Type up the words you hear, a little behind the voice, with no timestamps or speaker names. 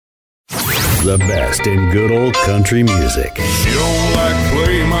The best in good old country music. You don't like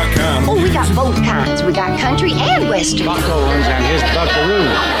play my kind of Oh, we got both kinds. We got country and western. Bucko runs on his buckaroo.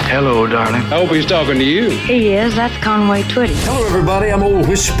 Hello, darling. I hope he's talking to you. He is. That's Conway Twitty. Hello, everybody. I'm old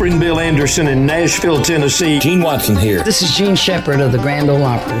Whispering Bill Anderson in Nashville, Tennessee. Gene Watson here. This is Gene Shepherd of the Grand Ole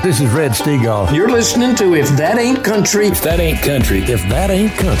Opry. This is Red Steagall. You're listening to If That Ain't Country. If that ain't country. If that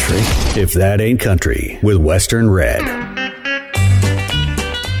ain't country. If That Ain't Country with Western Red.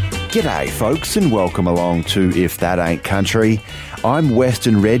 G'day, folks, and welcome along to If That Ain't Country. I'm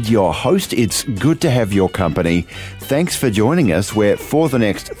Western Red, your host. It's good to have your company. Thanks for joining us, where for the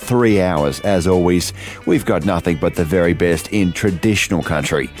next 3 hours, as always, we've got nothing but the very best in traditional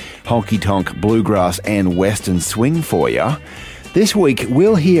country, honky-tonk, bluegrass, and western swing for you. This week,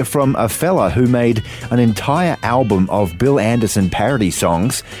 we'll hear from a fella who made an entire album of Bill Anderson parody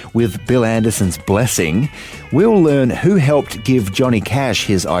songs with Bill Anderson's blessing. We'll learn who helped give Johnny Cash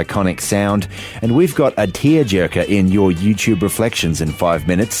his iconic sound, and we've got a tearjerker in your YouTube reflections in 5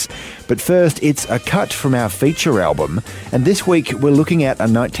 minutes. But first, it's a cut from our feature album, and this week we're looking at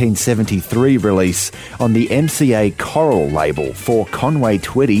a 1973 release on the MCA Coral label for Conway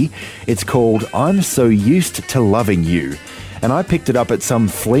Twitty. It's called I'm So Used to Loving You. And I picked it up at some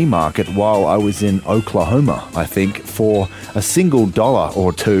flea market while I was in Oklahoma, I think, for a single $1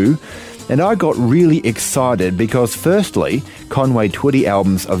 or $2. And I got really excited because, firstly, Conway Twitty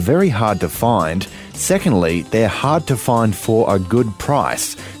albums are very hard to find. Secondly, they're hard to find for a good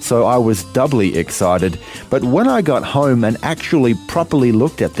price. So I was doubly excited. But when I got home and actually properly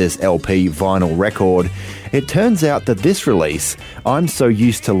looked at this LP vinyl record, it turns out that this release, I'm So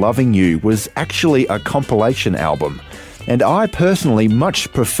Used to Loving You, was actually a compilation album. And I personally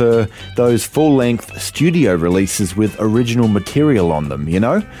much prefer those full-length studio releases with original material on them, you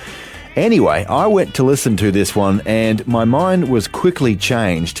know? Anyway, I went to listen to this one and my mind was quickly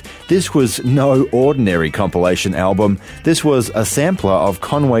changed. This was no ordinary compilation album. This was a sampler of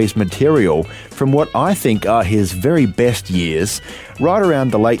Conway's material from what I think are his very best years, right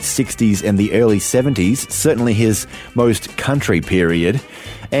around the late 60s and the early 70s, certainly his most country period.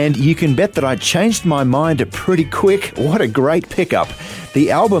 And you can bet that I changed my mind pretty quick. What a great pickup.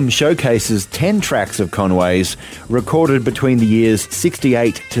 The album showcases 10 tracks of Conway's recorded between the years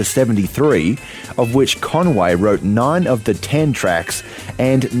 68 to 73, of which Conway wrote 9 of the 10 tracks,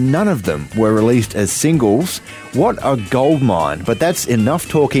 and none of them were released as singles. What a goldmine. But that's enough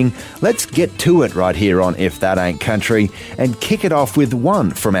talking. Let's get to it right here on If That Ain't Country and kick it off with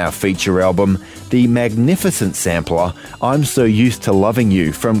one from our feature album, the magnificent sampler, I'm So Used to Loving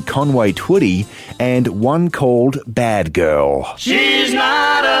You from Conway Twitty, and one called Bad Girl. She's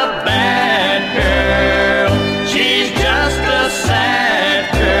not a bad girl, she's just a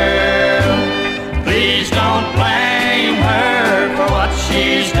sad girl. Please don't blame her for what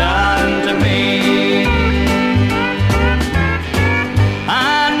she's done to me.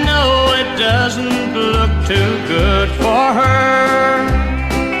 I know it doesn't look too good for her,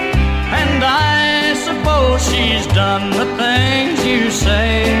 and I suppose she's done the things you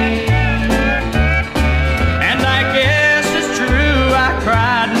say. And I guess it's true, I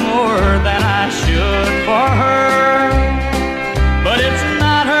cried more than I should for her. But it's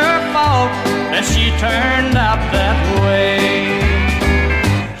not her fault that she turned out that way.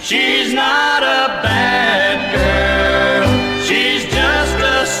 She's not a bad girl, she's just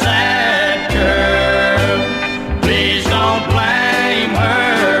a sad girl. Please don't blame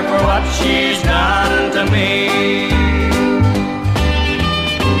her for what she's done to me.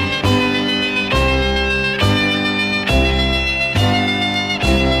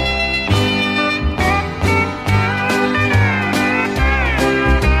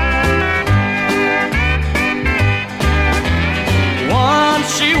 Once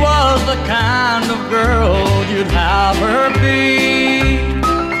she was the kind of girl you'd have her be,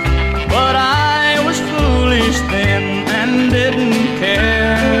 but I was foolish then and didn't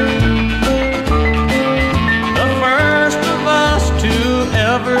care. The first of us to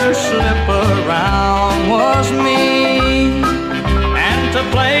ever slip around was me, and to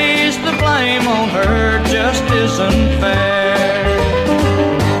place the blame on her just isn't fair.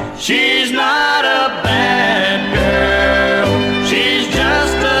 She's not a bad girl, she's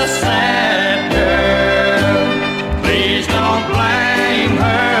just a sad girl. Please don't blame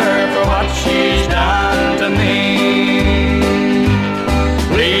her for what she's done to me.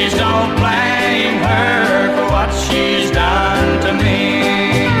 Please don't blame her for what she's done to me.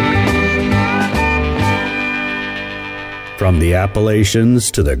 From the Appalachians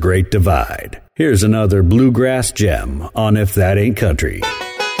to the Great Divide, here's another bluegrass gem on If That Ain't Country.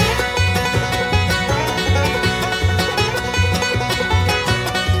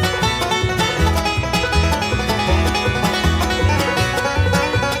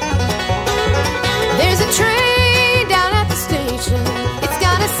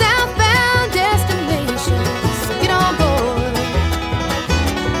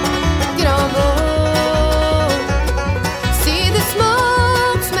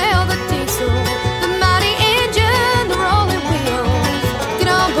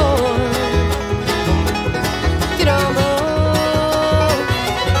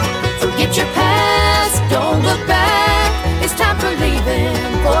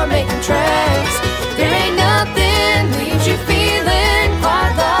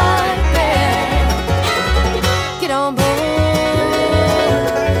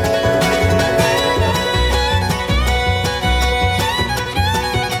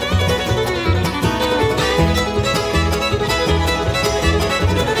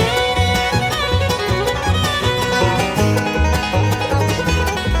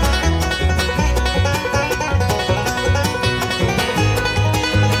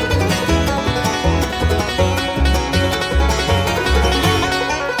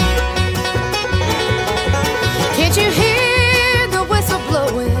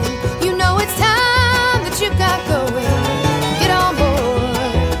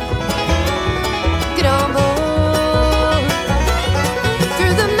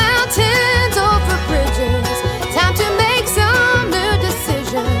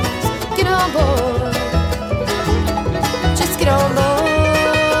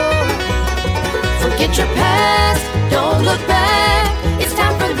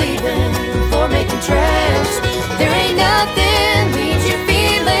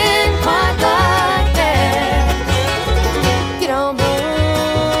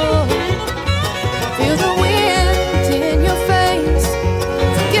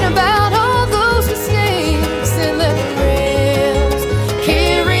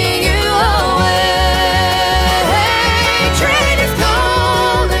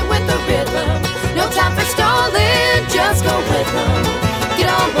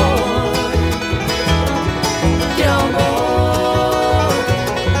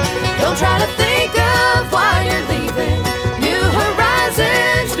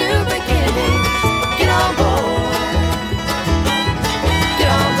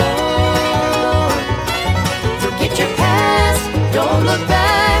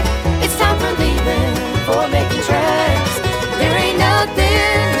 for making tracks. There ain't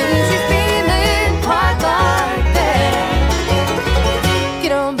nothing leaves you feeling quite like that.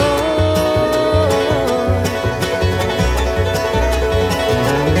 Get on board.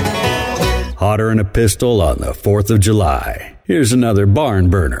 Hotter than a pistol on the 4th of July. Here's another barn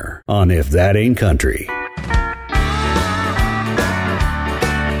burner on If That Ain't Country.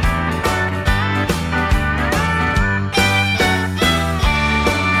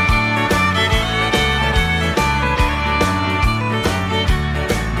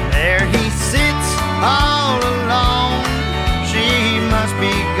 There he sits all alone. She must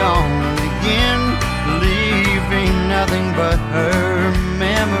be gone again, leaving nothing but her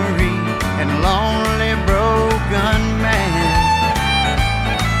memory and lonely broken man.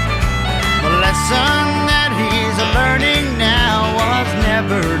 The lesson that he's learning now was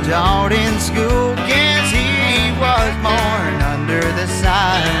never taught in school. Guess he was born under the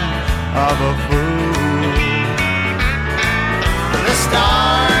sign of a fool. The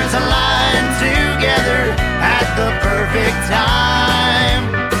stars aligned together at the perfect time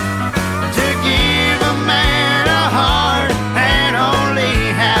to give a man a heart and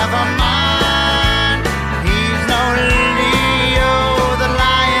only have a mind. He's no Leo the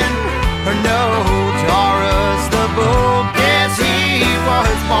lion or no Taurus the bull. Guess he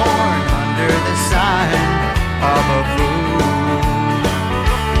was born under the sign of a fool.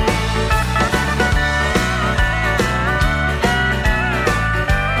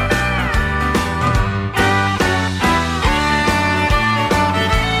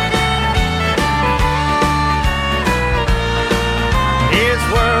 His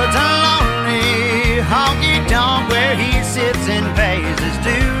world's a lonely honky-tonk where he sits and pays his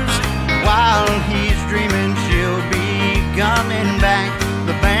dues. While he's dreaming she'll be coming back,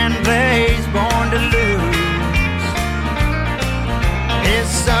 the band plays Born to Lose. His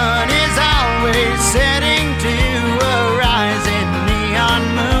sun is always setting to a rising neon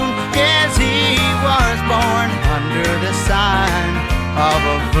moon. Yes, he was born under the sign of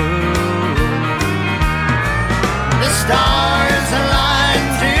a fool. The stars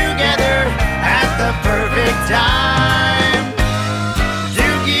aligned together at the perfect time to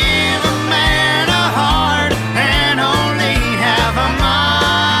give a man a heart and only have a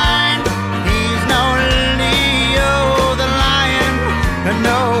mind. He's no Leo the lion,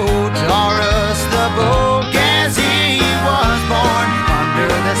 no Taurus the bull. Guess he was born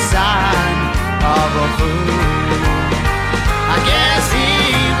under the sign of a fool. I guess he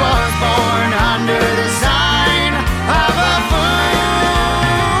was born under the sign of a fool.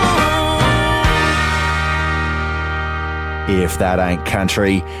 If That Ain't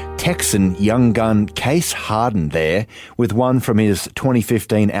Country, Texan young gun Case Harden there with one from his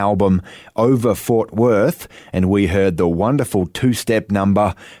 2015 album Over Fort Worth, and we heard the wonderful two-step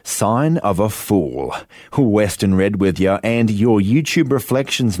number Sign of a Fool. Western Red with you and your YouTube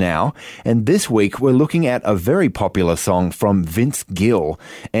reflections now, and this week we're looking at a very popular song from Vince Gill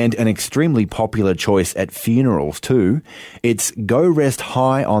and an extremely popular choice at funerals too. It's Go Rest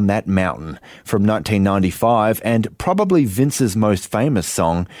High on That Mountain from 1995 and probably Vince's most famous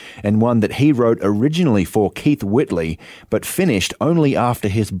song, and one that he wrote originally for Keith Whitley, but finished only after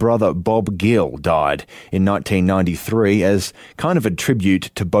his brother Bob Gill died in 1993 as kind of a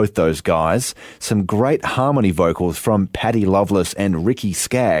tribute to both those guys. Some great harmony vocals from Paddy Loveless and Ricky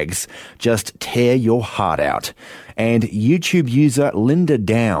Skaggs just tear your heart out. And YouTube user Linda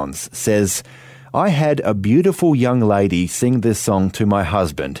Downs says, I had a beautiful young lady sing this song to my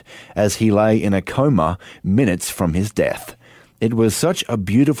husband as he lay in a coma minutes from his death. It was such a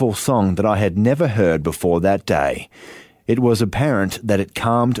beautiful song that I had never heard before that day. It was apparent that it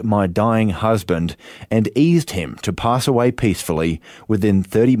calmed my dying husband and eased him to pass away peacefully within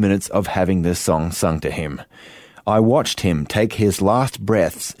 30 minutes of having this song sung to him. I watched him take his last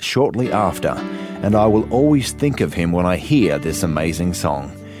breaths shortly after, and I will always think of him when I hear this amazing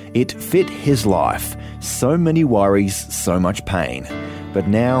song. It fit his life, so many worries, so much pain. But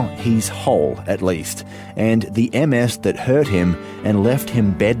now he's whole, at least, and the MS that hurt him and left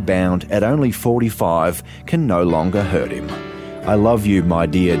him bedbound at only 45 can no longer hurt him. I love you, my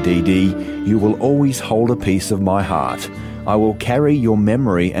dear Dee Dee. You will always hold a piece of my heart. I will carry your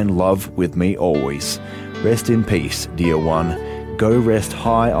memory and love with me always. Rest in peace, dear one. Go rest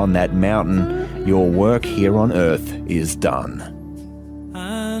high on that mountain. Your work here on earth is done.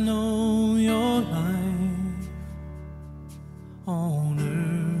 I know your life on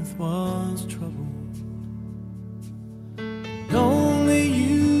earth was troubled, and only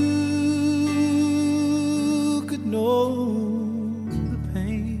you could know the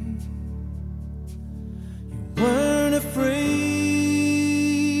pain. You weren't afraid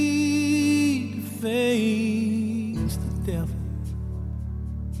to face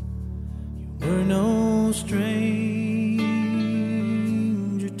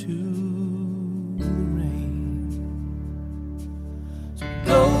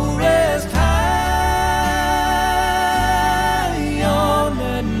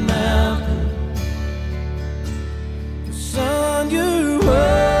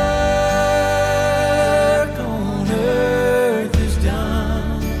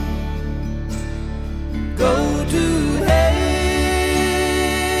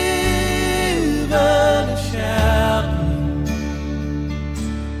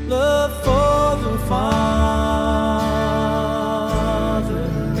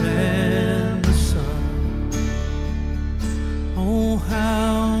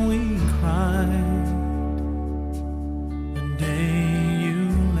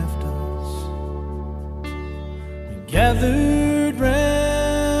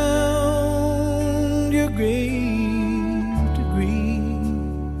grave to grieve.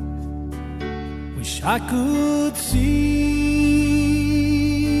 Wish I could see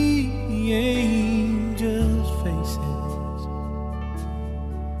angels' faces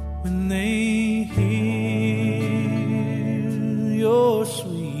when they hear your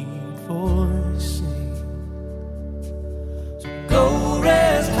sweet voice sing. So go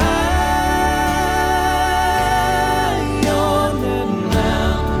rest high on that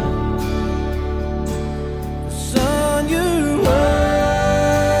mountain. Son, your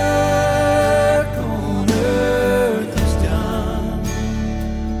work on earth is done.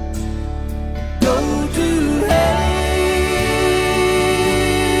 Go to heaven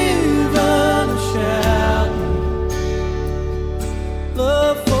shouting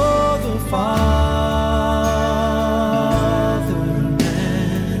love for the Father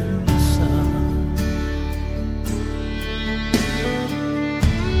and the Son.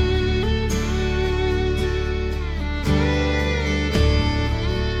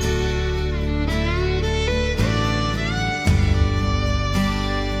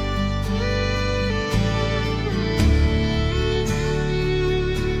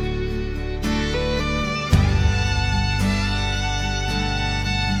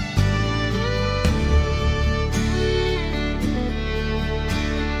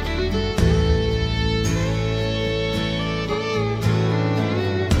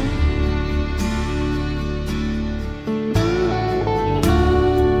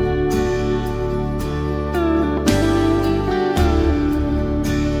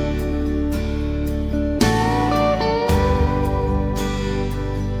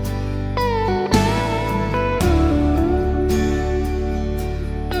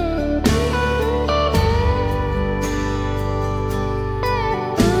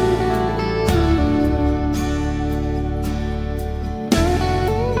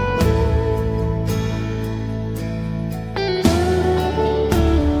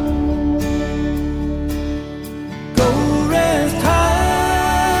 Go rest high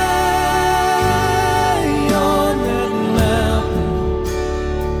on that mountain.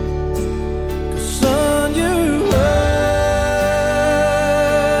 'Cause son, your work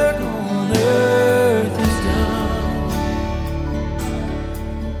on earth is done.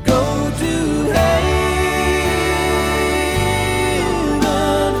 Go to heaven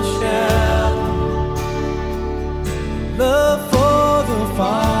shouting love for the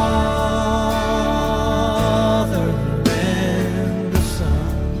Father and the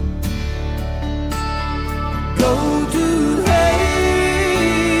Son. Go to heaven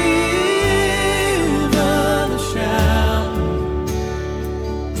shouting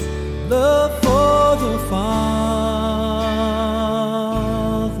love for the Father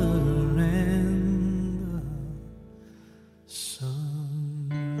and the Son.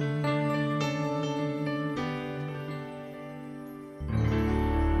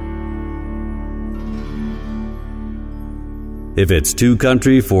 If it's too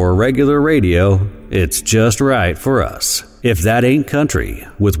country for regular radio, it's just right for us. If That Ain't Country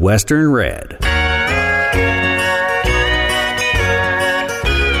with Western Red.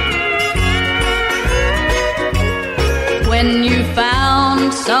 When you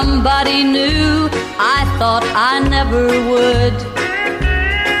found somebody new, I thought I never would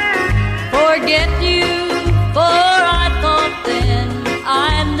forget you, for I thought then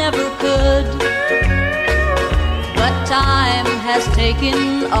I never could. But time has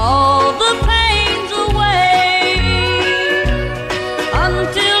taken all the pains away.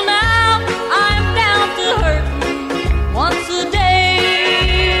 Until now I'm down to hurting once a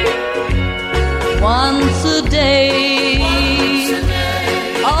day. Once a day.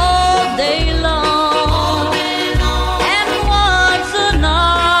 All day long. And once a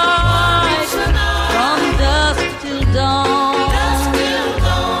night. From dusk till dawn.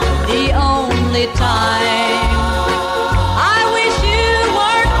 The only time I wish you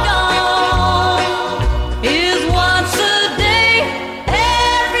weren't gone is once a day,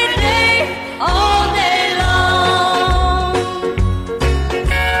 every day, all day long.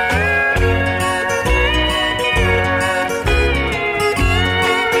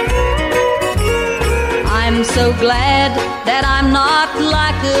 I'm so glad that I'm not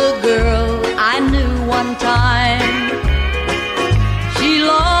like a girl I knew one time. She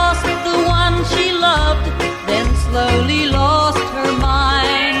lost the one she loved, then slowly lost her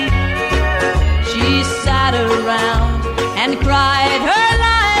mind. She sat around and cried her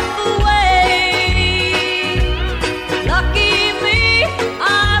life away. Lucky me,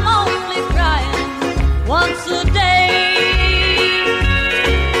 I'm only crying once a day.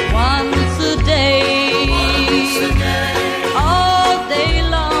 Once a day. All day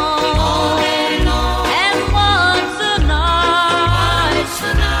long. And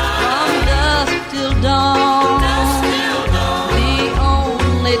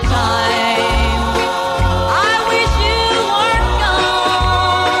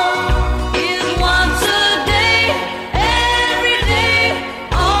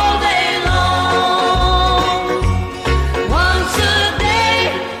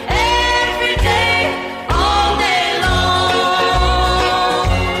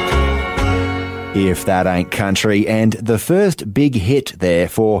If That Ain't Country, and the first big hit there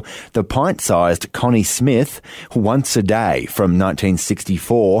for the pint-sized Connie Smith, Once a Day from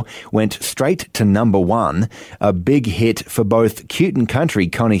 1964, went straight to number one, a big hit for both cute and country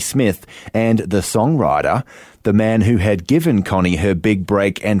Connie Smith and the songwriter, the man who had given Connie her big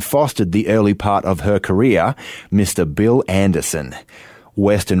break and fostered the early part of her career, Mr. Bill Anderson.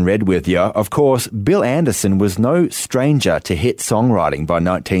 Western Red with you. Of course, Bill Anderson was no stranger to hit songwriting by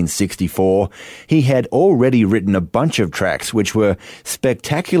 1964. He had already written a bunch of tracks which were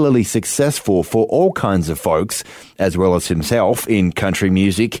spectacularly successful for all kinds of folks, as well as himself, in country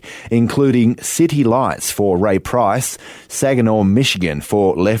music, including City Lights for Ray Price, Saginaw, Michigan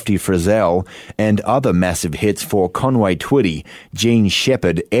for Lefty Frizzell, and other massive hits for Conway Twitty, Gene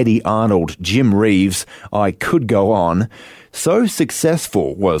Shepard, Eddie Arnold, Jim Reeves. I could go on. So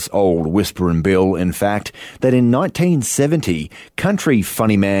successful was old Whisperin' Bill, in fact, that in 1970, country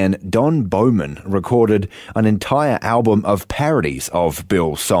funny man Don Bowman recorded an entire album of parodies of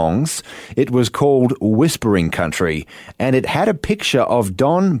Bill's songs. It was called Whispering Country, and it had a picture of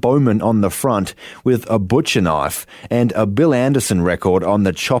Don Bowman on the front with a butcher knife and a Bill Anderson record on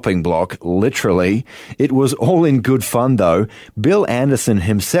the chopping block, literally. It was all in good fun, though. Bill Anderson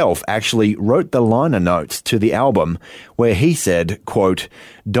himself actually wrote the liner notes to the album, where he said, quote,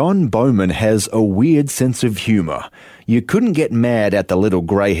 "Don Bowman has a weird sense of humour. You couldn't get mad at the little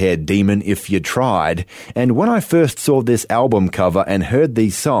grey-haired demon if you tried, and when I first saw this album cover and heard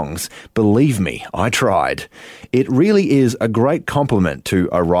these songs, believe me, I tried." It really is a great compliment to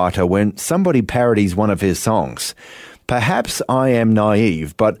a writer when somebody parodies one of his songs. Perhaps I am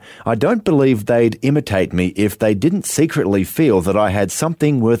naive, but I don't believe they'd imitate me if they didn't secretly feel that I had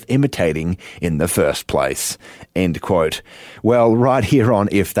something worth imitating in the first place. End quote. Well, right here on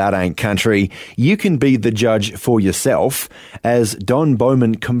If That Ain't Country, you can be the judge for yourself, as Don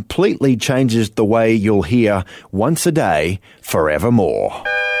Bowman completely changes the way you'll hear Once a Day forevermore.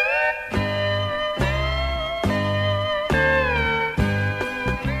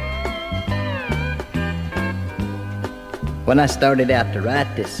 When I started out to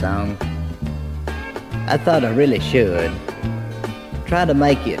write this song, I thought I really should try to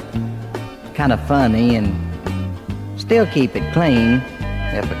make it kind of funny and still keep it clean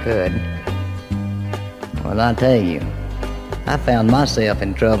if I could. Well, I'll tell you, I found myself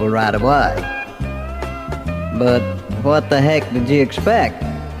in trouble right away. But what the heck did you expect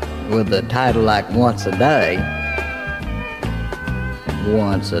with a title like Once a Day?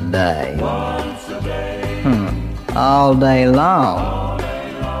 Once a day. Once a day. All day long.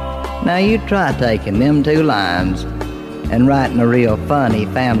 Now you try taking them two lines and writing a real funny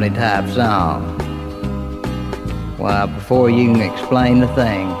family type song. Why, before you can explain the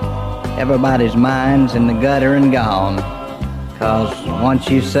thing, everybody's mind's in the gutter and gone. 'Cause once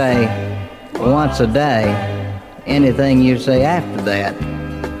you say once a day, anything you say after that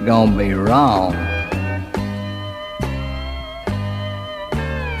gonna be wrong.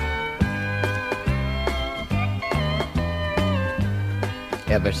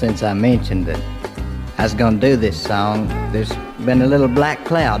 Ever since I mentioned that I was going to do this song, there's been a little black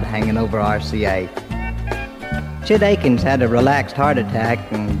cloud hanging over RCA. Chet Akins had a relaxed heart attack,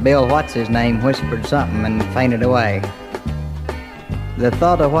 and Bill What's-His-Name whispered something and fainted away. The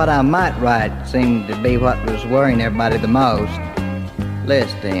thought of what I might write seemed to be what was worrying everybody the most.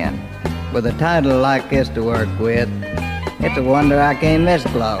 Listen, with a title like this to work with, it's a wonder I came this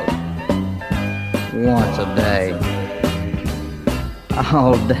close. Once a day.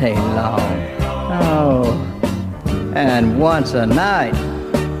 All day long. Oh, and once a night.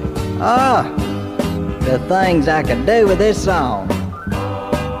 Ah, the things I could do with this song.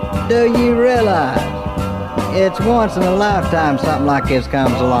 Do you realize it's once in a lifetime something like this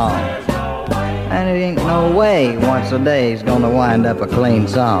comes along? And it ain't no way once a day is gonna wind up a clean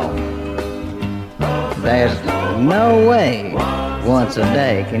song. There's no way once a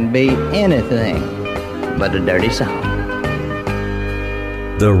day can be anything but a dirty song.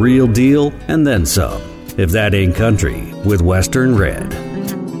 The real deal and then some. If That Ain't Country with Western Red.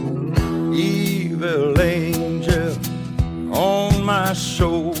 Evil angel on my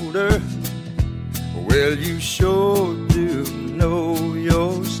shoulder. Well, you sure do know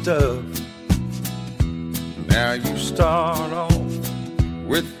your stuff. Now you start off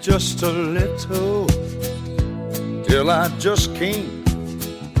with just a little, till I just can't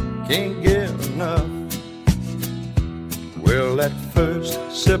get enough. Well, that first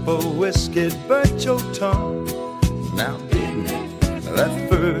sip of whiskey burnt your tongue. Now didn't it? That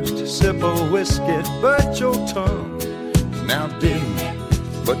first sip of whiskey burnt your tongue. Now didn't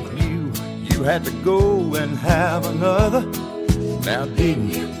it? But you had to go and have another. Now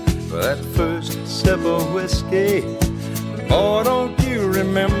didn't you? that first sip of whiskey? Oh, don't you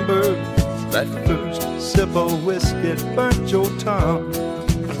remember that first sip of whiskey burnt your tongue?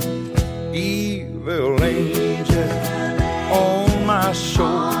 Evil angel on my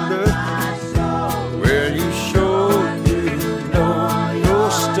shoulder, where you showed you know your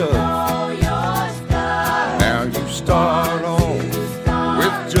stuff. Now you start on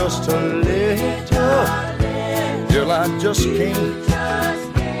with just a little, till I just can't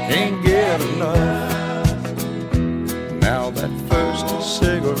get enough. Now that first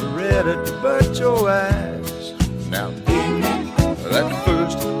cigarette it burnt your eyes. Now that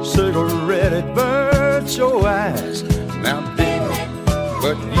first cigarette it burnt your eyes. Now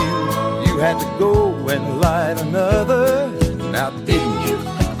but you had to go and light another. Now didn't you?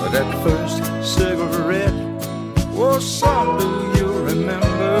 That first cigarette, oh son, do you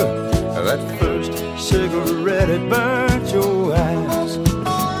remember that first cigarette it burnt your eyes?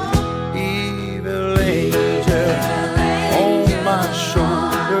 Evil angel on my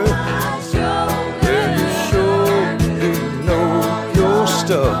shoulder, where you sure do know your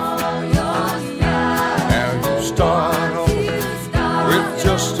stuff. Now you start off with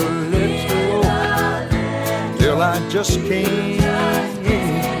just a little, till I just can't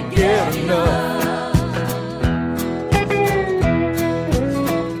get enough.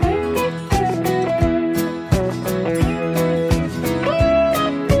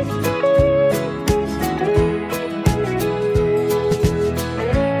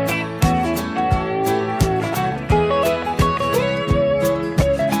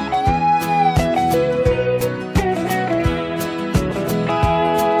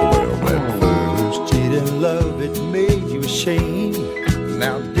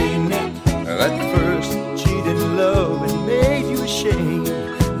 Now didn't it? That first cheating love it made you ashamed.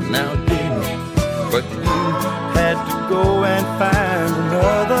 Now didn't it? But you had to go and find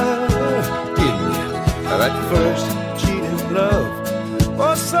another, didn't you? That first cheating love,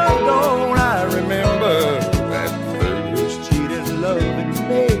 oh son, don't I remember that first cheating love it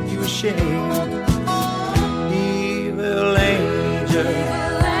made you ashamed. Evil angel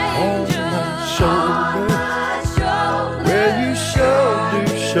on my shoulder,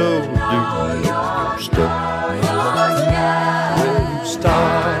 show do your stuff. Where you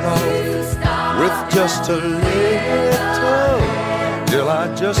start off with just a little, till I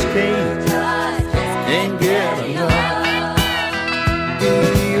just can't get enough.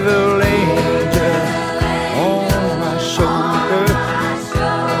 Evil angel on my shoulder,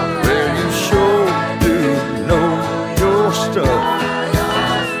 where you sure do know your stuff.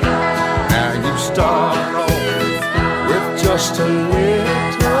 Now you start off with just a little,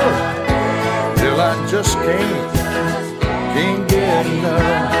 I just can't get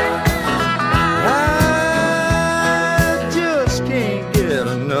enough. I just can't get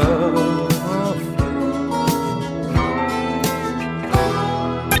enough.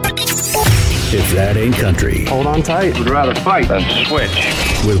 If that ain't country, hold on tight. Would rather fight than switch.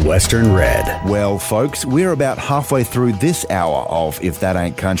 With Western Red. Well, folks, we're about halfway through this hour of If That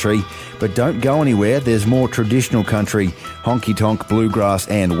Ain't Country, but don't go anywhere. There's more traditional country, honky-tonk, bluegrass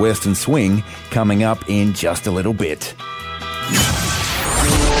and western swing coming up in just a little bit.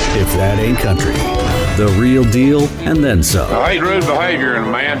 If That Ain't Country, the real deal and then some. I hate rude behavior in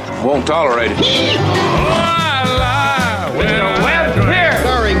a man. Won't tolerate it. Here,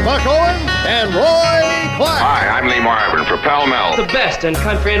 starring Buck Owens and Roy Clark. Hi, I'm Lee Marvin for Pall Mall. The best in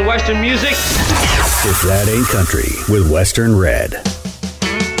country and western music. If That Ain't Country with Western Red.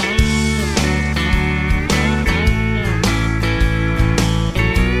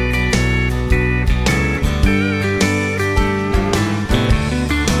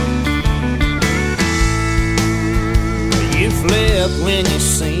 You flipped when you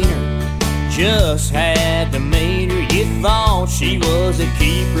seen her, just had to meet her. You thought she was a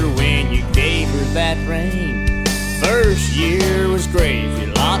keeper when you gave her that ring. First year was crazy,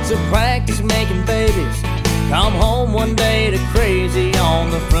 lots of practice making babies. Come home one day to crazy on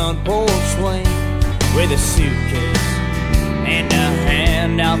the front porch swing, with a suitcase and a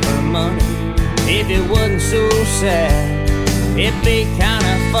handout for money. If it wasn't so sad, it'd be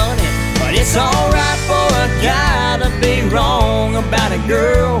kinda funny. But it's alright for a guy to be wrong about a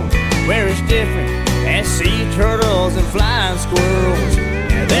girl, where it's different as sea turtles and flying squirrels.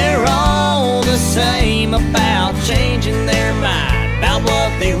 Yeah, they're all the same about changing their mind about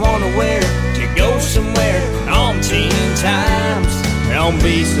what they want to wear to go somewhere on Teen Times. Don't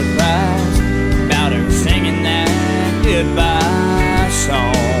be surprised about her singing that goodbye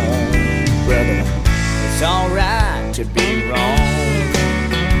song. Brother, it's alright to be wrong.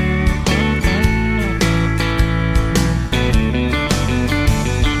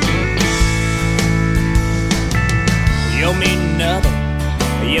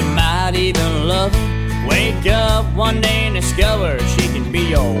 discover she can be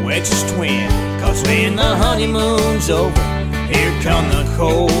your ex's twin. Cause when the honeymoon's over, here come the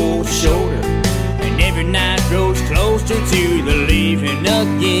cold shoulder, and every night grows closer to the leaving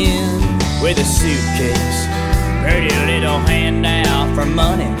again. With a suitcase, pretty little handout for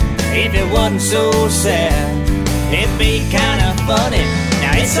money. If it wasn't so sad, it'd be kinda funny.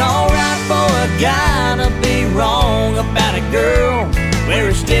 Now it's alright for a guy to be wrong about a girl, where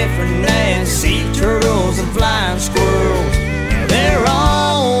it's different than sea turtles and flying squirrels. They're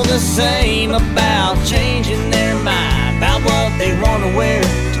all the same about changing their mind about what they want to wear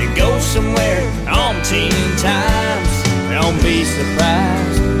to go somewhere on Teen Times. Don't be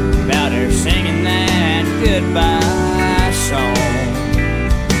surprised about her singing that goodbye song.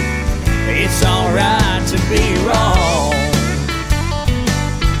 It's alright to be wrong.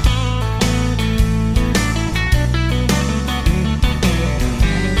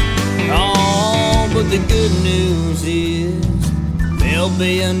 Oh, but the good news is there'll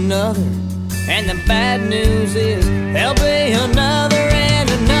be another, and the bad news is there'll be another and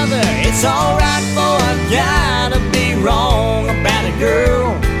another. It's alright for a guy to be wrong about a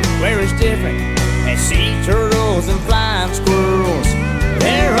girl, where it's different than sea turtles and flying squirrels.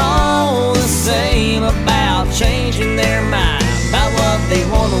 They're all the same about changing their mind about what they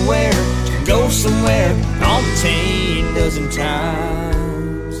want to wear to go somewhere on 10 dozen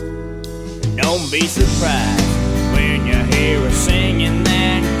times. Don't be surprised when you hear her singing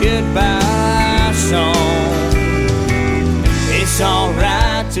that goodbye song. It's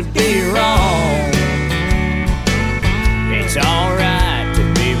alright to be wrong. It's alright to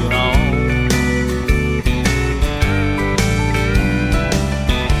be wrong.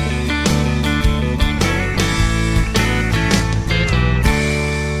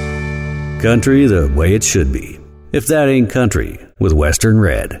 Country the way it should be. If that ain't country with Western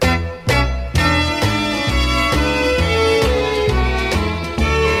Red.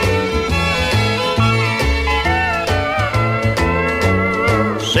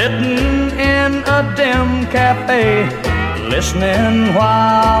 Sitting in a dim cafe, listening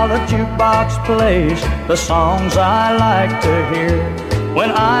while the jukebox plays the songs I like to hear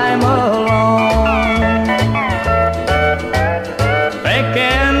when I'm alone.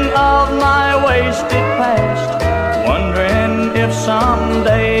 Thinking of my wasted past, wondering if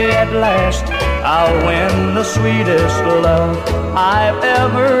someday at last I'll win the sweetest love I've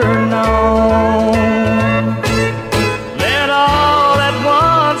ever known. Then all at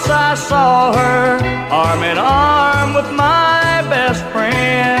once I saw her, arm in arm with my best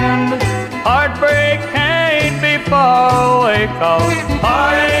friend. Heartbreak can't be far away, 'cause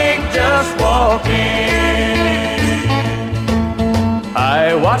heartache just walked in.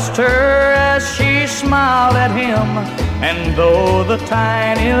 I watched her as she smiled at him, and though the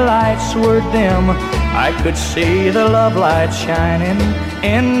tiny lights were dim, I could see the love light shining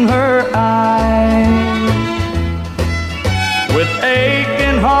in her eyes. With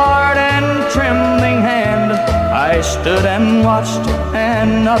aching heart and trembling hand, I stood and watched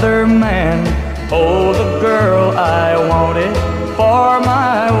another man hold the girl I wanted for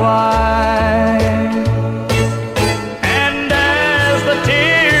my wife. And as the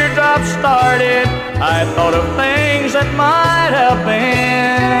teardrops started, I thought of things that might have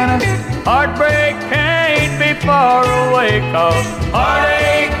been. Heartbreak can't be far away, 'cause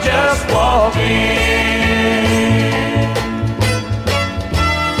heartache just walked in.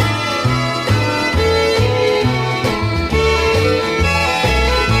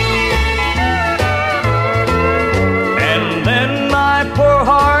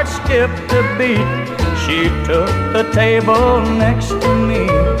 Skipped a beat, she took the table next to me.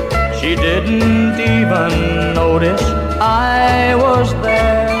 She didn't even notice I was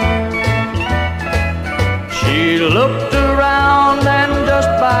there. She looked around and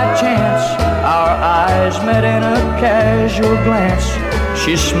just by chance our eyes met in a casual glance.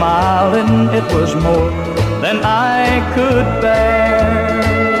 She smiled and it was more than I could bear.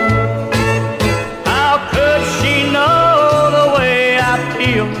 How could she know the way I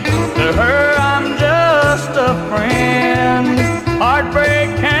feel? To her I'm just a friend. Heartbreak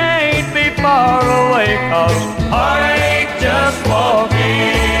can't be far away, 'cause heartache just walked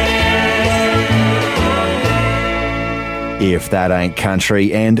in. If That Ain't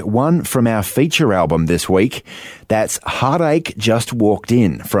Country, and one from our feature album this week. That's Heartache Just Walked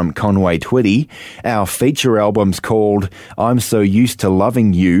In from Conway Twitty. Our feature album's called I'm So Used to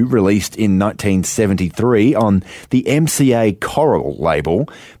Loving You, released in 1973 on the MCA Coral label,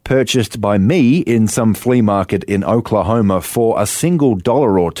 purchased by me in some flea market in Oklahoma for a single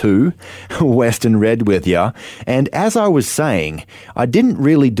 $1 or two. Western Red with ya. And as I was saying, I didn't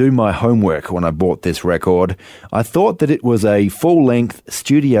really do my homework when I bought this record. I thought that it was a full-length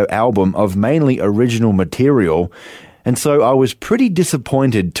studio album of mainly original material, and so I was pretty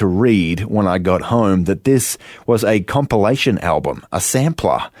disappointed to read when I got home that this was a compilation album, a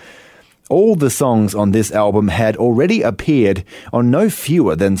sampler. All the songs on this album had already appeared on no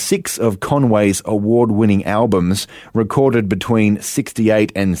fewer than 6 of Conway's award-winning albums recorded between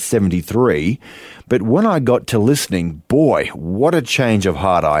 68 and 73. But when I got to listening, boy, what a change of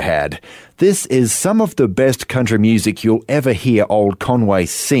heart I had. This is some of the best country music you'll ever hear old Conway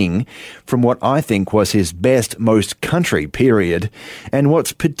sing, from what I think was his best, most country period. And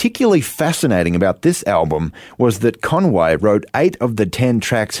what's particularly fascinating about this album was that Conway wrote 8 of the 10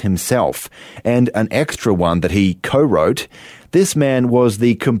 tracks himself, and an extra one that he co-wrote. This man was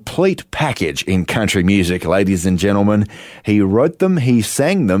the complete package in country music, ladies and gentlemen. He wrote them, he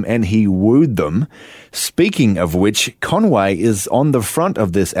sang them, and he wooed them. Speaking of which, Conway is on the front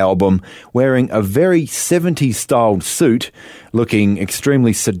of this album wearing a very 70s-styled suit, looking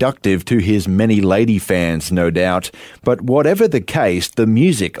extremely seductive to his many lady fans, no doubt. But whatever the case, the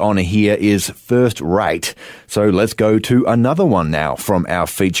music on here is first rate. So let's go to another one now from our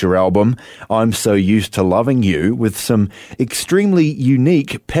feature album, I'm So Used to Loving You, with some extremely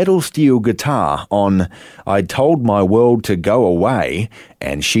unique pedal steel guitar on I Told My World to Go Away,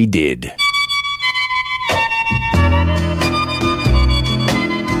 and She Did.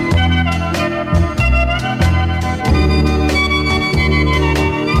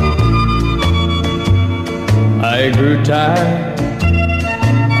 I grew tired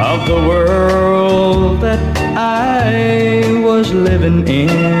of the world that I was living in.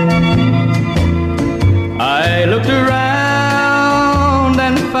 I looked around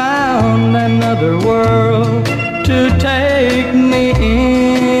and found another world to take me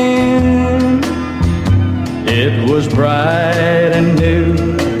in. It was bright and new,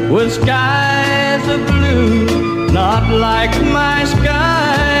 with skies of blue, not like my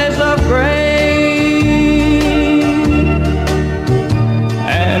skies of gray.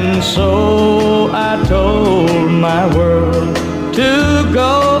 And so I told my world to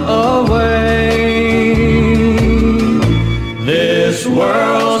go away. This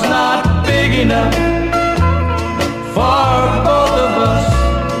world's not big enough for both of us,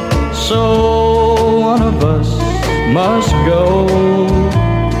 so one of us must go.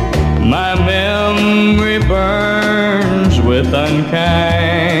 My memory burns with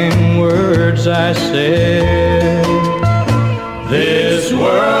unkind words I said. This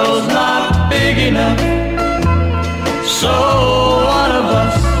world's not big enough, so one of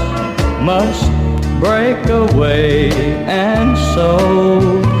us must break away. And so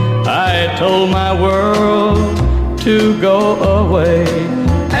I told my world to go away,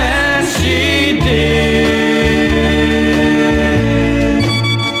 and she did.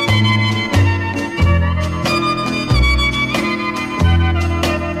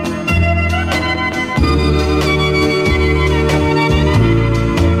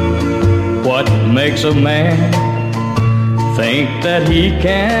 What makes a man think that he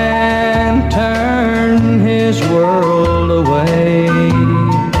can turn his world away,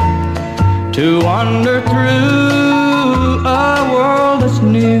 to wander through a world that's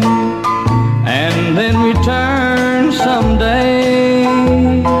new, and then return someday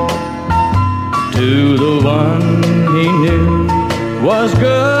to the one he knew was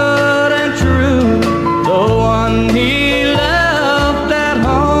good and true, the one he loved at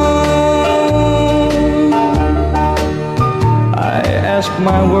home. I asked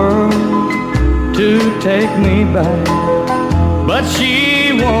my world to take me back, but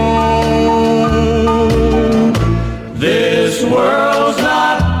she won't. This world's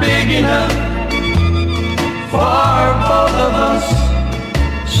not big enough for both of us,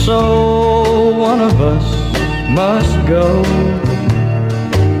 so one of us must go.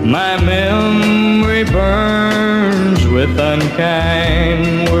 My memory burns with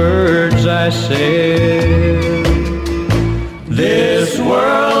unkind words I said. This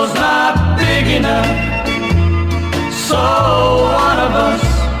world's not big enough, so one of us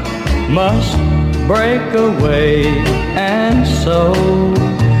must break away. And so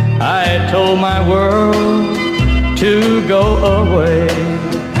I told my world to go away,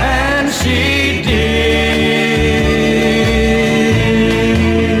 and she did.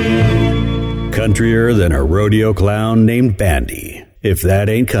 bigger than a rodeo clown named Bandy. If That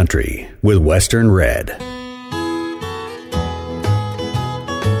Ain't Country, with Western Red.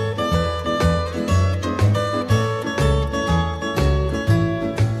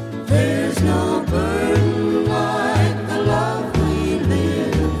 There's no burden like the love we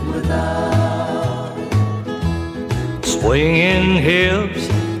live without. Swinging hips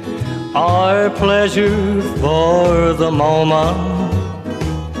are pleasure for the moment,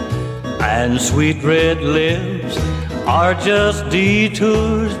 and sweet red lips are just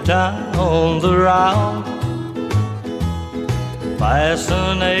detours down the route.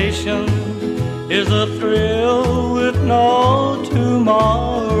 Fascination is a thrill with no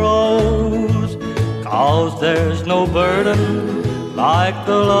tomorrows, 'cause there's no burden like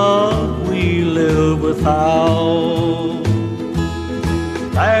the love we live without.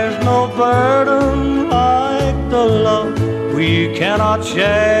 There's no burden like the love we cannot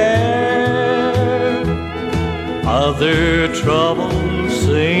share. Other troubles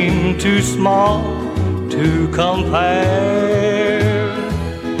seem too small to compare.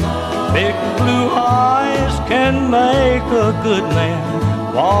 Big blue eyes can make a good man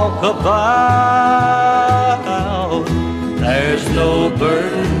walk about. There's no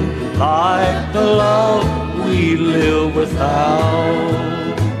burden like the love we live without.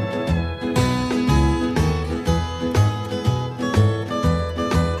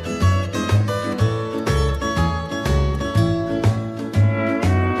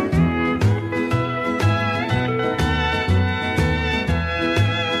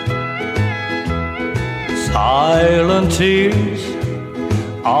 Silent tears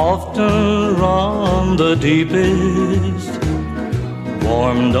often run the deepest.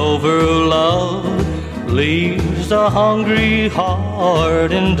 Warmed over love leaves a hungry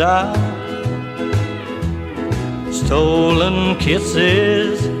heart in doubt. Stolen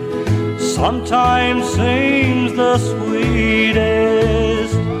kisses sometimes seems the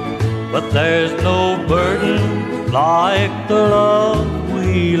sweetest, but there's no burden like the love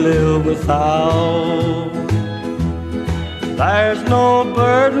we live without. There's no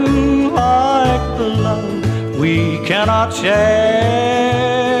burden like the love we cannot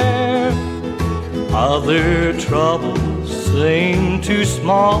share. Other troubles seem too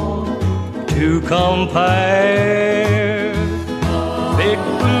small to compare. Big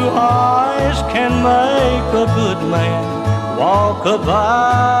blue eyes can make a good man walk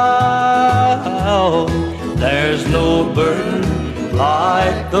about. There's no burden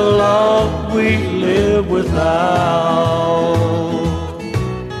like the love we live without.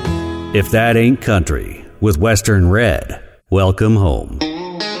 If That Ain't Country, with Western Red. Welcome home.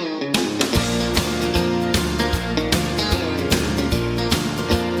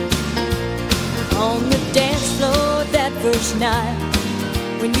 On the dance floor that first night,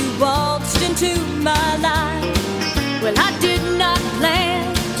 when you waltzed into my life, well, I did not plan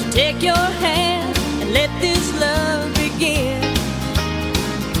to take your hand and let this love begin.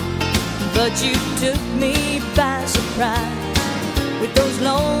 But you took me by surprise with those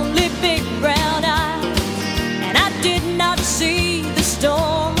lonely big brown eyes, and I did not see the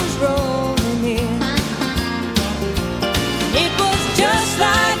storm was rolling in. It was just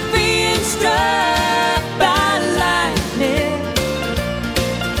like being struck by lightning,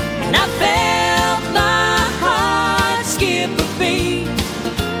 and I felt my heart skip a beat,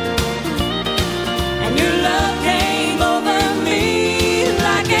 and your love came over me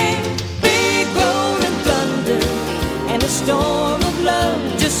like a big rolling thunder, and a storm of love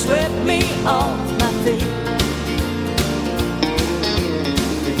just swept me off my feet.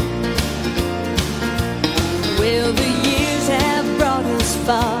 Well, the years have brought us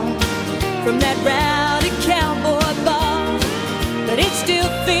far from that rowdy cowboy bar, but it still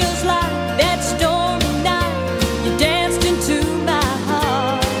feels like that stormy night you danced into my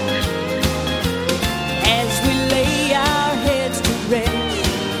heart. As we lay our heads to rest,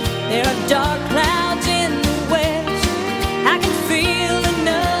 there are dark clouds in the west. I can feel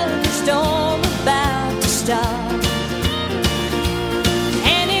another storm about to start,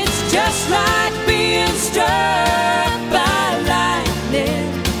 and it's just like being struck by lightning,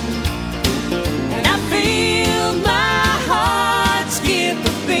 and I feel my heart skip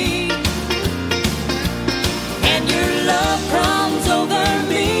a beat, and your love comes over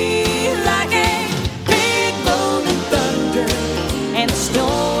me like a big golden thunder, and a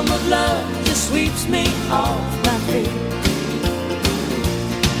storm of love just sweeps me off my feet.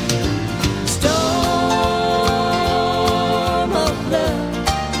 Storm of love,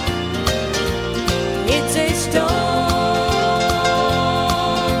 it's a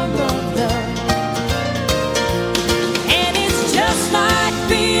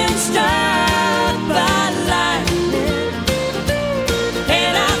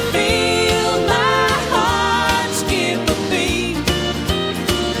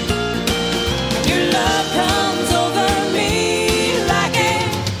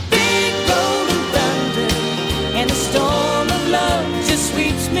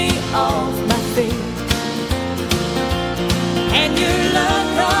off my feet. And your love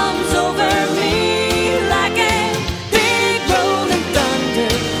comes over me like a big rolling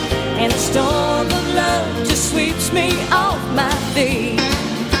thunder, and a storm of love just sweeps me off my feet.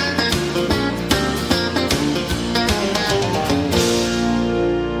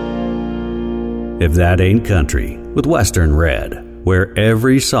 If That Ain't Country with Western Red, where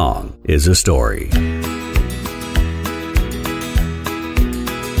every song is a story.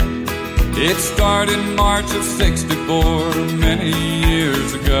 It started in March of '64, many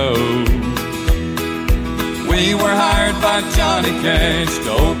years ago. We were hired by Johnny Cash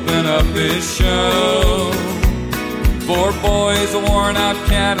to open up his show. 4 boys, a worn-out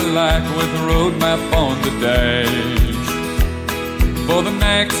Cadillac with a road map on the dash. For the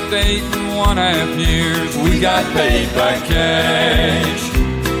next 8.5 years, we got paid by cash.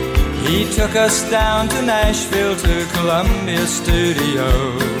 He took us down to Nashville to Columbia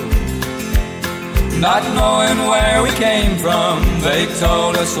Studios. Not knowing where we came from, they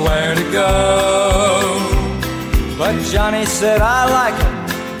told us where to go. But Johnny said, I like 'em,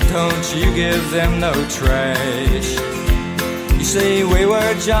 don't you give them no trash. You see, we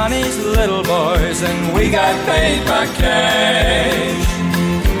were Johnny's little boys and we got paid by cash.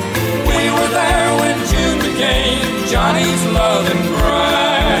 We were there when June became Johnny's loving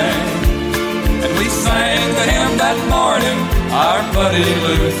bride, and we sang to him that morning, our buddy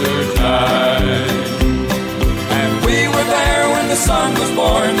Luther died. And we were there when the son was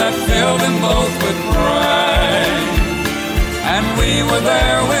born that filled them both with pride. And we were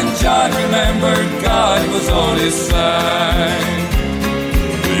there when John remembered God was on his side.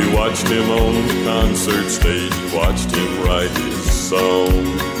 We watched him on the concert stage, watched him write his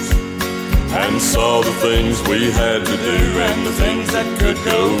songs, and saw the things we had to do and the things that could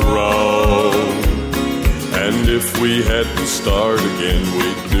go wrong. And if we had to start again,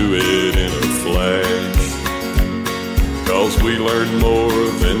 we'd do it in a flash, 'cause we learned more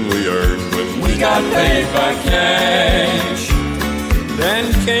than we earned when we got paid by cash. Then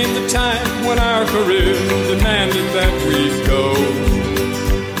came the time when our career demanded that we go,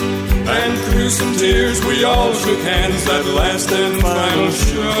 and through some tears we all shook hands that last and final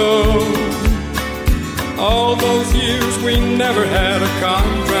show. All those years we never had a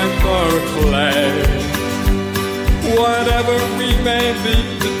contract or a clash. Whatever we may be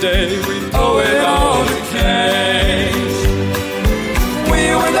today, we owe it all to cash. We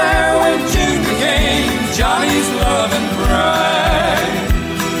were there when June became Johnny's loving bride,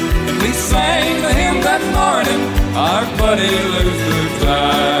 and we sang to him that morning, our buddy Luther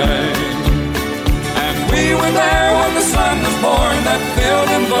died. And we were there when the son was born that filled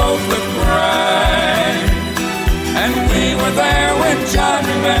them both with pride. And we were there when John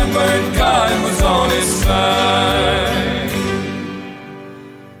remembered God was on his side.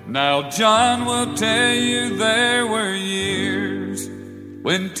 Now John will tell you there were years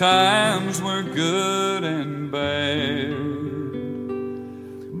when times were good and bad,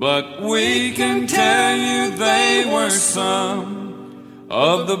 but we can tell you they were some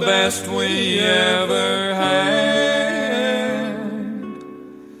of the best we ever had.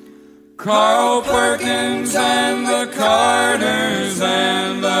 Carl Perkins and the Carters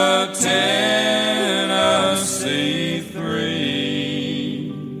and the Tennessee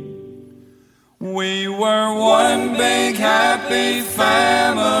Three. We were one big happy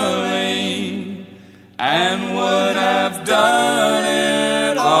family and would have done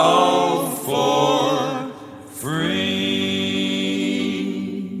it all for free.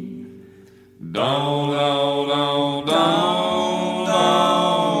 Don't, don't, don't, don't.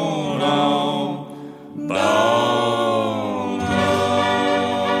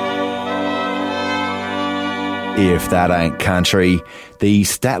 If That Ain't Country, the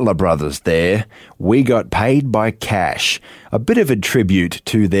Statler Brothers there. We Got Paid by Cash, a bit of a tribute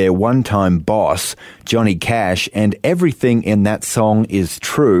to their one-time boss, Johnny Cash, and everything in that song is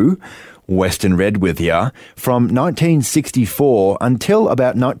true. Western Red with ya. From 1964 until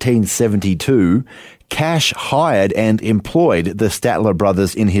about 1972, Cash hired and employed the Statler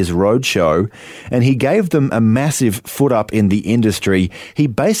Brothers in his roadshow, and he gave them a massive foot up in the industry. He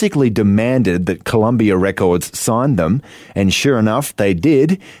basically demanded that Columbia Records sign them, and sure enough, they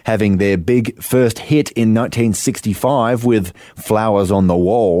did, having their big first hit in 1965 with Flowers on the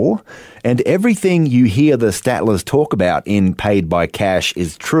Wall. And everything you hear the Statlers talk about in Paid by Cash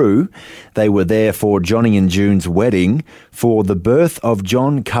is true. They were there for Johnny and June's wedding, for the birth of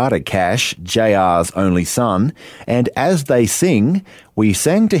John Carter Cash, JR's only son, and as they sing, we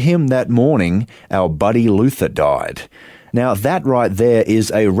sang to him that morning, our buddy Luther died. Now, that right there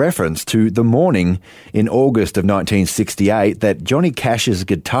is a reference to the morning in August of 1968 that Johnny Cash's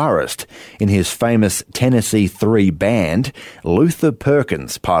guitarist in his famous Tennessee 3 band, Luther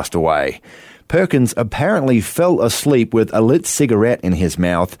Perkins, passed away. Perkins apparently fell asleep with a lit cigarette in his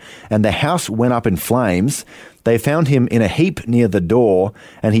mouth, and the house went up in flames. They found him in a heap near the door,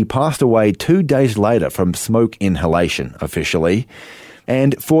 and he passed away 2 days later from smoke inhalation, officially.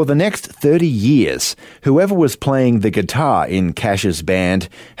 And for the next 30 years, whoever was playing the guitar in Cash's band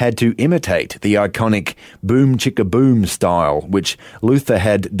had to imitate the iconic boom chicka boom style, which Luther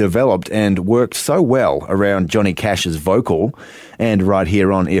had developed and worked so well around Johnny Cash's vocal. And right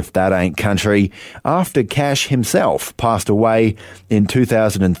here on If That Ain't Country, after Cash himself passed away in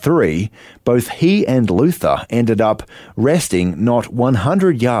 2003, both he and Luther ended up resting not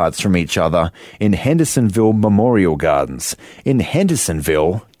 100 yards from each other in Hendersonville Memorial Gardens in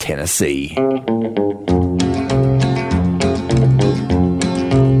Hendersonville, Tennessee.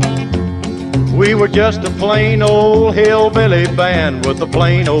 We were just a plain old hillbilly band with a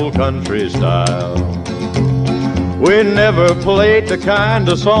plain old country style. We never played the kind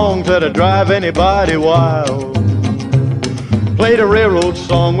of songs that'd drive anybody wild. Played a railroad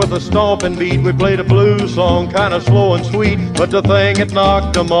song with a stomping beat. We played a blues song, kind of slow and sweet. But the thing that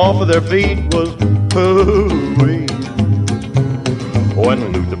knocked them off of their feet was hoo-wee.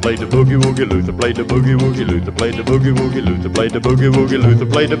 When Luther played the boogie woogie, Luther played the boogie woogie, Luther played the boogie woogie, Luther played the boogie woogie, Luther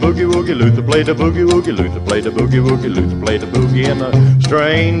played the boogie woogie, Luther played the boogie woogie, Luther played the boogie woogie, Luther played the boogie in the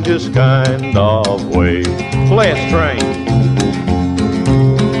strangest kind of way. Play a string.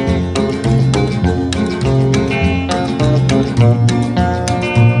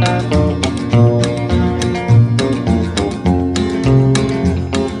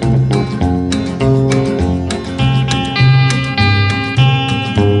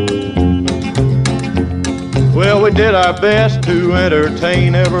 We did our best to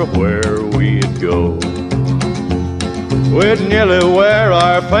entertain everywhere we'd go. We'd nearly wear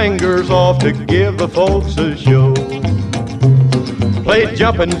our fingers off to give the folks a show. Played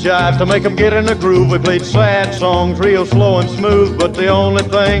jumping jive to make them get in the groove. We played sad songs real slow and smooth, but the only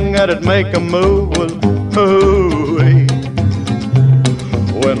thing that'd make them move was hoo-wee.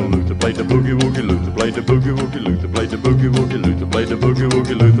 When Luther played the boogie woogie, Luther played the boogie woogie, Luther played the boogie woogie, Luther played the boogie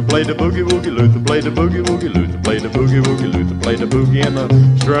woogie, Luther played the boogie woogie, Luther played the boogie woogie, Luther played the boogie woogie, Luther played the boogie in the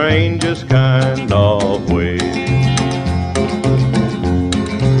strangest kind of way.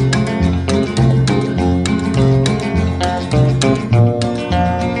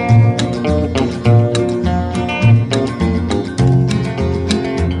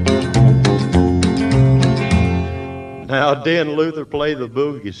 Now didn't Luther play the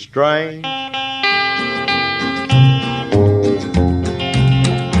boogie string?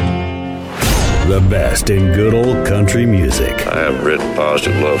 The best in good old country music. I haven't written a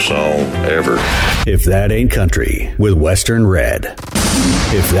positive love song ever. If That Ain't Country with Western Red.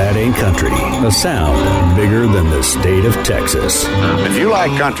 If That Ain't Country, a sound bigger than the state of Texas. If you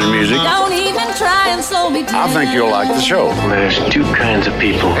like country music, Don't even try and slow me down. I think you'll like the show. There's two kinds of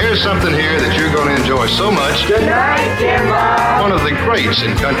people. Here's something here that you're going to enjoy so much. Good night, Jimbo. One of the greats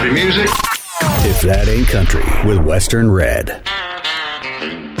in country music. If That Ain't Country with Western Red.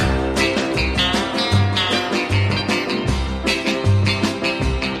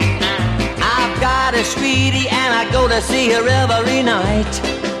 I've got a sweetie and I go to see her every night.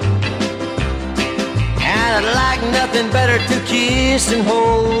 And I'd like nothing better to kiss and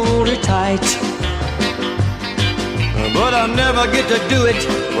hold her tight. But I'll never get to do it,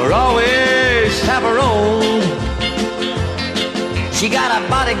 we're always have her own. She got a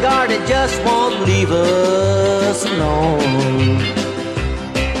bodyguard that just won't leave us alone.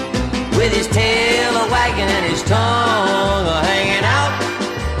 With his tail a-wagging and his tongue a-hanging out,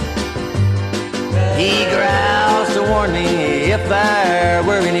 he growls to warn me if there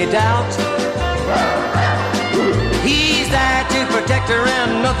were any doubt. He's there to protect her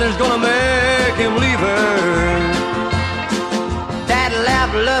and nothing's gonna make him leave her. That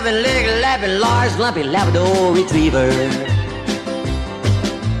lap-loving, leg-lapping, large, lumpy Labrador retriever.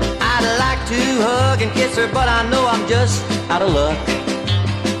 I'd like to hug and kiss her, but I know I'm just out of luck.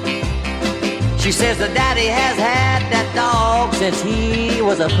 She says the daddy has had that dog since he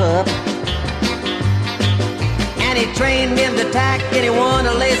was a pup. And he trained him to attack anyone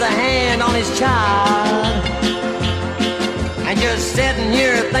who lays a hand on his child. And just sitting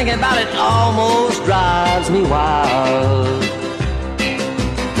here thinking about it almost drives me wild.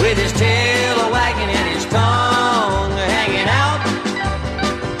 With his tail a-wagging and his tongue hanging out,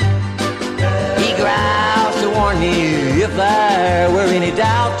 he growls to warn me if there were any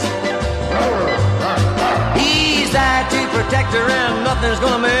doubt. He's there to protect her and nothing's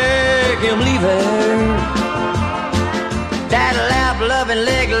gonna make him leave her. That lap-loving,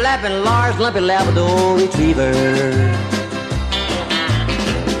 leg-lapping, large, lumpy Labrador retriever.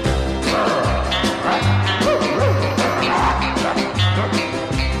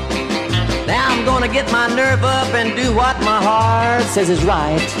 Now I'm gonna get my nerve up and do what my heart says is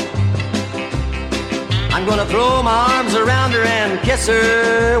right. I'm gonna throw my arms around her and kiss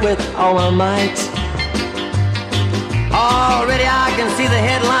her with all my might. Already I can see the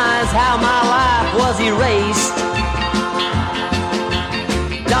headlines, how my life was erased.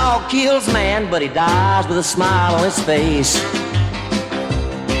 Dog kills man, but he dies with a smile on his face.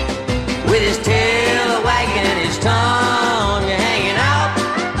 With his tail wagging and his tongue hanging out,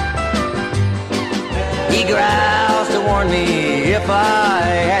 he growls to warn me if I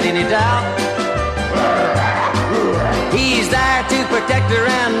had any doubt. He's there to protect her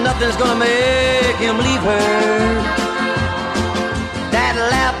and nothing's gonna make him leave her. That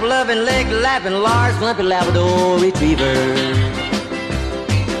lap-loving, leg-lapping, large, lumpy Labrador retriever.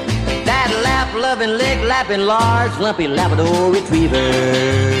 That lap-loving, leg-lapping, large, lumpy Labrador retriever.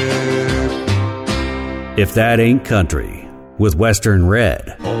 If That Ain't Country, with Western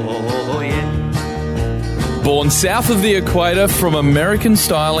Red. Oh, yeah. Born south of the equator from American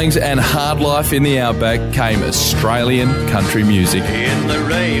stylings and hard life in the outback came Australian country music. In the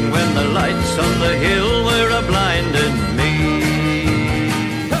rain when the lights on the hill were a-blinding me.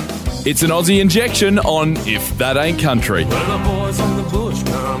 It's an Aussie injection on If That Ain't Country. Well, the boys on the bush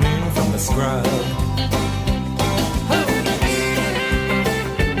come from the scrub.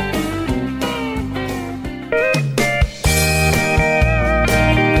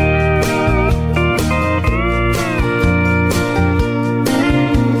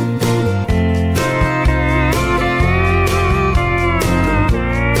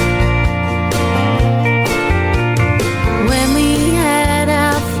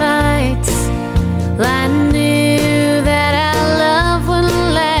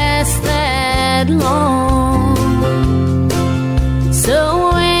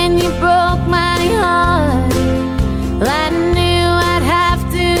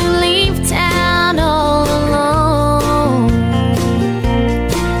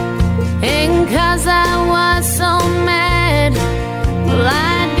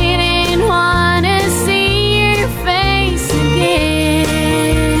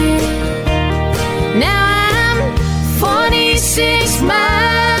 Now I'm 46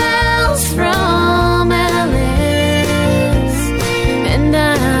 miles from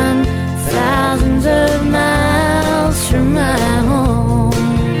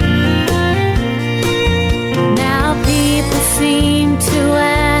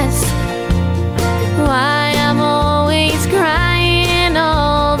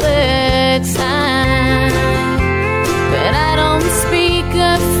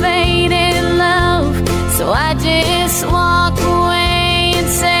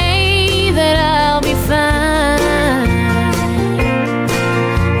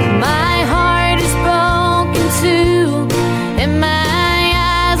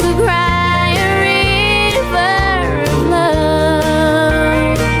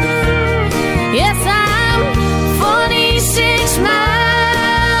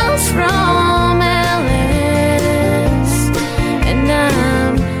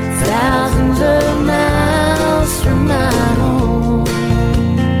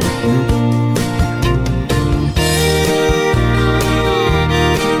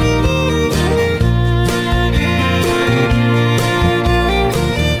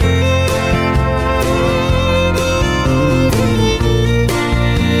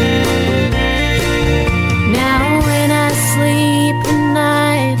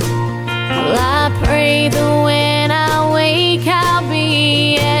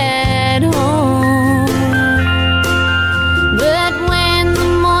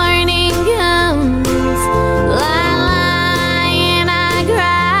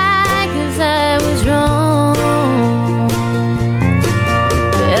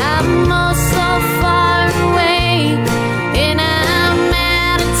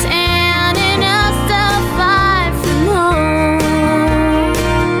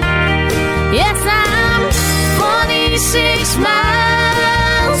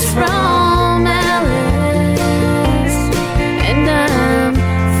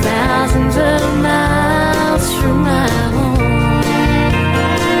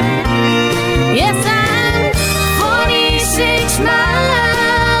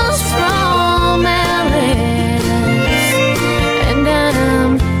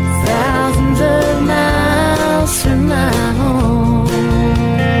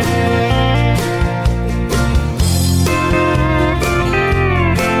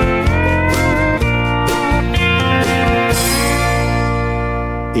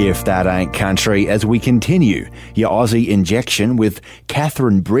If That Ain't Country, as we continue your Aussie injection with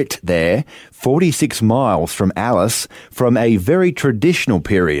Catherine Britt there, 46 miles from Alice, from a very traditional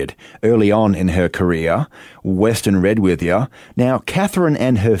period early on in her career. Western Red with you. Now, Catherine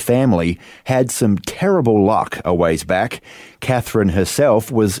and her family had some terrible luck a ways back. Catherine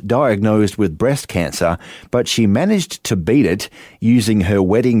herself was diagnosed with breast cancer, but she managed to beat it using her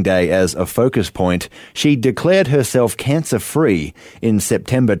wedding day as a focus point. She declared herself cancer-free in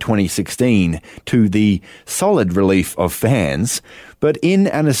September 2016 to the solid relief of fans. But in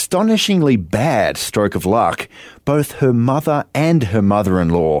an astonishingly bad stroke of luck, both her mother and her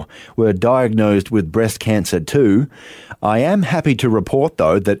mother-in-law were diagnosed with breast cancer too. I am happy to report,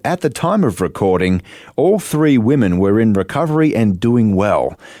 though, that at the time of recording, all three women were in recovery and doing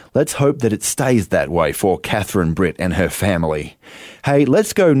well. Let's hope that it stays that way for Catherine Britt and her family. Hey,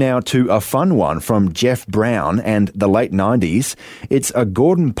 let's go now to a fun one from Jeff Brown and the late 90s. It's a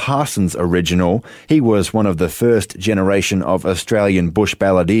Gordon Parsons original. He was one of the first generation of Australian bush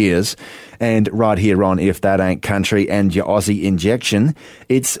balladeers. And right here on If That Ain't Country and your Aussie injection,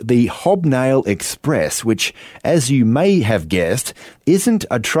 it's the Hobnail Express, which, as you may have guessed, isn't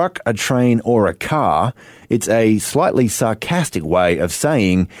a truck, a train, or a car. It's a slightly sarcastic way of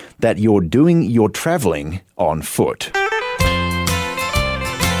saying that you're doing your travelling on foot.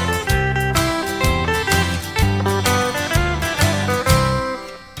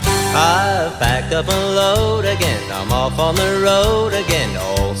 I've packed up a load again, I'm off on the road again,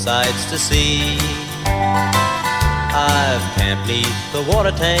 all sights to see. I've camped neath the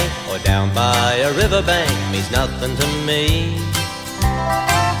water tank or down by a riverbank, means nothing to me.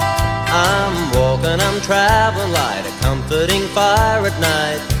 I'm walking, I'm traveling light, a comforting fire at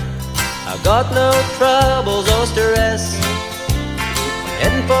night. I've got no troubles or stress,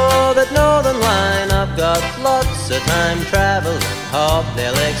 heading for that northern line. I've got lots of time traveling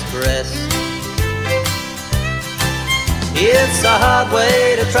Hobnail Express. It's a hard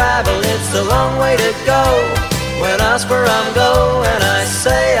way to travel, it's a long way to go. When I ask where I'm going, I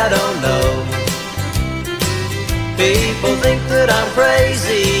say I don't know. People think that I'm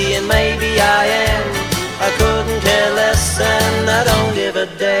crazy, and maybe I am. I couldn't care less, and I don't give a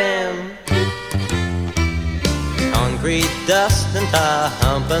damn. Concrete dust and tar,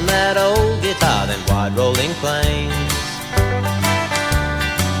 humping that old guitar, then wide rolling plains.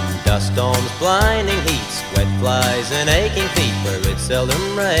 Dust storms, blinding heat, sweat flies and aching feet where it seldom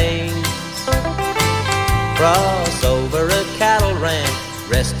rains. Cross over a cattle ranch,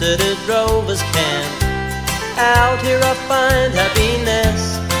 rest at a drover's camp. Out here I find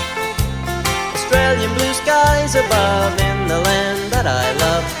happiness, Australian blue skies above, in the land that I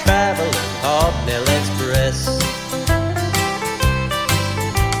love, traveling Hobnail Express.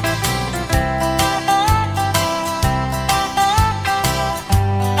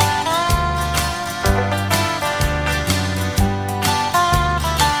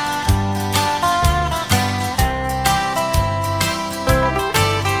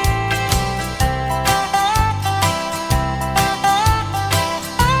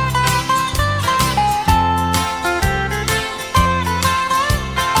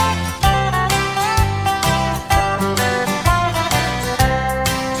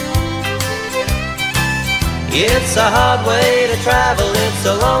 It's a hard way to travel, it's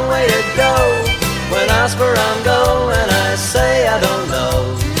a long way to go. When I ask where I'm going, I say I don't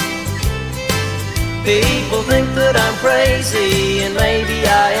know. People think that I'm crazy, and maybe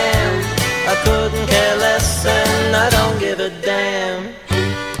I am. I couldn't care less, and I don't give a damn.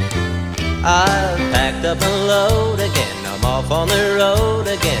 I've packed up a load again, I'm off on the road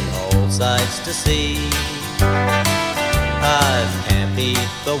again, all sights to see. I've camped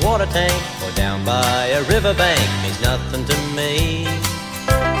neath the water tank or down by a riverbank, means nothing to me.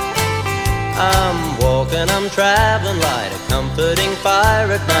 I'm walking, I'm traveling light, a comforting fire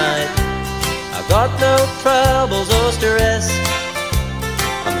at night. I've got no troubles or stress,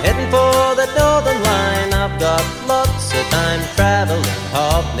 I'm heading for that northern line. I've got lots of time traveling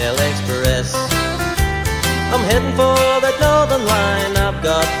Hobnail Express. I'm heading for that northern line. I've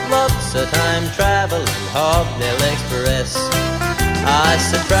got lots of time traveling Hobnail Express. I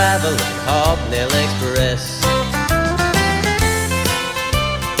said traveling Hobnail Express.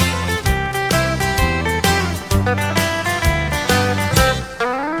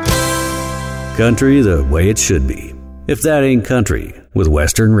 Country the way it should be. If That Ain't Country with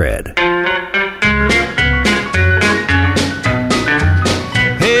Western Red.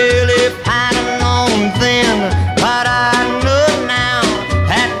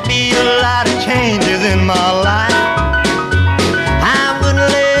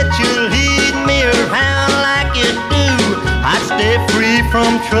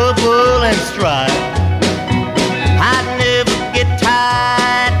 From trouble and strife. I'd never get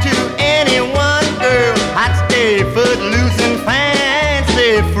tied to anyone, girl. I'd stay footloose and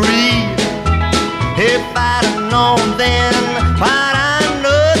fancy free. If I'd have known then what I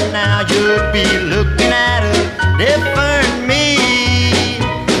know now, you'd be looking at a different me.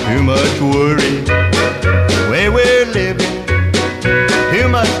 Too much worry, the way we're living. Too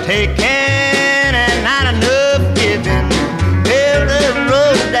much taking and not enough giving. Well, the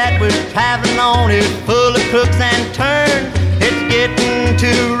road that we're traveling on is full of crooks and turns. It's getting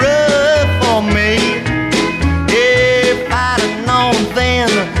too rough for me. If I'd have known then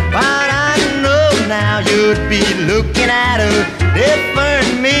what I know now, you'd be looking at a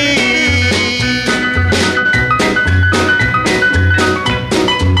different me.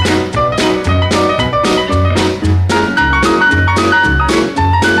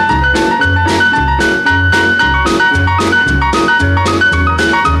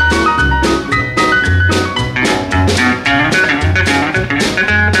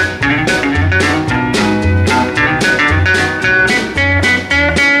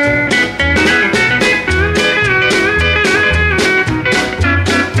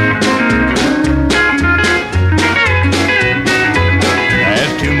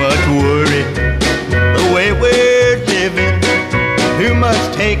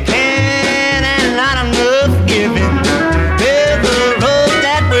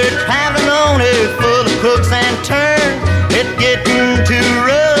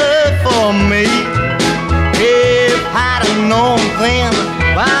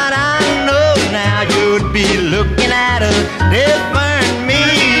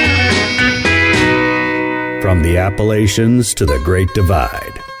 From the Appalachians to the Great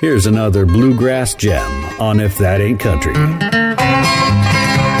Divide, here's another bluegrass gem on If That Ain't Country.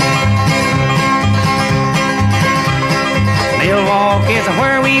 Milwaukee's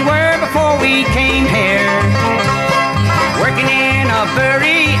where we were before we came here. Working in a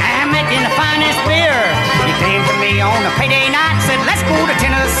brewery, I met in the finest beer. He came to me on a payday night, said, let's go to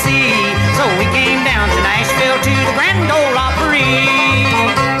Tennessee. So we came down to Nashville to the Grand Ole Opry.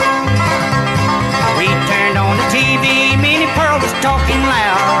 We turned on the TV, Minnie Pearl was talking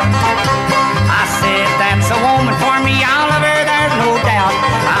loud. I said, that's a woman for me, I'll love her, there's no doubt.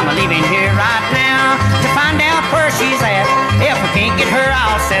 I'm leaving here right now to find out where she's at. If I can't get her,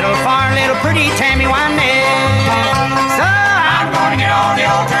 I'll settle for little pretty Tammy Wynette. So I'm gonna get on the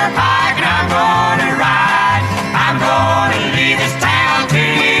old turnpike and I'm gonna ride. I'm gonna leave this town to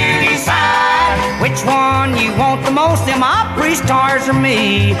you decide. Which one you want the most, them Opry stars or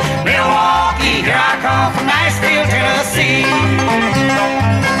me? Milwaukee, here I come from Nashville, Tennessee.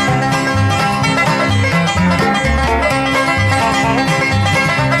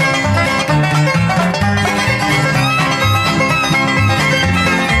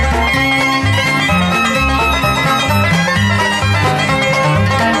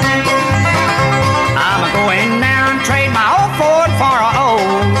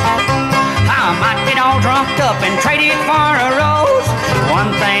 Up and trade it for a rose. One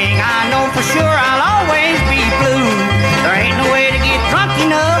thing I know for sure, I'll always be blue. There ain't no way to get drunk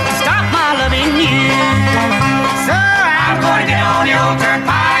enough to stop my loving you. So I'm gonna get on the old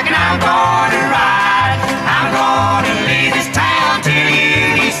turnpike and I'm gonna ride. I'm gonna leave this town till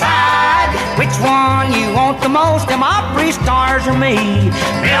you decide. Which one you want the most, them Opry stars or me?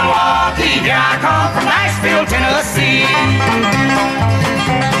 Milwaukee, here I come from Nashville, Tennessee.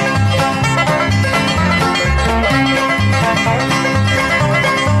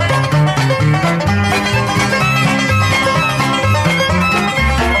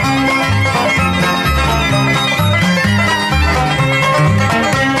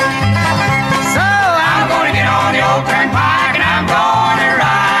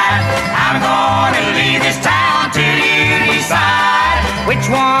 Which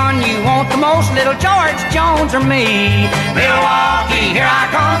one you want the most, little George Jones or me? Milwaukee, here I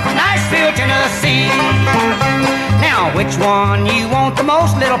come from Nashville, Tennessee. Now, which one you want the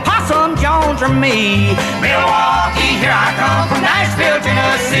most, little Possum Jones or me? Milwaukee, here I come from Nashville,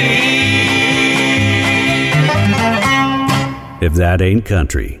 Tennessee. If That Ain't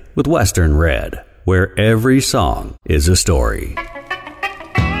Country, with Western Red, where every song is a story.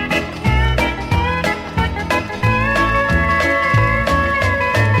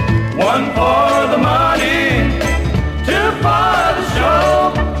 One for the money, two for the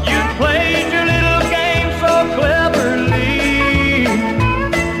show. You played your little game so cleverly.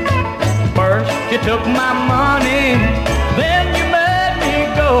 First you took my money, then you made me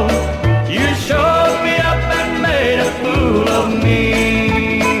go. You showed me up and made a fool of me.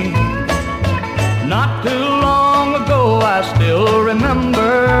 Not too long ago I still remember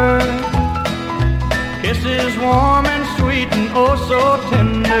oh so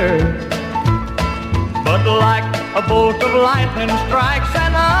tender. But like a bolt of lightning strikes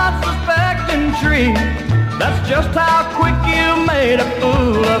an unsuspecting tree, that's just how quick you made a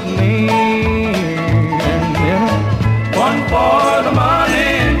fool of me. One for the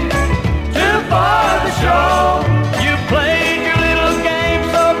money, two for the show. You played your little game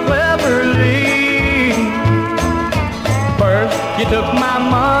so cleverly. First you took my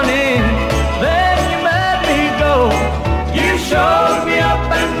money, then you let me go. You showed me up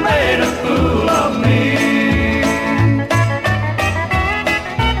and made a fool of me.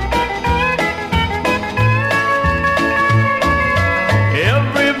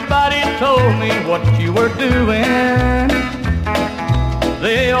 Everybody told me what you were doing.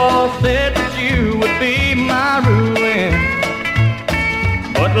 They all said that you would be my ruin.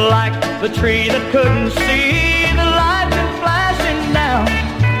 But like the tree that couldn't see the lightning flashing down,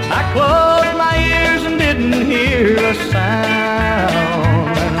 I closed my ears and didn't hear a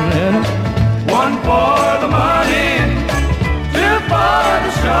sound. And then one for the money, two for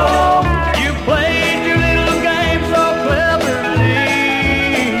the show. You played your little game so cleverly.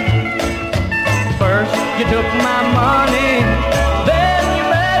 First you took my money, then you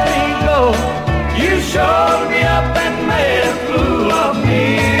let me go. You showed me up and made a fool of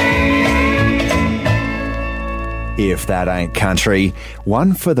me. If That Ain't Country,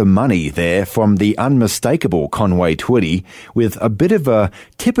 one for the money there from the unmistakable Conway Twitty, with a bit of a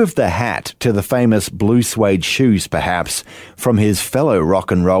tip of the hat to the famous blue suede shoes, perhaps, from his fellow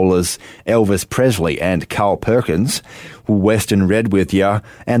rock and rollers Elvis Presley and Carl Perkins. Western Red with ya,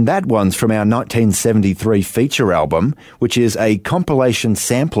 and that one's from our 1973 feature album, which is a compilation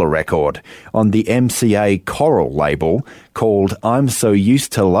sampler record on the MCA Coral label called I'm So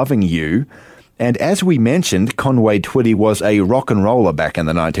Used to Loving You. And as we mentioned, Conway Twitty was a rock and roller back in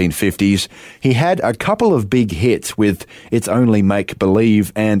the 1950s. He had a couple of big hits with It's Only Make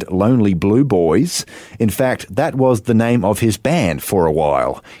Believe and Lonely Blue Boys. In fact, that was the name of his band for a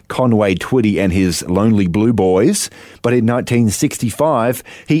while, Conway Twitty and his Lonely Blue Boys. But in 1965,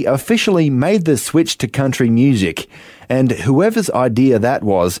 he officially made the switch to country music. And whoever's idea that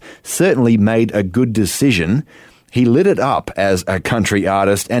was certainly made a good decision. He lit it up as a country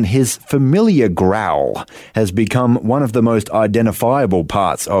artist, and his familiar growl has become one of the most identifiable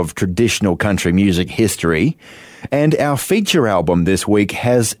parts of traditional country music history. And our feature album this week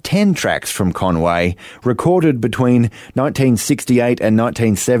has 10 tracks from Conway, recorded between 1968 and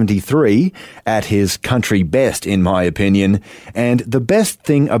 1973, at his country best, in my opinion. And the best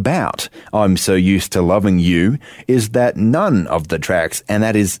thing about I'm So Used to Loving You is that none of the tracks, and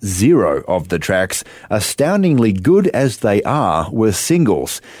that is 0 of the tracks, astoundingly good as they are, were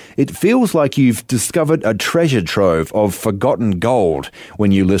singles. It feels like you've discovered a treasure trove of forgotten gold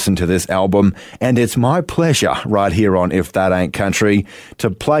when you listen to this album, and it's my pleasure right here on If That Ain't Country to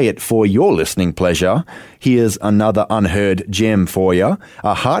play it for your listening pleasure. Here's another unheard gem for you,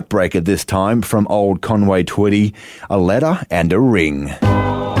 a heartbreaker this time from old Conway Twitty, A Letter and a Ring.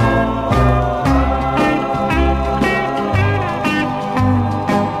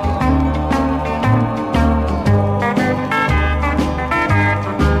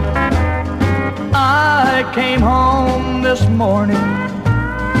 I came home this morning,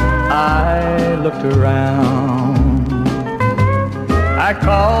 I looked around, I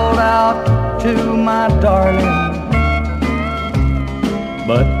called out to my darling,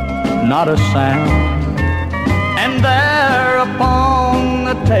 but not a sound. And there upon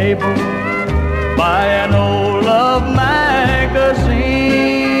the table, by an old love magazine,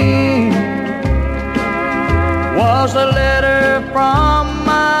 was a letter from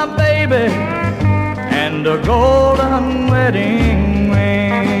my baby and a golden wedding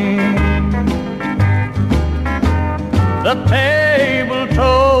ring. The table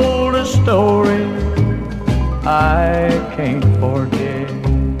told a story I can't forget.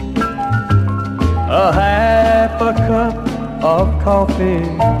 A half a cup of coffee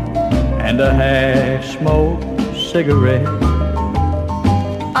and a half-smoked cigarette.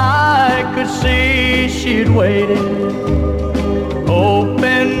 I could see she'd waited,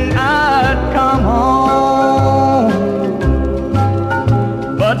 hoping I'd come home.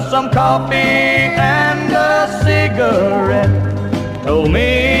 But some coffee and a cigarette told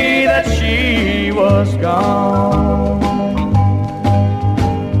me that she was gone.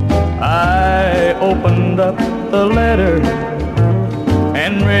 I opened up the letter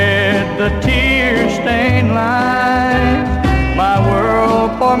and read the tear-stained lines. My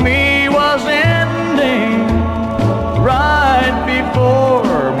world for me was ending right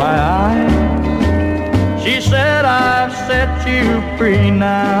before my eyes. She said, I've set you free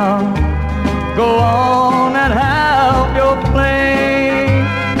now. Go on and have your play.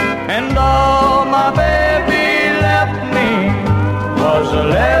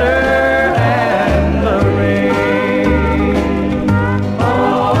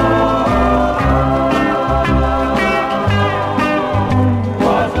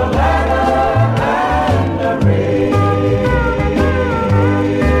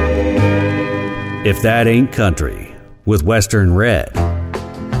 If That Ain't Country with Western Red.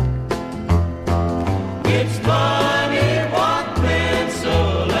 It's funny what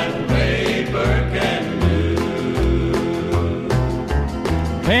pencil and paper can do.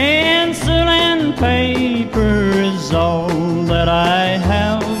 Pencil and paper is all that I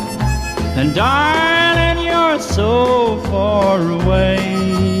have, and darling, you're so far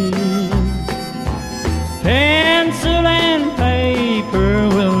away. Pencil and paper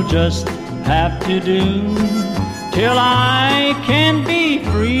will just have to do till I can be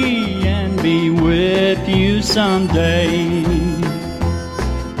free and be with you someday.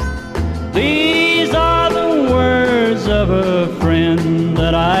 These are the words of a friend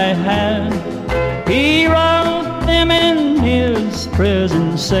that I had. He wrote them in his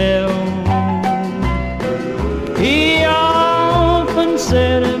prison cell. He often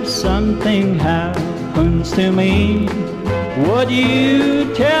said, if something happens to me, would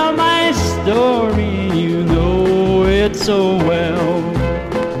you tell my story? You know it so well.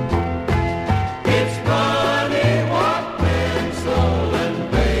 It's funny what pencil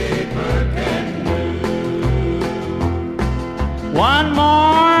and paper can do. One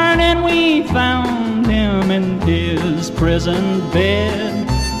morning we found him in his prison bed.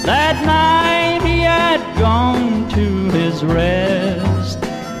 That night he had gone to his rest.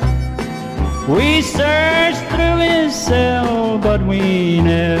 We searched through his cell, but we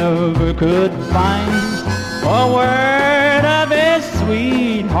never could find a word of his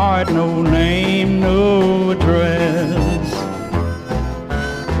sweetheart, no name, no address.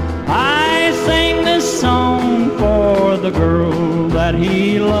 I sing this song for the girl that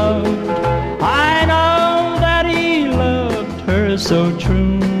he loved. I know that he loved her so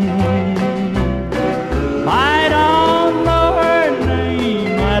true. I don't know her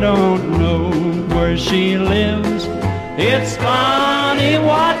name, I don't know where she lives. It's funny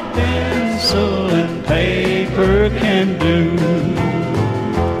what pencil and paper can do.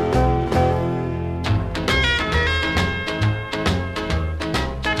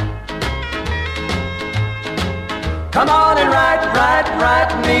 Come on and write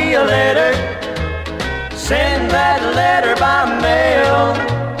me a letter. Send that letter by mail.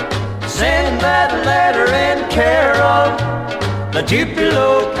 Send that letter in care of the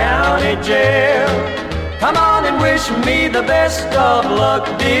Tupelo County Jail. Come on and wish me the best of luck,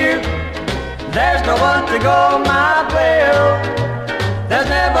 dear. There's no one to go my bail. There's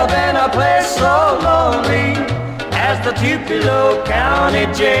never been a place so lonely as the Tupelo County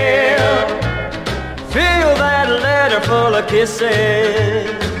Jail. Fill that letter full of kisses.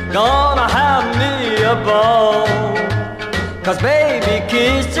 Gonna have me a ball. 'Cause baby,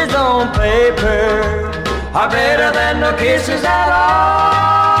 kisses on paper are better than no kisses at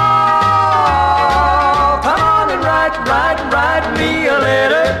all. Come on and write me a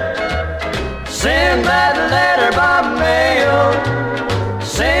letter. Send that letter by mail.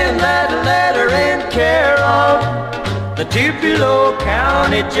 Send that letter in care of the Tupelo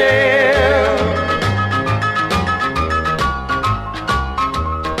County Jail.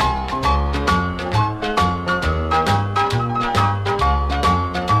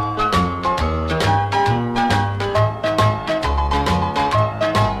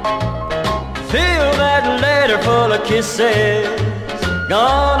 Full of kisses,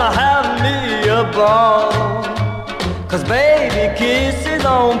 gonna have me a ball. 'Cause baby, kisses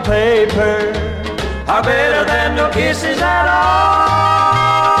on paper are better than no kisses at all.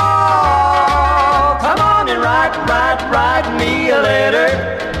 Come on and write me a letter.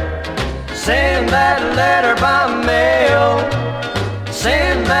 Send that letter by mail.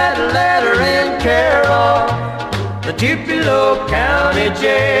 Send that letter in care of the Tupelo County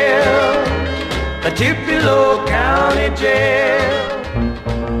Jail. The Tupelo County Jail.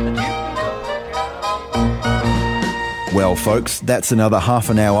 Well, folks, that's another half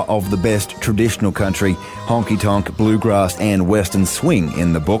an hour of the best traditional country, honky-tonk, bluegrass and western swing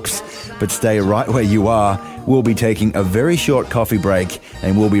in the books. But stay right where you are. We'll be taking a very short coffee break,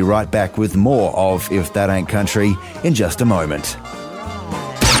 and we'll be right back with more of If That Ain't Country in just a moment.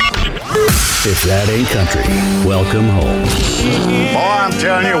 If that ain't country, welcome home. Boy, I'm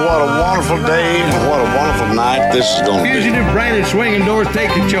telling you, what a wonderful day and what a wonderful night this is going to be. Fugitive, branded, swinging doors,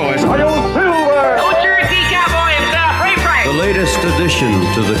 take your choice. Old Cherokee cowboy himself, Ray Frank. The latest addition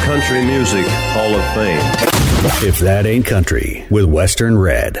to the Country Music Hall of Fame. If That Ain't Country with Western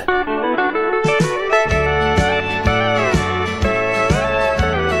Red.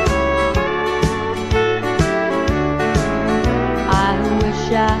 I wish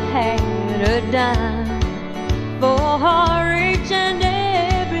I had a dime for each and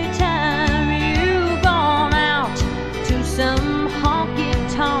every time you've gone out to some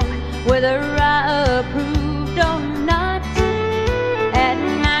honky-tonk with a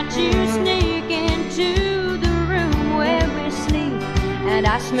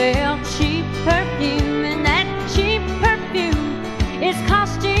I smell cheap perfume, and that cheap perfume is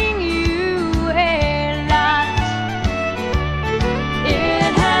costing you a lot.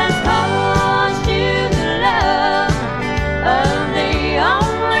 It has cost you the love of the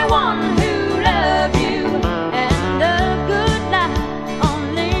only one who loved you, and the good life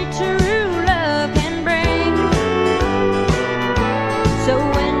only true love can bring. So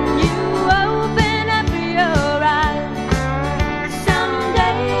when you open up your eyes,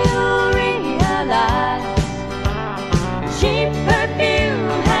 someday you'll realize cheap perfume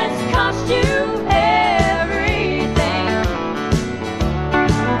has cost you everything.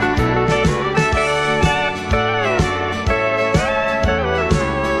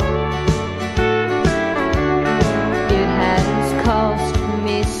 It has cost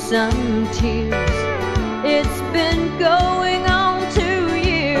me some tears. It's been going on 2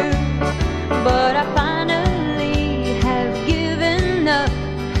 years, but I finally have given up,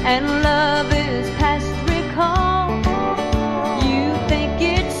 and love is past recall. You think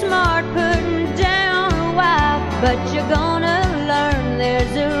it's smart putting down a wife, but you're gonna learn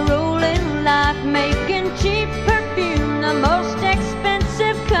there's a rule in life, making cheap perfume the most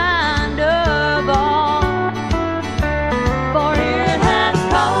expensive kind of all. For it has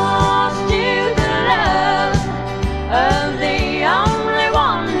cost you the love of the only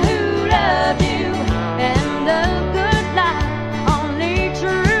one who loved you, and the good life only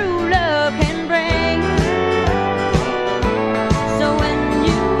true love can bring. So when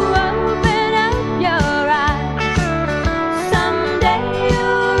you open up your eyes, someday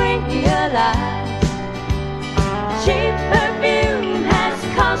you'll realize cheap perfume has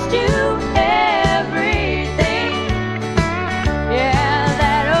cost you everything. Yeah,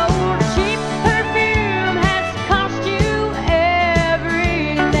 that old cheap perfume has cost you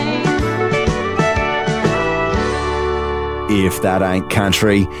everything. If That Ain't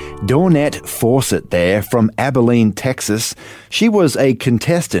Country, Dawnette Fawcett there from Abilene, Texas. She was a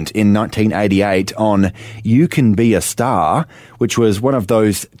contestant in 1988 on You Can Be a Star, which was one of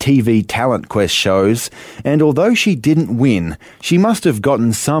those TV talent quest shows, and although she didn't win, she must have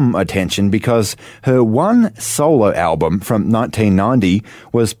gotten some attention because her one solo album from 1990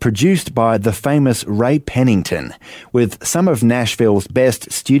 was produced by the famous Ray Pennington, with some of Nashville's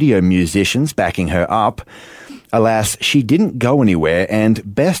best studio musicians backing her up. Alas, she didn't go anywhere,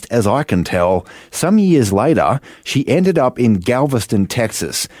 and best as I can tell, some years later, she ended up in Galveston,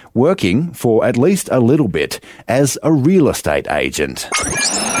 Texas, working for at least a little bit as a real estate agent.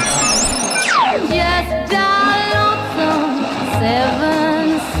 Just dial some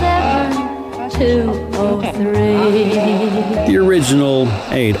 77203. The original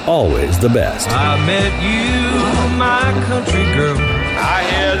ain't always the best. I met you, my country girl. I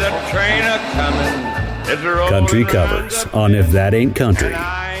hear the train a-coming. Country covers on If That Ain't Country.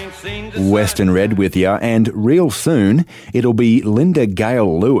 Western Red with ya, and real soon it'll be Linda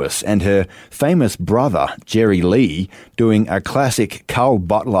Gale Lewis and her famous brother Jerry Lee doing a classic Carl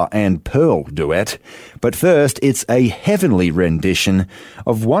Butler and Pearl duet. But first, it's a heavenly rendition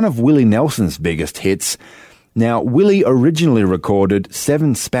of one of Willie Nelson's biggest hits. Now, Willie originally recorded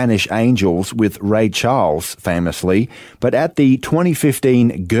 7 Spanish Angels with Ray Charles, famously, but at the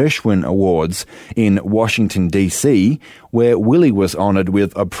 2015 Gershwin Awards in Washington, D.C., where Willie was honoured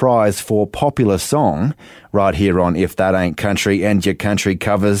with a prize for popular song, right here on If That Ain't Country and Your Country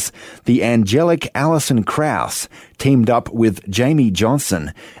Covers, the angelic Alison Krauss teamed up with Jamie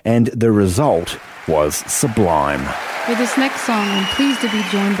Johnson, and the result was sublime. For this next song, I'm pleased to be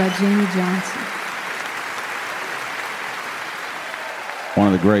joined by Jamie Johnson. One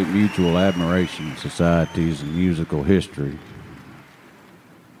of the great mutual admiration societies in musical history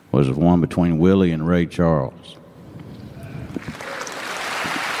was the one between Willie and Ray Charles.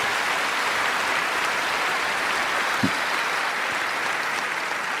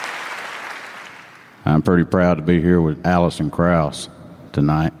 I'm pretty proud to be here with Alison Krauss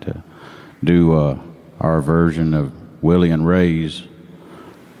tonight to do our version of Willie and Ray's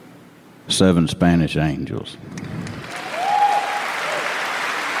 7 Spanish Angels.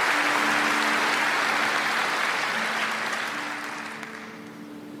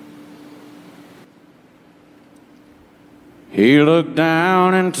 He looked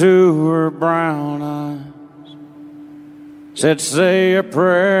down into her brown eyes, said, "Say a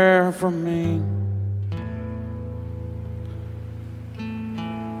prayer for me."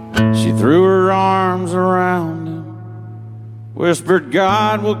 She threw her arms around him, whispered,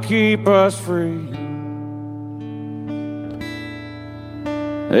 "God will keep us free."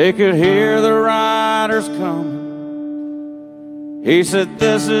 They could hear the riders coming. He said,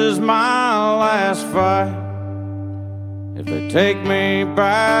 "This is my last fight. If they take me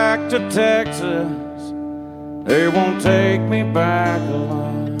back to Texas, they won't take me back alive.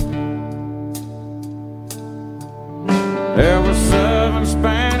 There were 7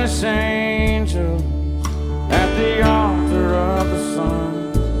 Spanish angels at the altar of the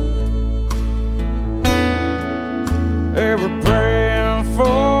sun. They were praying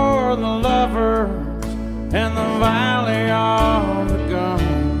for the lovers in the valley of the gun.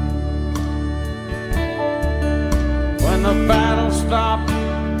 When the battle stopped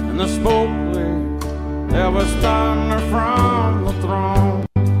and the smoke cleared, there was thunder from the throne.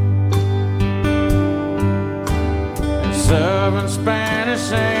 And 7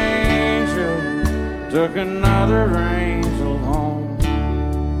 Spanish angels took another angel home.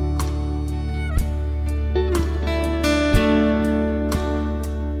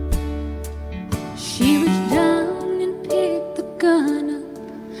 She reached down and picked the gun up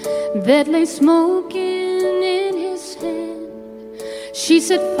that lay smoking in his hand. She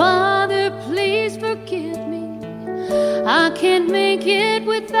said, Father, please forgive me. I can't make it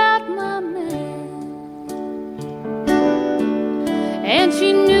without my man. And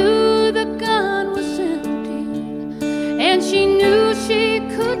she knew the gun was empty, and she knew she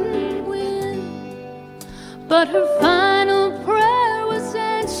couldn't win. But her final prayer was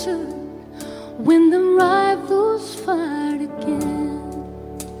answered when the rifles fired again.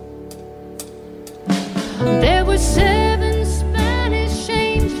 There were 7 Spanish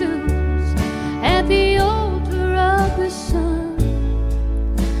angels at the altar of the sun.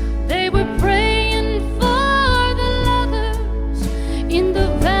 They were praying for the lovers in the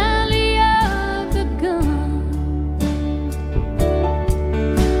valley of the gun.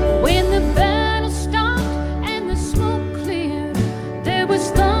 When the battle stopped and the smoke cleared, there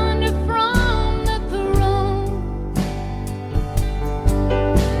was thunder from the throne.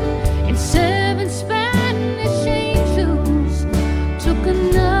 And 7 Spanish angels took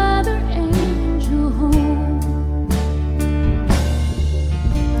another angel home.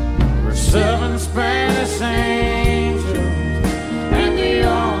 There were 7 Spanish angels at the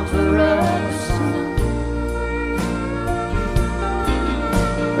altar of the sun.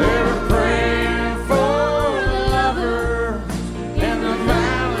 They were praying for the lovers in the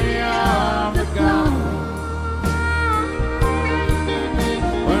valley of the gun.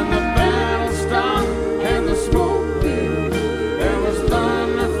 When the battle stopped and the smoke cleared, there was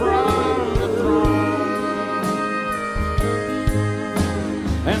thunder from the throne.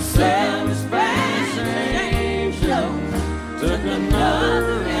 And 7 Spanish angels took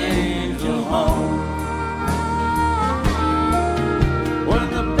another angel home. When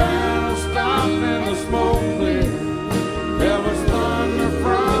the battle stopped and the smoke cleared, there was thunder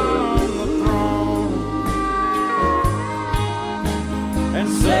from the throne. And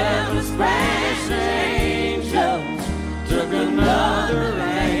 7 Spanish angels took another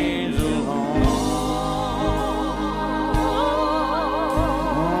angel home.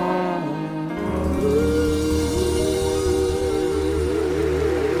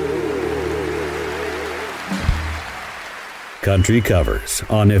 Country covers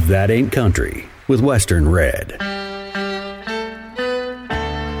on If That Ain't Country with Western Red.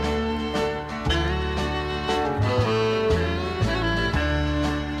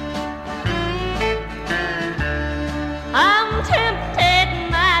 I'm tempted,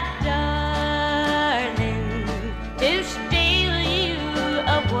 my darling, to steal you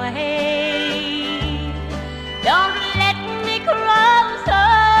away. Don't let me cross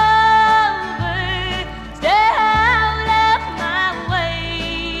over, stay out of my way.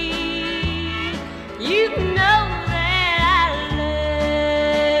 You know that I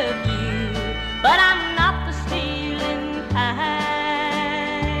love you, but I'm not the stealing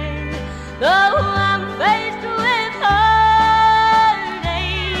kind. Though I'm faced with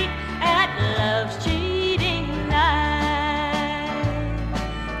heartache at love's cheating line.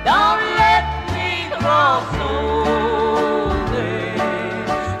 Don't let me cross over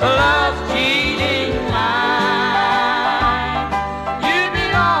love's cheating line. You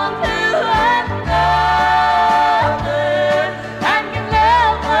belong to another and can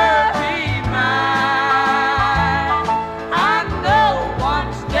never be mine. I know one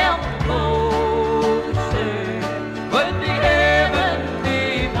step closer would be heaven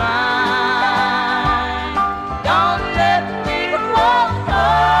divine. Don't let me cross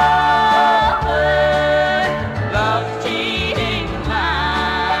over love's cheating line.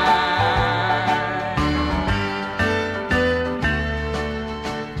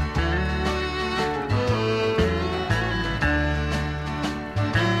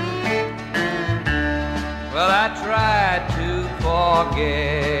 Well, I tried to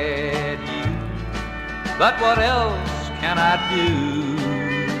forget you, but what else can I do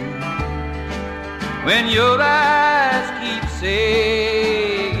when your eyes keep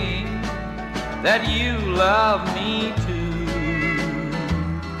saying that you love me too?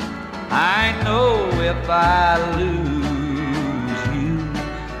 I know if I lose you,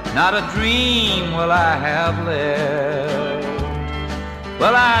 not a dream will I have left.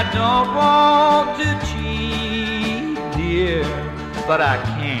 Well, I don't want to cheat, dear, but I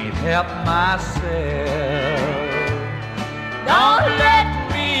can't help myself. Don't let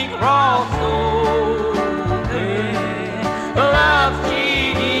me cross over love's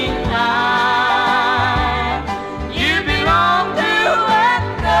cheating line. You belong to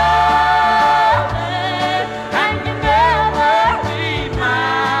another, and you never be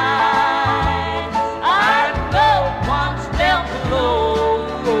mine. I know one step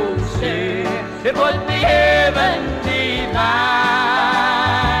below, say it would be heaven divine.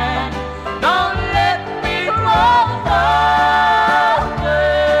 Don't let me cross over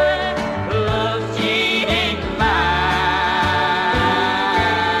love's cheating line.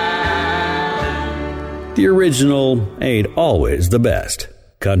 The original ain't always the best.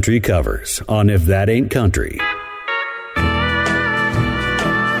 Country covers on If That Ain't Country.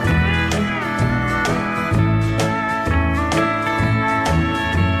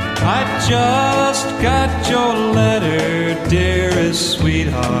 I just got your letter, dearest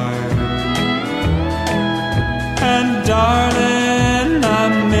sweetheart. And darling, I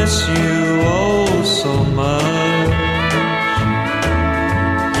miss you oh so much.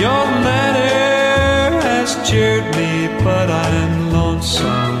 Your letter has cheered me, but I'm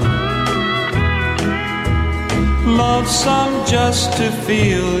lonesome. Lonesome just to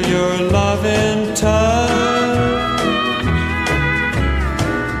feel your loving touch.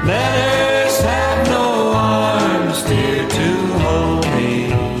 Letters have no arms, dear, to hold me.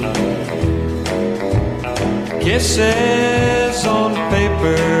 Kisses on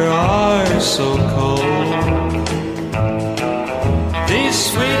paper are so cold. These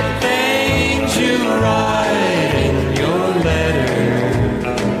sweet things you write in your letter,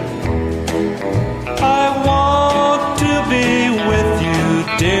 I want to be with you,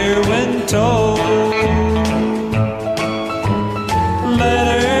 dear, when told.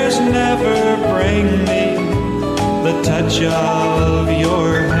 Letters never bring me the touch of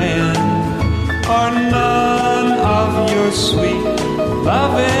your hand, or none of your sweet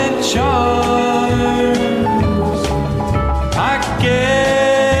loving charms. I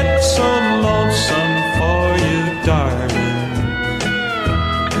get so lonesome for you, darling,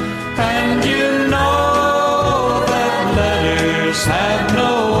 and you know that letters have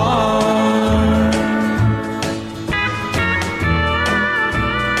no arms.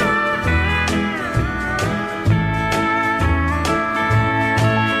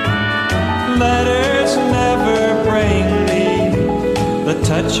 Letters never bring me the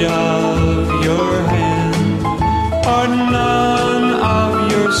touch of your hand, or none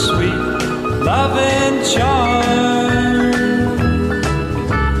of your sweet loving charm.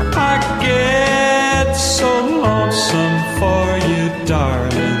 I get so lonesome for you,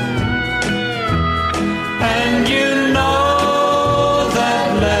 darling, and you know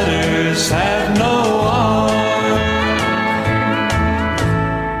that letters have no arms.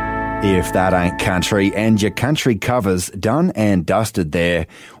 If That Ain't Country, and your country covers done and dusted there,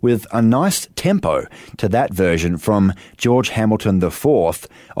 with a nice tempo to that version from George Hamilton IV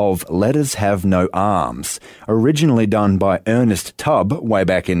of Letters Have No Arms, originally done by Ernest Tubb way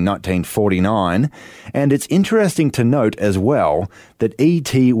back in 1949. And it's interesting to note as well that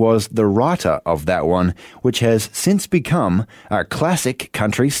E.T. was the writer of that one, which has since become a classic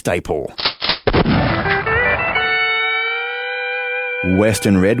country staple.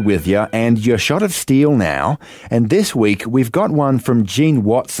 Western Red with you, and your shot of steel now. And this week we've got one from Gene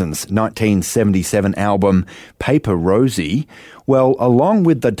Watson's 1977 album Paper Rosie. Well, along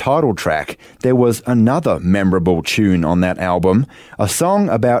with the title track, there was another memorable tune on that album, a song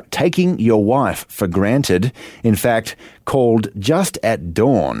about taking your wife for granted, in fact, called Just at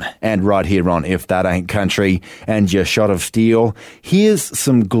Dawn. And right here on If That Ain't Country and your shot of steel, here's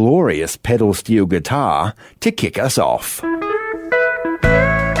some glorious pedal steel guitar to kick us off.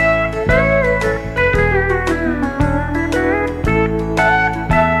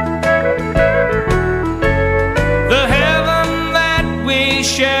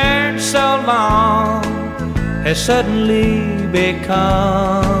 Shared so long has suddenly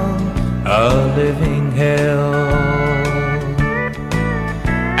become a living hell,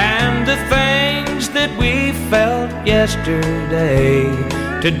 and the things that we felt yesterday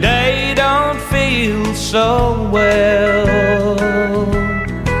today don't feel so well.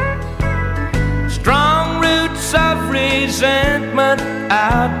 Strong roots of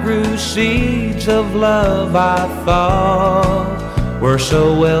seeds of love I thought were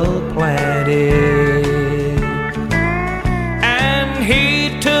so well planted. And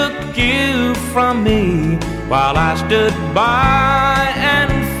he took you from me while I stood by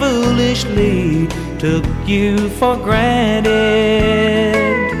and foolishly took you for granted.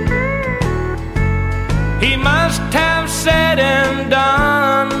 He must have said and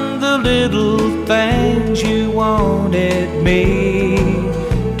done the little things you wanted me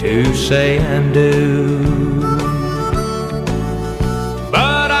to say and do.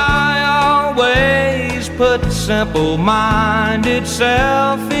 But I always put simple-minded,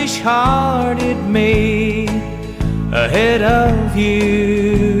 selfish-hearted me ahead of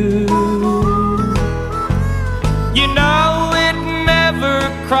you. You know, it never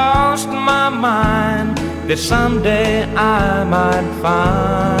crossed my mind that someday I might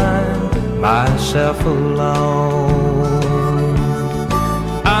find myself alone.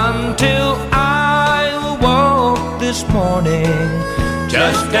 Until I awoke this morning,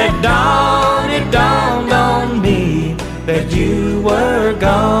 just at dawn it dawned on me that you were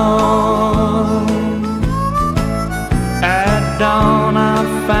gone. At dawn I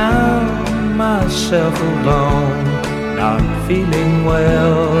found myself alone, not feeling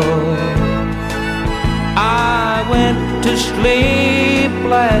well. I went to sleep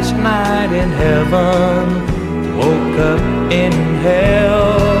last night in heaven, woke up in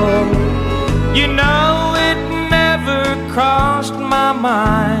hell. You know, it never crossed my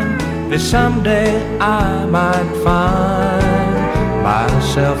mind that someday I might find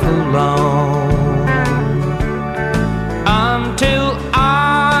myself alone. Until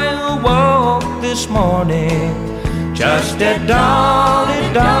I awoke this morning, just at dawn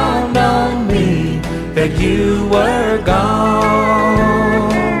it dawned on me that you were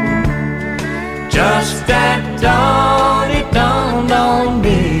gone. Just at dawn it dawned on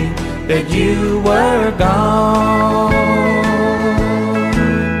me that you were gone.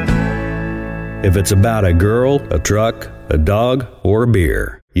 If it's about a girl, a truck, a dog, or a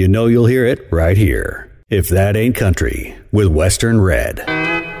beer, you know you'll hear it right here. If That Ain't Country with Western Red.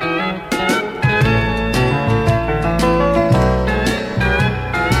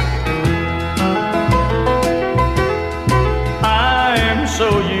 I'm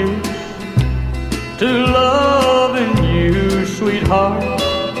so used to loving you, sweetheart.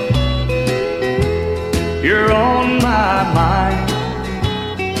 You're on my mind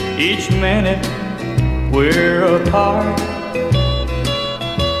each minute we're apart.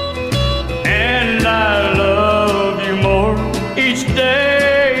 And I love you more each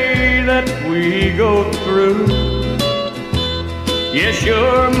day that we go through. Yes,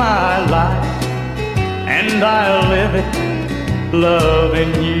 you're my life, and I live it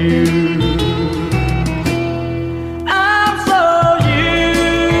loving you. I'm so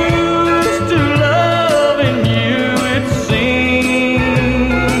used to loving you, it seems.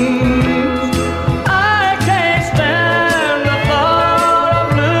 I can't stand the thought of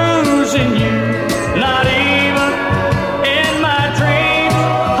losing you, not even in my dreams.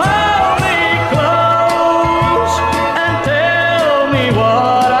 Hold me close and tell me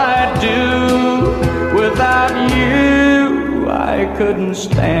what I'd do without you. I couldn't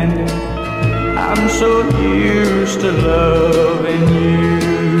stand it. I'm so used to loving you.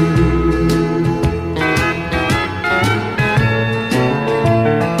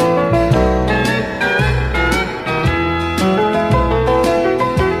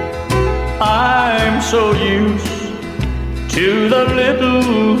 I'm so used to the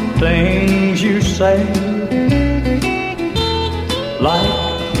little things you say, like,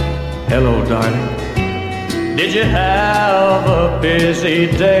 hello, darling. Did you have a busy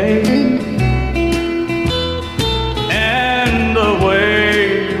day? And the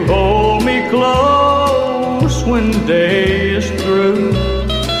way you hold me close when day is through.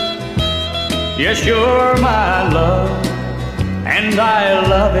 Yes, you're my love, and I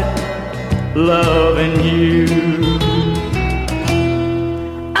love it, loving you.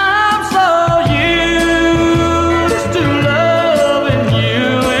 I'm so used to loving you,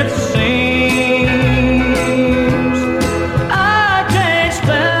 it seems. I can't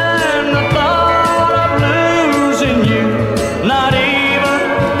stand the thought of losing you, not even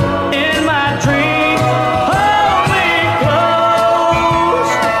in my dreams. Hold me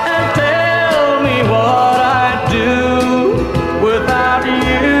close and tell me what I'd do without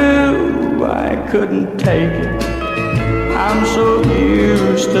you. I couldn't take it. I'm so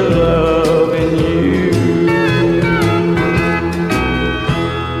used to loving you.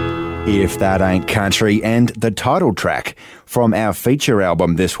 If That Ain't Country, and the title track from our feature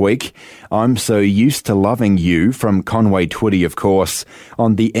album this week, I'm So Used to Loving You, from Conway Twitty, of course,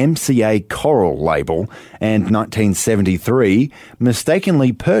 on the MCA Coral label, and 1973,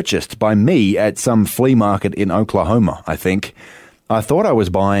 mistakenly purchased by me at some flea market in Oklahoma, I think. I thought I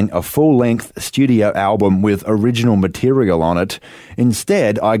was buying a full-length studio album with original material on it.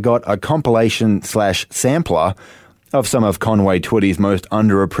 Instead, I got a compilation/sampler of some of Conway Twitty's most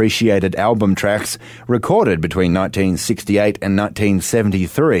underappreciated album tracks recorded between 1968 and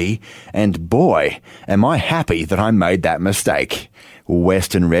 1973, and boy, am I happy that I made that mistake.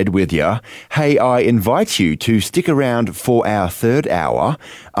 Western Red with ya. Hey, I invite you to stick around for our third hour.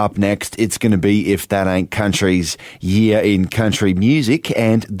 Up next, it's going to be If That Ain't Country's Year in Country Music,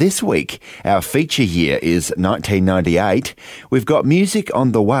 and this week, our feature year is 1998. We've got music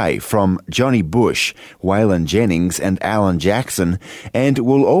on the way from Johnny Bush, Waylon Jennings, and Alan Jackson, and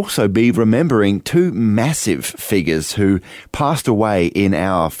we'll also be remembering two massive figures who passed away in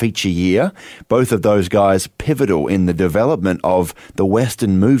our feature year. Both of those guys pivotal in the development of the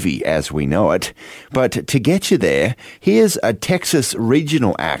Western movie as we know it. But to get you there, here's a Texas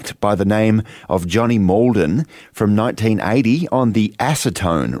regional act by the name of Johnny Malden from 1980 on the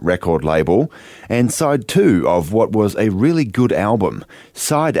Acetone record label, and side 2 of what was a really good album.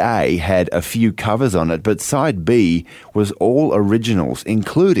 Side A had a few covers on it, but side B was all originals,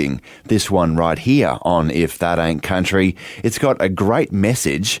 including this one right here on If That Ain't Country. It's got a great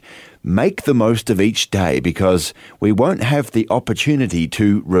message. Make the most of each day, because we won't have the opportunity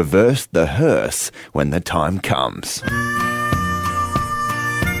to reverse the hearse when the time comes.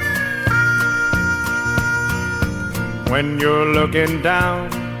 When you're looking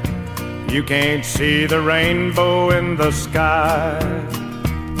down, you can't see the rainbow in the sky.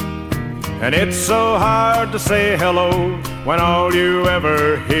 And it's so hard to say hello when all you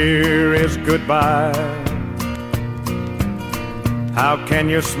ever hear is goodbye. How can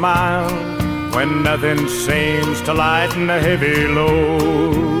you smile when nothing seems to lighten a heavy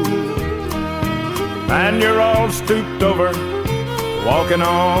load? And you're all stooped over, walking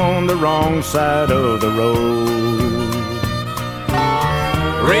on the wrong side of the road.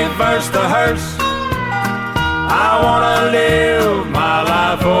 Reverse the hearse, I wanna live my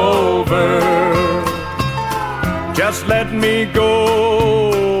life over. Just let me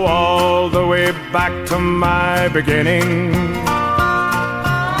go all the way back to my beginning.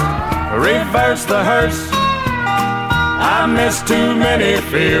 Reverse the hearse, I miss too many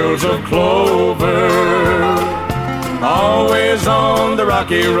fields of clover. Always on the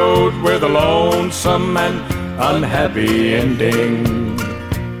rocky road with a lonesome and unhappy ending.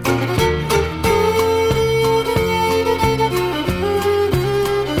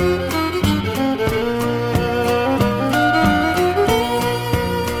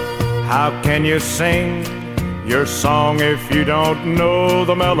 How can you sing your song if you don't know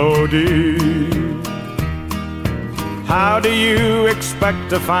the melody? How do you expect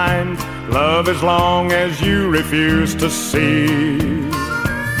to find love as long as you refuse to see?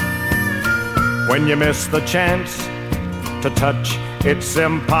 When you miss the chance to touch, it's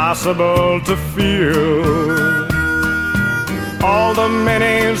impossible to feel all the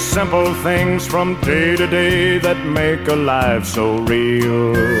many simple things from day to day that make a life so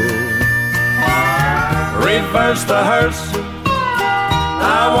real. Reverse the hearse,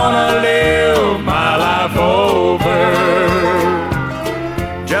 I wanna live my life over.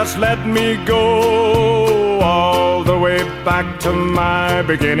 Just let me go all the way back to my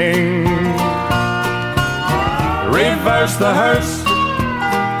beginning. Reverse the hearse,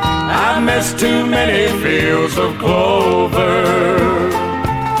 I miss too many fields of clover.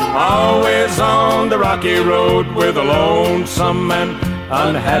 Always on the rocky road with a lonesome and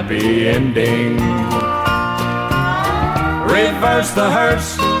unhappy ending. Reverse the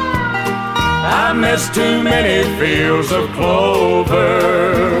hearse, I miss too many fields of clover.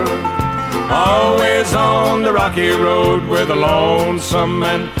 Always on the rocky road with a lonesome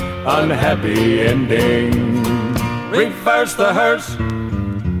and unhappy ending. Reverse the hearse.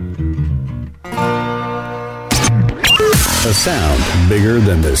 A sound bigger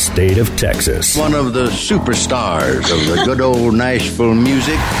than the state of Texas. One of the superstars of the good old Nashville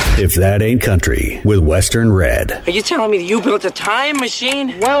music. If That Ain't Country with Western Red. Are you telling me that you built a time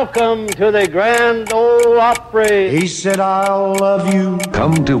machine? Welcome to the Grand Ole Opry. He said, I'll love you.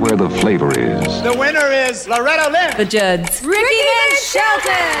 Come to where the flavor is. The winner is Loretta Lynn. The Judds. Ricky Van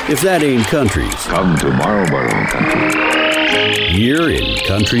Shelton. If That Ain't Country's. Come to Marlboro Country. Year in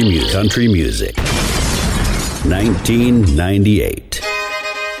Country Music. Country Music. 1998.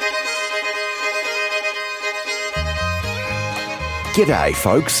 G'day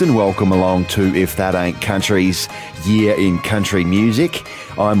folks and welcome along to If That Ain't Country's Year in Country Music.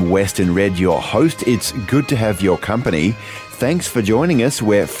 I'm Western Red, your host. It's good to have your company. Thanks for joining us,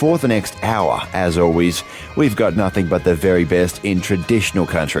 where for the next hour, as always, we've got nothing but the very best in traditional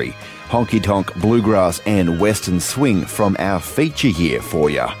country, honky-tonk, bluegrass and western swing from our feature year for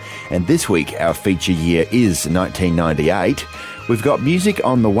you. And this week our feature year is 1998. We've got music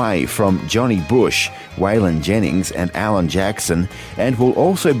on the way from Johnny Bush, Waylon Jennings and Alan Jackson, and we'll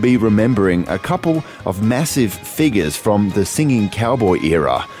also be remembering a couple of massive figures from the singing cowboy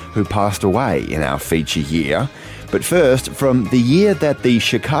era who passed away in our feature year. But first, from the year that the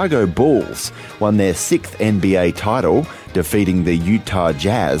Chicago Bulls won their 6th NBA title, defeating the Utah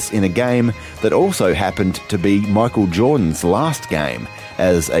Jazz in a game that also happened to be Michael Jordan's last game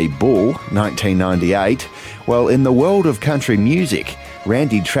as a Bull, 1998. Well, in the world of country music,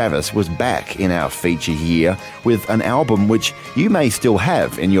 Randy Travis was back in our feature year with an album which you may still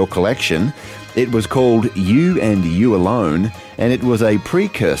have in your collection. It was called You and You Alone, and it was a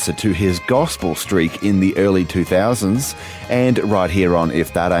precursor to his gospel streak in the early 2000s. And right here on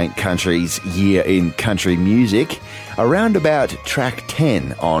If That Ain't Country's Year in Country Music, around about track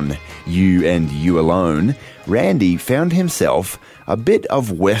 10 on You and You Alone, Randy found himself a bit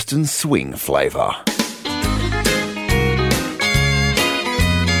of western swing flavour.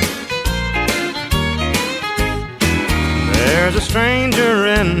 There's a stranger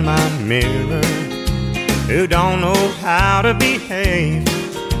in my mirror who don't know how to behave.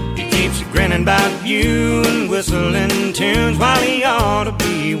 He keeps grinning about you and whistling tunes while he ought to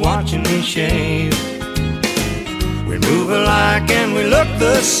be watching me shave. We move alike and we look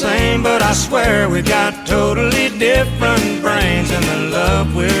the same, but I swear we got totally different brains, and the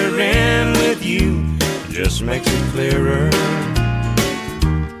love we're in with you just makes it clearer.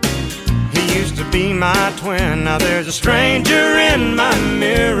 He used to be my twin, now there's a stranger in my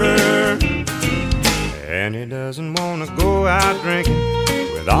mirror, and he doesn't want to go out drinking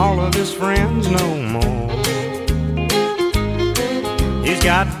with all of his friends no more. He's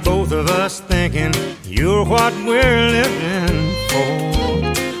got both of us thinking you're what we're living for.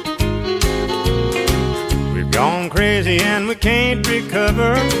 We've gone crazy and we can't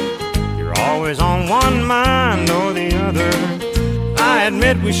recover. You're always on one mind or the other. I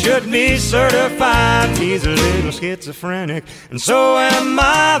admit we should be certified. He's a little schizophrenic, and so am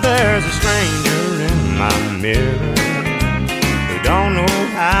I. There's a stranger in my mirror who don't know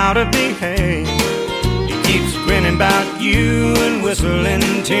how to behave. He keeps grinning about you and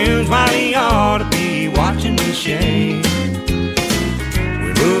whistling tunes while he ought to be watching me shave.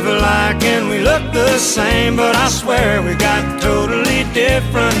 We move alike and we look the same, but I swear we got totally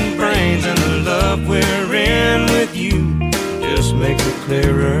different brains, and the love we're in with you just makes it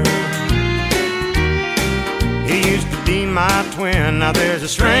clearer. He used to be my twin, now there's a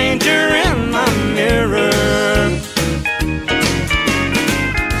stranger in my mirror.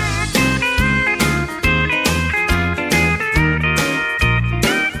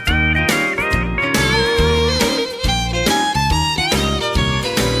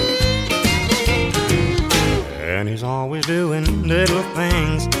 And he's always doing little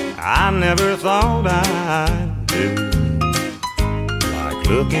things I never thought I'd do,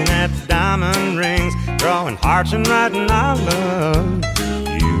 looking at diamond rings, drawing hearts and writing I love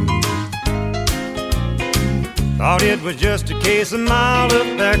you. Thought it was just a case of mild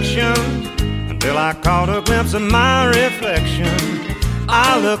affection until I caught a glimpse of my reflection.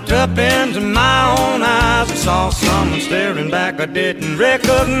 I looked up into my own eyes and saw someone staring back I didn't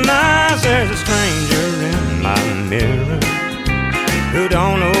recognize. There's a stranger in my mirror who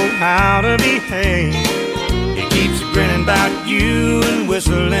don't know how to behave. Keeps grinning about you and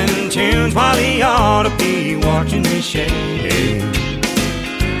whistling tunes while he ought to be watching me shave.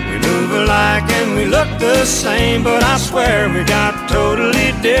 We move alike and we look the same, but I swear we got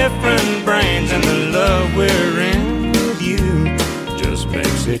totally different brains, and the love we're in with you just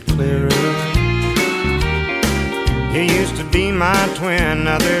makes it clearer. He used to be my twin,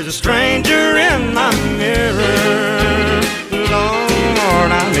 now there's a stranger in my mirror.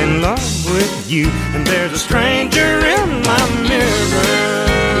 Lord, I'm in love with you, and there's a stranger in my mirror.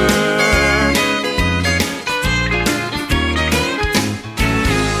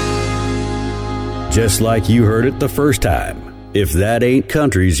 Just like you heard it the first time, If That Ain't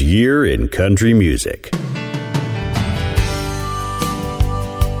Country's Year in Country Music.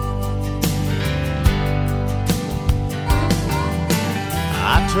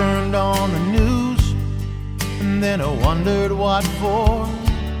 I turned on the news, and then I wondered what for.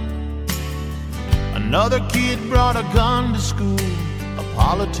 Another kid brought a gun to school, a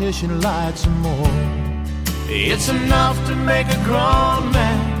politician lied some more. It's enough to make a grown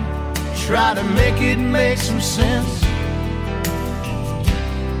man try to make it make some sense,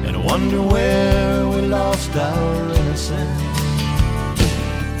 and wonder where we lost our innocence.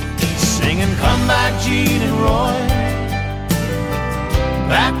 Singing "Come Back, Gene and Roy,"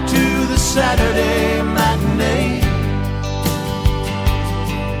 back to the Saturday matinee.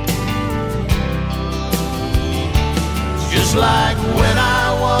 Just like when I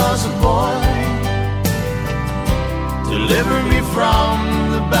was a boy, deliver me from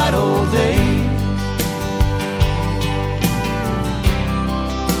the bad old days.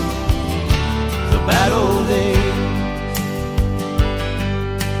 The bad old days.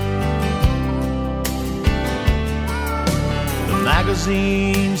 The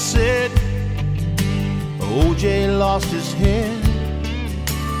magazine said O.J. lost his head.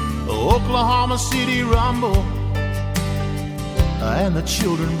 The Oklahoma City rumble and the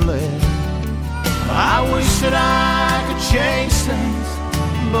children bled. I wish that I could change things,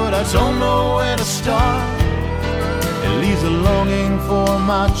 but I don't know where to start. It leaves a longing for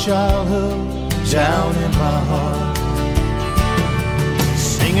my childhood down in my heart.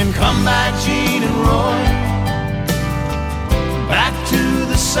 Singing "Come Back, Gene and Roy," back to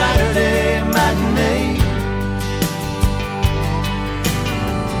the Saturday matinee.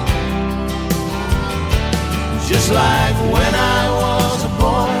 Just like when I was a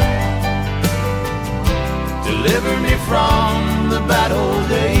boy, deliver me from the bad old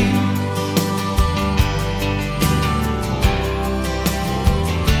days.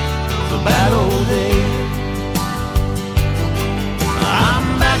 The bad old days. I'm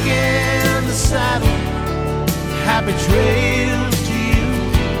back in the saddle, happy trails to you.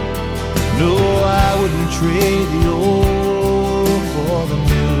 No, I wouldn't trade the old for the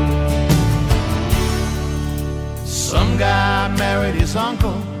new. Some guy married his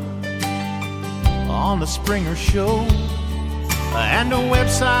uncle on the Springer Show, and a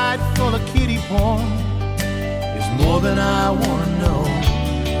website full of kiddie porn is more than I want to know.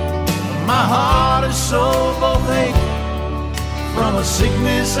 My heart and soul both ache from a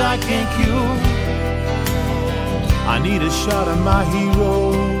sickness I can't cure. I need a shot of my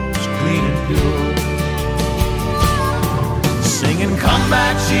heroes clean and pure. Singing "Come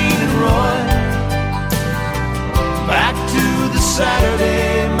Back, Gene and Roy," back to the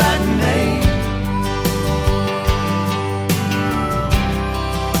Saturday matinee.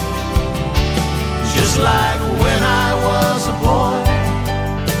 Just like when I was a boy,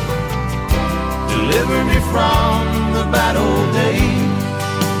 deliver me from the bad old days.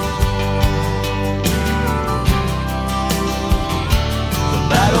 The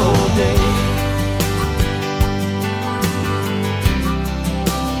bad old days.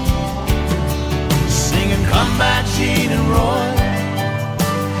 Singing "Come Back, Gene and Roy,"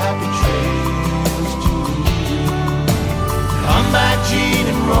 happy trails to you. Come back, Gene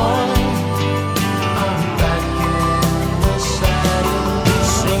and Roy, I'm back in the saddle.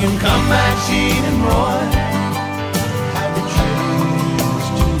 Singing "Come Back, Gene and Roy," happy trails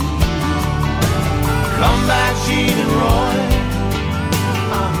to you. Come back, Gene and Roy,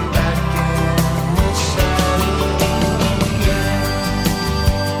 I'm back in the saddle again.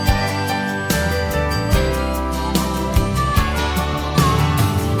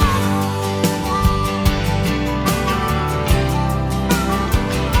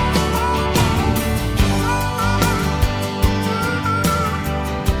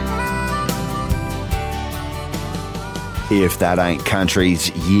 If That Ain't Country's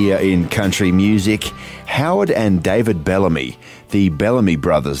Year in Country Music, Howard and David Bellamy, the Bellamy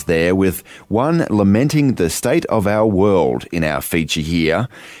brothers there, with one lamenting the state of our world in our feature here.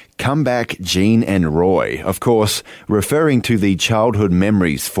 Come Back, Gene and Roy, of course, referring to the childhood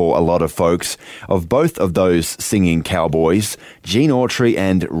memories for a lot of folks of both of those singing cowboys, Gene Autry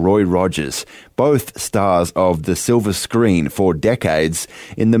and Roy Rogers, both stars of the silver screen for decades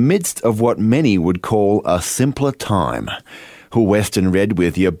in the midst of what many would call a simpler time. Western Red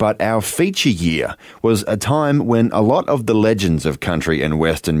with you, but our feature year was a time when a lot of the legends of country and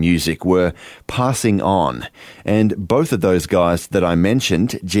western music were passing on. And both of those guys that I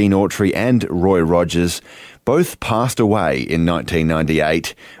mentioned, Gene Autry and Roy Rogers, both passed away in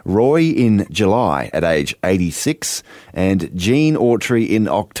 1998. Roy in July at age 86 and Gene Autry in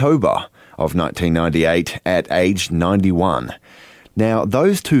October of 1998 at age 91. Now,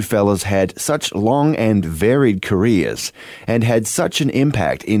 those two fellas had such long and varied careers and had such an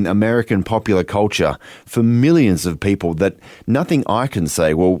impact in American popular culture for millions of people that nothing I can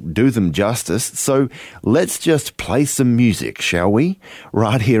say will do them justice. So let's just play some music, shall we?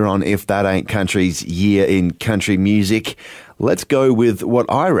 Right here on If That Ain't Country's Year in Country Music. Let's go with what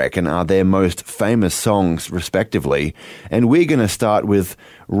I reckon are their most famous songs, respectively. And we're going to start with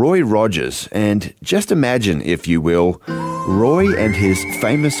Roy Rogers. And just imagine, if you will, Roy and his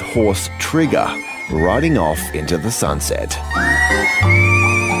famous horse Trigger riding off into the sunset.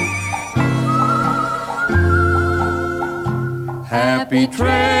 Happy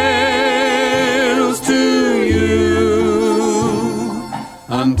trails to you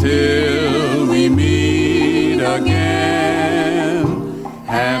until we meet again.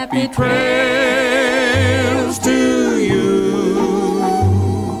 Happy trails to you.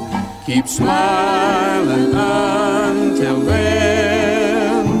 Keep smiling until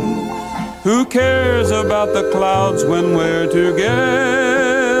then. Who cares about the clouds when we're together?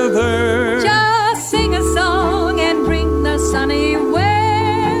 Just sing a song and bring the sunny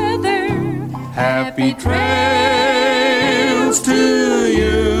weather. Happy trails to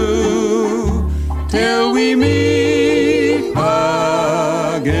you till we meet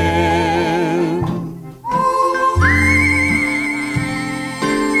again.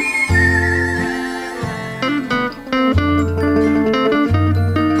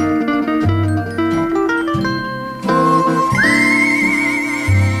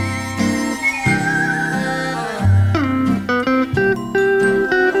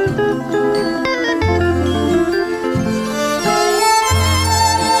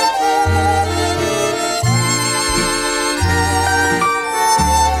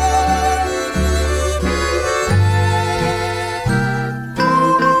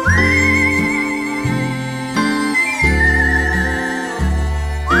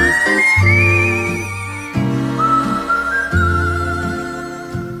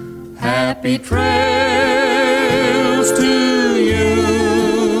 Happy trails to you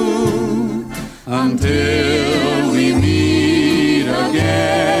until we meet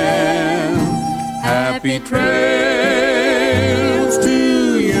again. Happy trails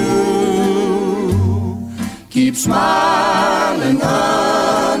to you. Keep smiling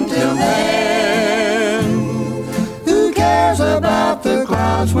until then. Who cares about the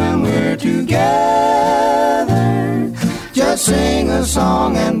clouds when we're together? Just sing a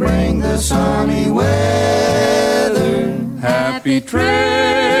song and bring the sunny weather. Happy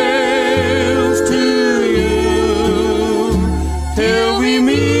trails to you till we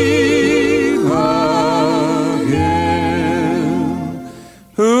meet again.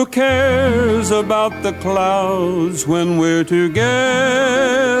 Who cares about the clouds when we're together?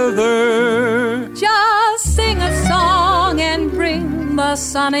 Just sing a song and bring the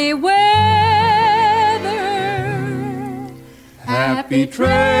sunny weather. Happy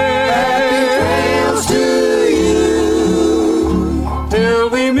trails to you till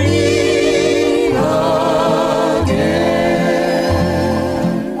we meet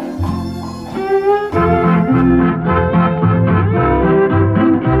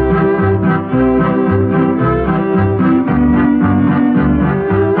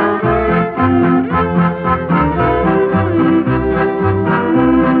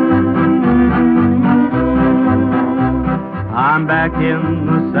I'm back in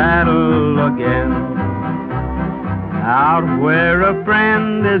the saddle again, out where a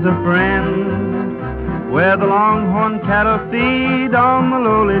friend is a friend, where the longhorn cattle feed on the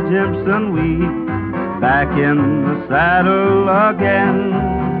lowly Jimson weed. Back in the saddle again,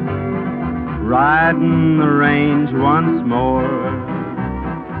 riding the range once more,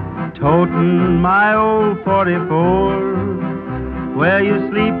 toting my old 44, where you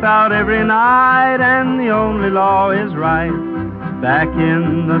sleep out every night and the only law is right. Back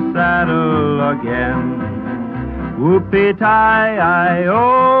in the saddle again. Whoopee-tie-I-O,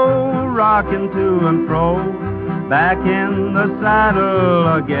 rocking to and fro. Back in the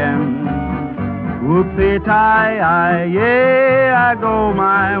saddle again. Whoopee-tie-I, yeah, I go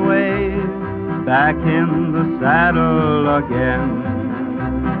my way. Back in the saddle again.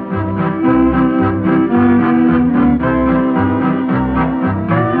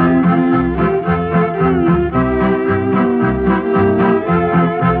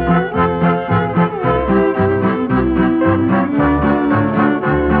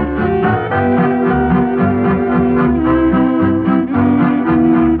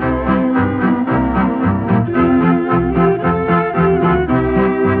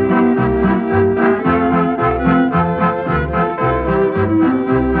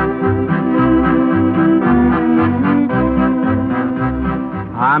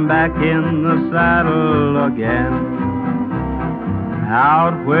 I'm back in the saddle again,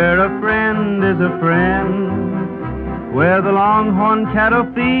 out where a friend is a friend, where the longhorn cattle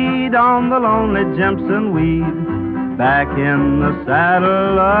feed on the lonely Jimson weed. Back in the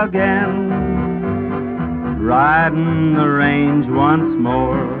saddle again, riding the range once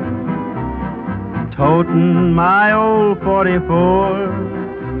more, toting my old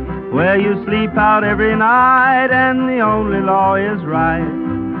 44, where you sleep out every night and the only law is right,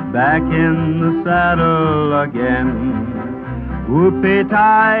 back in the saddle again.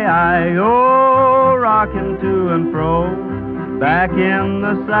 Whoopee-tie-I-O, rocking to and fro, back in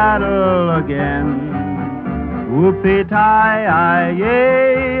the saddle again.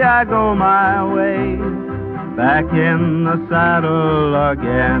 Whoopee-tie-I-yay, I go my way, back in the saddle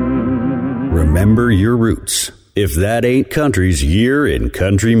again. Remember your roots. If That Ain't Country's Year in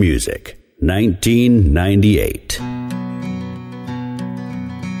Country Music, 1998.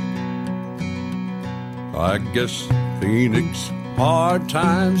 I guess Phoenix, hard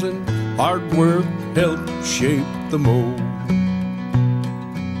times and hard work helped shape the mold.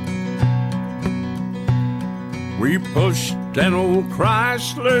 We pushed an old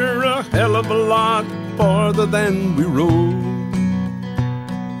Chrysler a hell of a lot farther than we rode.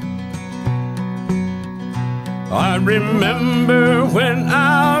 I remember when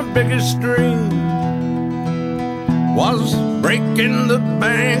our biggest dream was breaking the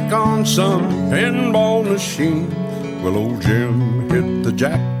bank on some pinball machine. Well, old Jim hit the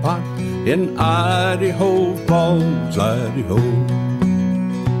jackpot in Idaho Falls, Idaho.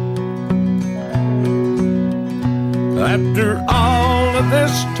 After all of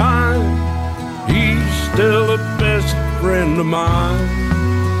this time, he's still the best friend of mine,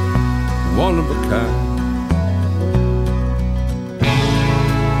 one of a kind.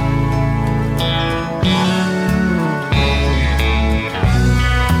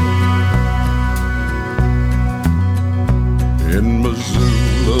 In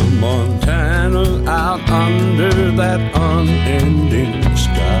Missoula, Montana, out under that unending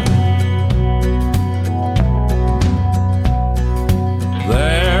sky,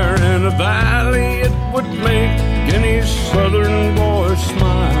 there in a valley it would make any southern boy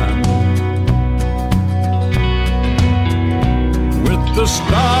smile. With the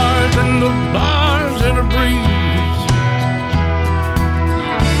stars and the bars in a breeze,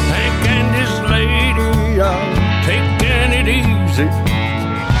 Hank and his lady are taking it easy.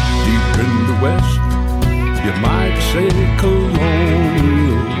 Deep in the west, you might say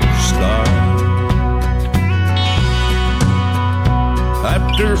colonial style.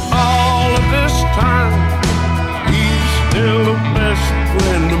 After all of this time, he's still the best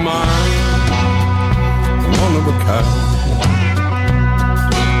friend of mine, one of a kind.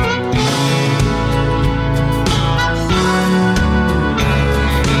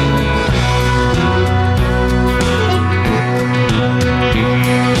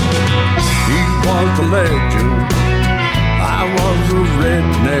 He was a legend, I was a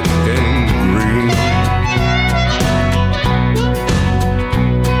redneck and green.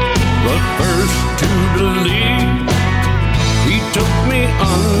 First to believe, he took me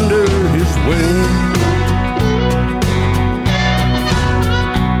under his wing.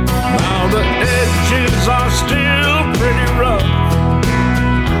 Now the edges are still pretty rough,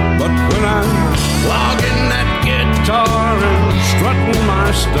 but when I'm logging that guitar and strutting my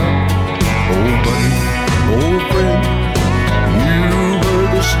stuff, oh buddy, old friend, you were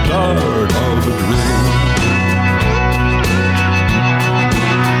the start of the dream.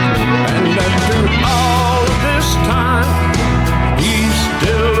 And after all of this time, he's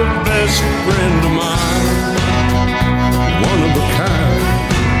still the best friend of mine, one of a kind.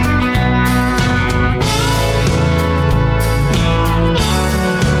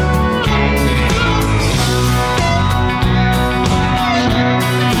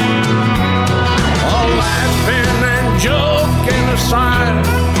 All laughing and joking aside,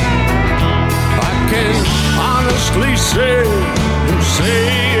 I can honestly say and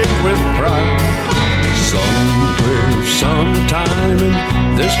say it with pride, somewhere, sometime in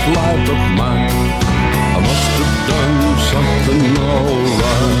this life of mine, I must have done something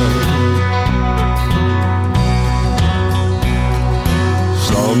alright.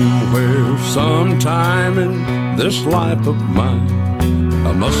 Somewhere, sometime in this life of mine,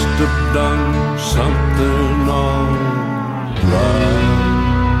 I must have done something alright.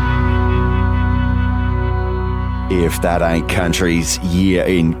 If That Ain't Country's Year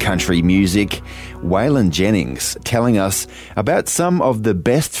in Country Music, Waylon Jennings telling us about some of the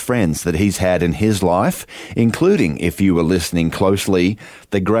best friends that he's had in his life, including, if you were listening closely,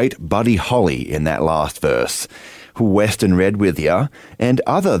 the great Buddy Holly in that last verse. Western Red with ya, and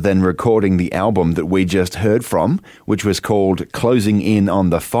other than recording the album that we just heard from, which was called Closing In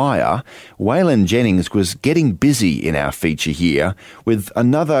on the Fire, Waylon Jennings was getting busy in our feature here with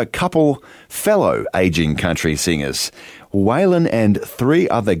another couple fellow aging country singers. Waylon and 3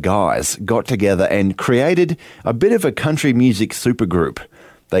 other guys got together and created a bit of a country music supergroup.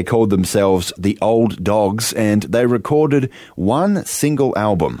 They called themselves the Old Dogs, and they recorded one single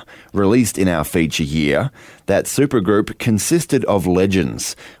album released in our feature year. That supergroup consisted of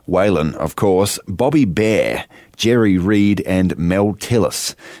legends. Waylon, of course, Bobby Bare, Jerry Reed and Mel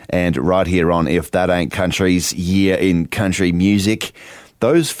Tillis. And right here on If That Ain't Country's Year in Country Music,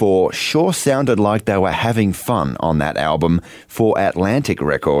 those 4 sure sounded like they were having fun on that album for Atlantic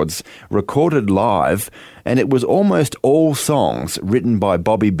Records, recorded live, and it was almost all songs written by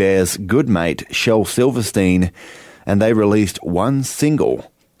Bobby Bare's good mate, Shel Silverstein, and they released one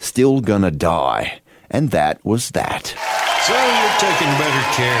single, Still Gonna Die, and that was that. So you're taking better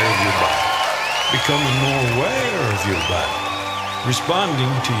care of your body, becoming more aware of your body,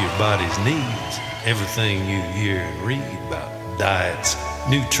 responding to your body's needs, everything you hear and read about diets,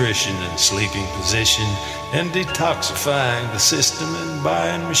 nutrition and sleeping position, and detoxifying the system and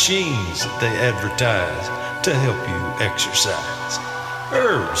buying machines that they advertise to help you exercise.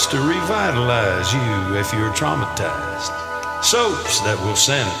 Herbs to revitalize you if you're traumatized. Soaps that will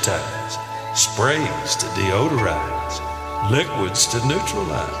sanitize. Sprays to deodorize. Liquids to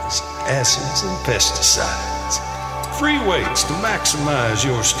neutralize acids and pesticides. Free weights to maximize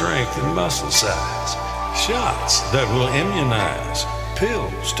your strength and muscle size. Shots that will immunize.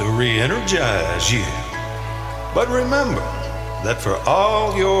 Pills to re-energize you. But remember that for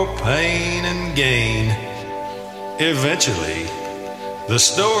all your pain and gain, eventually the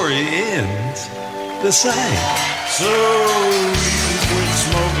story ends the same. So you quit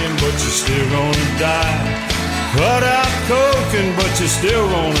smoking, but you're still gonna die. Cut out coking, but you're still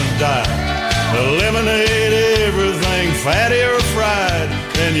gonna die. Eliminate everything fatty or fried,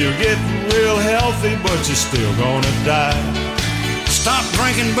 and you'll get real healthy, but you're still gonna die. Stop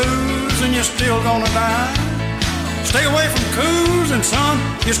drinking booze and you're still gonna die. Stay away from coos and son,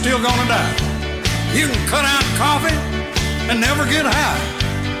 you're still gonna die. You can cut out coffee and never get high,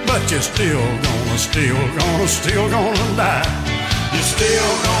 but you're still gonna die. You're still gonna die.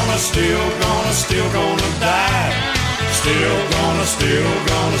 Still gonna die.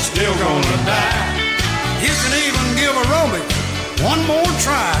 Still gonna die. You can even give aerobics one more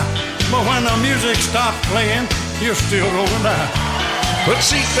try, but when the music stops playing, you're still gonna die. Put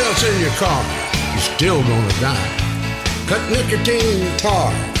seatbelts in your car, you're still gonna die. Cut nicotine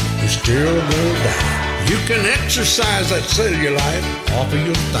tar, you're still gonna die. You can exercise that cellulite off of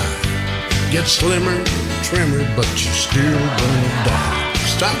your thigh. Get slimmer, trimmer, but you're still gonna die.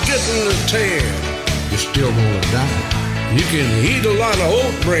 Stop getting the tan, you're still gonna die. You can eat a lot of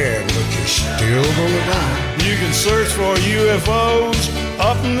oat bread, but you're still gonna die. You can search for UFOs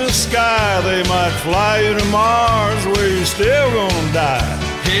up in the sky. They might fly you to Mars, where you're still gonna die.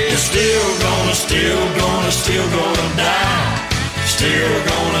 You're still gonna die. Still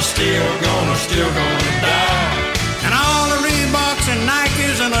gonna die. And all the Reeboks and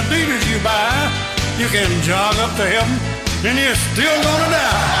Nikes and Adidas you buy, you can jog up to heaven, and you're still gonna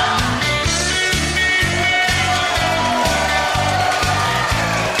die.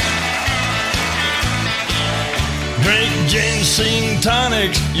 Drink ginseng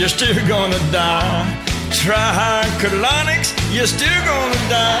tonics, you're still gonna die. Try colonics, you're still gonna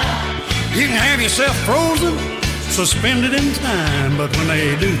die. You can have yourself frozen, suspended in time, but when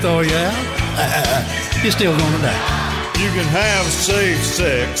they do throw you out, you're still gonna die. You can have safe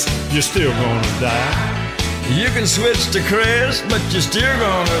sex, you're still gonna die. You can switch to Crest, but you're still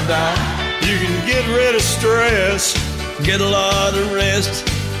gonna die. You can get rid of stress, get a lot of rest,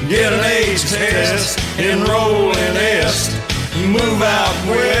 get an age test, enroll in Est, move out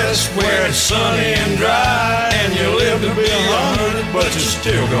west where it's sunny and dry, and you live to be 100, but you're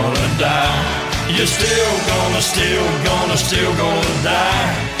still gonna die. You're still gonna die.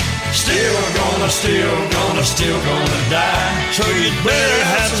 Still gonna die. So you'd better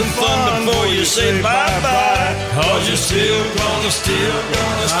have some fun before you say bye-bye, 'cause you're still gonna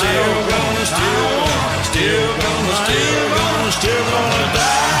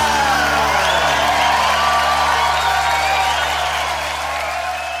die.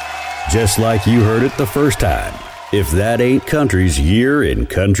 Just like you heard it the first time. If That Ain't Country's Year in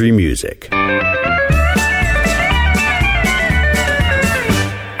Country Music.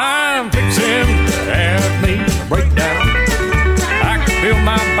 I'm fixing to have me a breakdown. I can feel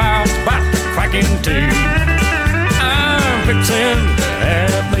my bowels about to crack in two. I'm fixing to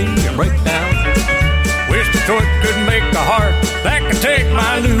have me a breakdown. Wish Detroit could make a heart that could take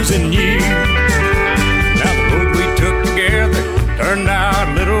my losing you. Now the road we took together turned out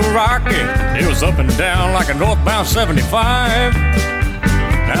a little rocky. It was up and down like a northbound 75.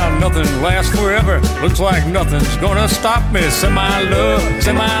 Now nothing lasts forever. Looks like nothing's gonna stop me. Semi-love,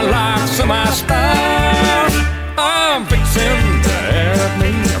 semi-life, semi-style. I'm fixing to have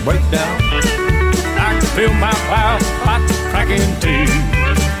me a breakdown. I can feel my pulse about to crack in two.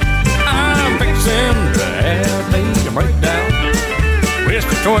 I'm fixing to have me a breakdown. Wish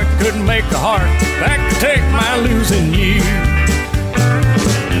Detroit couldn't make a heart that could take my losing you.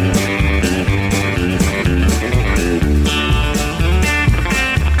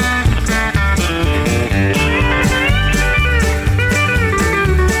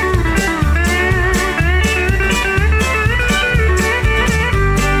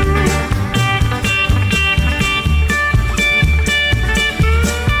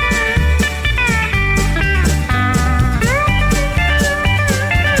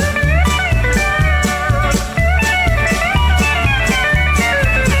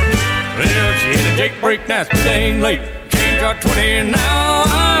 Break that's dang late. Change got 20 and now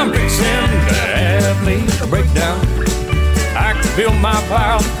I'm fixing to have me a breakdown. I can feel my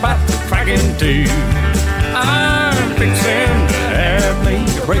pulse about to crack in two. I'm fixing to have me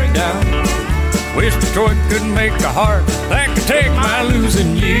a breakdown. Wish Detroit couldn't make a heart that could take my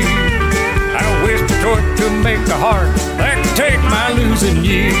losing you. I wish Detroit could make a heart that could take my losing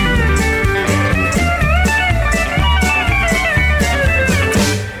you.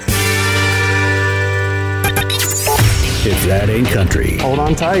 If that ain't country. Hold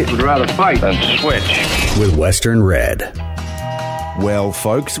on tight. Would rather fight than switch. With Western Red. Well,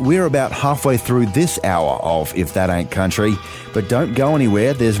 folks, we're about halfway through this hour of If That Ain't Country, but don't go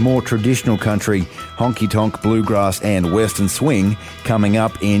anywhere. There's more traditional country, honky-tonk, bluegrass and western swing coming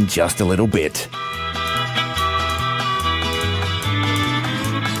up in just a little bit.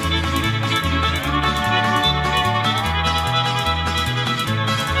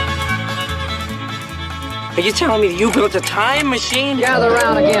 Are you telling me you built a time machine? Gather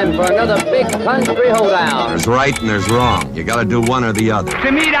round again for another big country hoedown. There's right and there's wrong. You gotta do one or the other.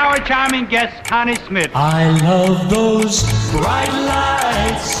 To meet our charming guest, Connie Smith. I love those bright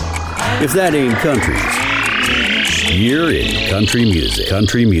lights. If that ain't country, you're in country music.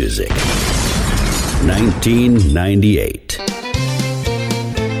 Country music. 1998.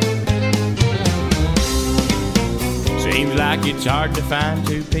 Seems like it's hard to find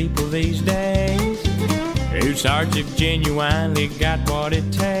two people these days whose hearts have genuinely got what it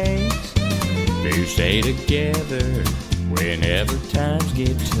takes to stay together whenever times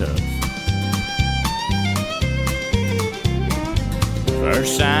get tough.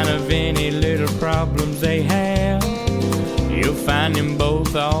 First sign of any little problems they have, you'll find them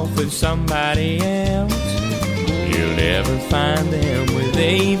both off with somebody else. You'll never find them with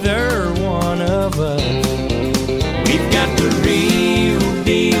either one of us. We've got the real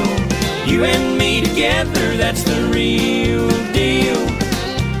deal, you and me together, that's the real deal.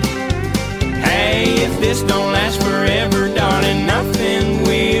 Hey, if this don't last forever, darling, nothing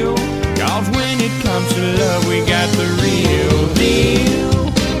will. 'Cause when it comes to love, we got the real deal.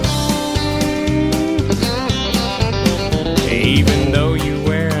 Even though you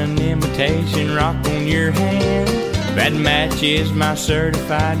wear an imitation rock on your hand, that matches my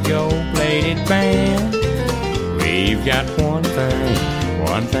certified gold-plated band. We've got one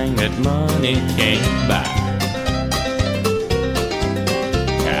thing that money can't buy.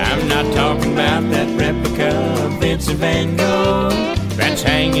 I'm not talking about that replica of Vincent van Gogh that's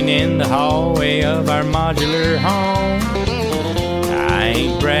hanging in the hallway of our modular home. I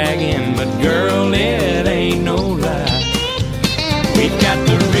ain't bragging, but girl, it ain't no lie. We've got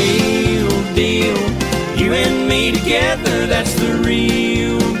the real deal, you and me together, that's the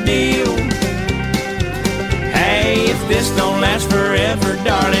real deal. Hey, if this don't last forever,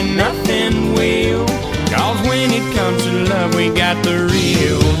 darling, nothing will. 'Cause when it comes to love, we got the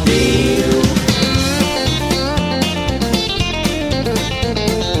real deal.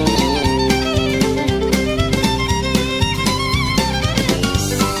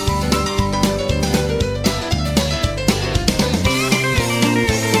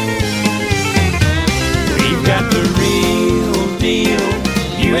 We've got the real deal,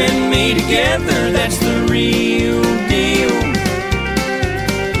 you and me together, that's the real deal.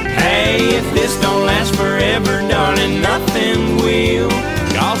 Hey, if this don't last forever, darling, nothing will.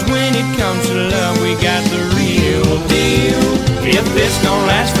 'Cause when it comes to love, we got the real deal. If this don't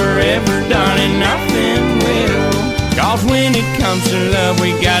last forever, darling, nothing will. 'Cause when it comes to love,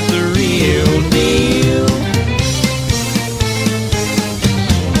 we got the real deal.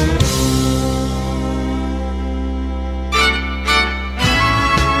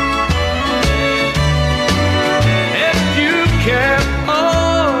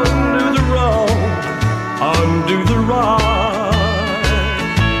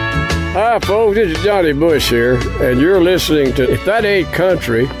 Hi, folks. This is Johnny Bush here, and you're listening to If That Ain't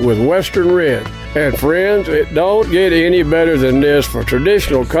Country with Western Red. And friends, it don't get any better than this for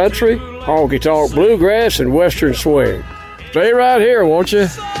traditional country, honky-tonk bluegrass, and western swing. Stay right here, won't you?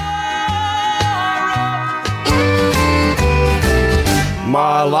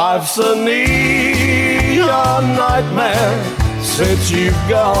 My life's a neon nightmare since you've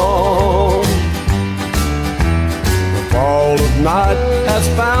gone. The fall of night has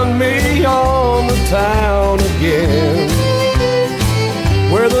found me on the town again,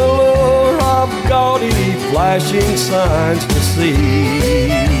 where the lure of gaudy flashing signs to see.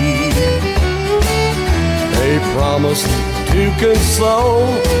 They promise to console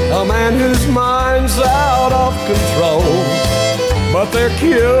a man whose mind's out of control, but their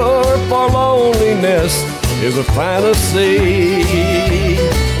cure for loneliness is a fantasy.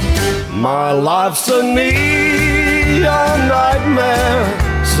 My life's a neon nightmare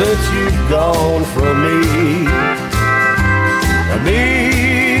since you've gone from me. A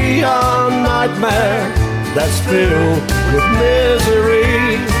neon nightmare that's filled with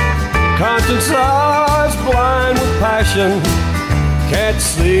misery. Conscience eyes blind with passion, can't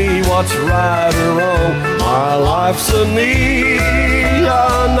see what's right or wrong. My life's a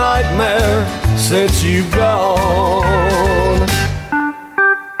neon nightmare since you've gone.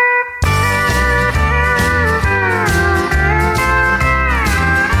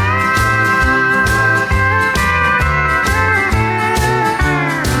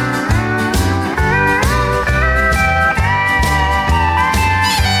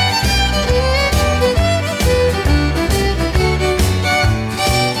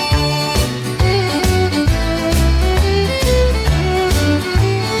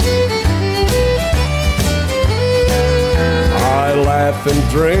 And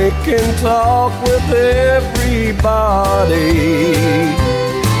drink and talk with everybody,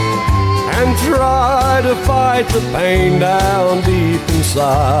 and try to fight the pain down deep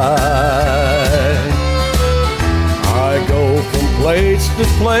inside. I go from place to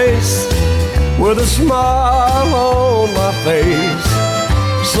place with a smile on my face,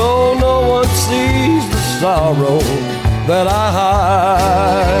 so no one sees the sorrow that I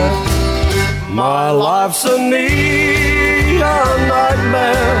hide. My life's a neon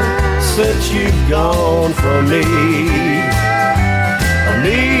nightmare since you've gone from me. A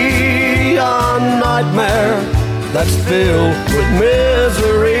neon nightmare that's filled with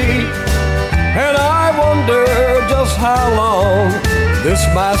misery. And I wonder just how long this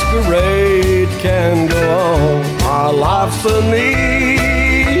masquerade can go on. My life's a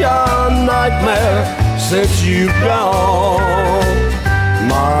neon nightmare since you've gone.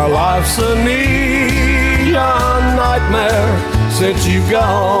 My life's a neon nightmare since you've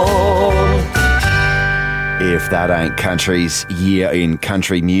gone. If That Ain't Country's Year in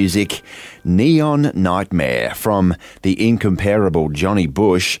Country Music, Neon Nightmare from the incomparable Johnny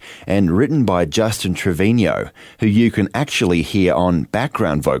Bush, and written by Justin Trevino, who you can actually hear on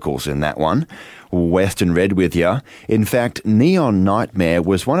background vocals in that one. Western Red with ya. In fact, Neon Nightmare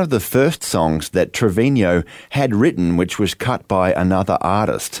was one of the first songs that Trevino had written, which was cut by another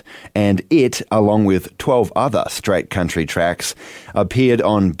artist. And it, along with 12 other straight country tracks, appeared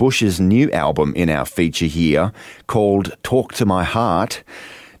on Bush's new album in our feature here, called Talk to My Heart.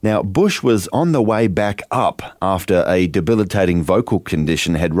 Now, Bush was on the way back up after a debilitating vocal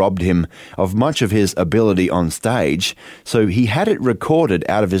condition had robbed him of much of his ability on stage, so he had it recorded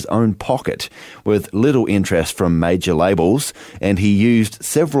out of his own pocket with little interest from major labels, and he used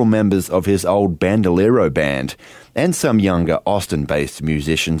several members of his old Bandolero band and some younger Austin-based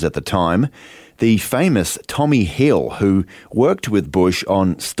musicians at the time. The famous Tommy Hill, who worked with Bush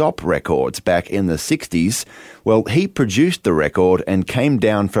on Stop Records back in the 60s, well, he produced the record and came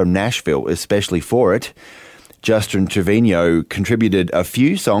down from Nashville especially for it. Justin Trevino contributed a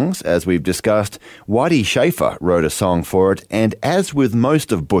few songs, as we've discussed. Whitey Schaefer wrote a song for it, and as with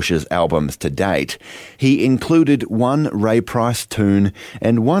most of Bush's albums to date, he included one Ray Price tune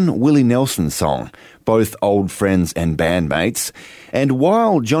and one Willie Nelson song, both old friends and bandmates. And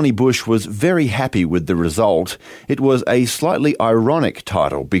while Johnny Bush was very happy with the result, it was a slightly ironic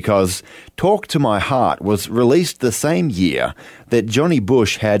title because Talk to My Heart was released the same year that Johnny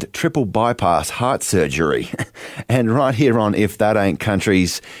Bush had triple bypass heart surgery. And right here on If That Ain't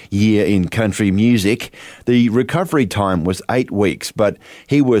Country's Year in Country Music, the recovery time was 8 weeks, but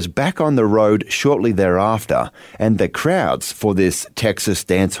he was back on the road shortly thereafter, and the crowds for this Texas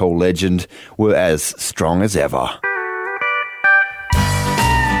dancehall legend were as strong as ever.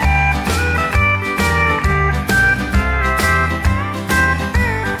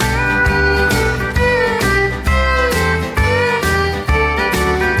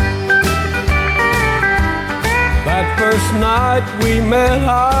 night we met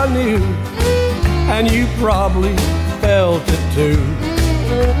I knew, and you probably felt it too.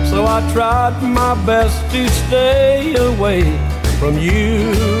 So I tried my best to stay away from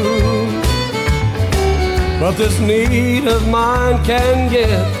you. But this need of mine can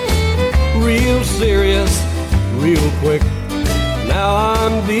get real serious real quick. Now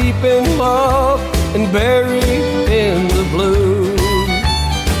I'm deep in love and buried in the blue.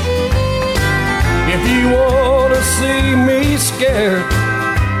 If you want to see me scared,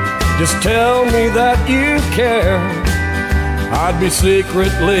 just tell me that you care. I'd be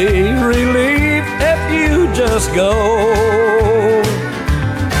secretly relieved if you just go.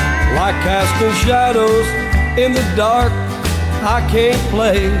 Like casting shadows in the dark, I can't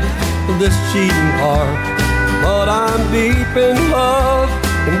play this cheating part. But I'm deep in love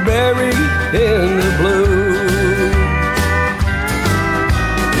and buried in the blue.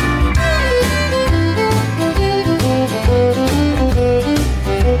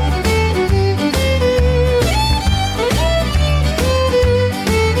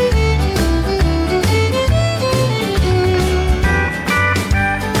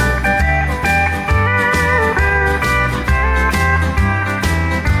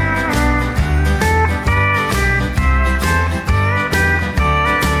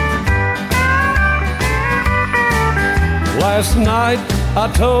 Last night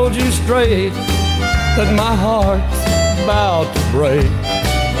I told you straight that my heart's about to break,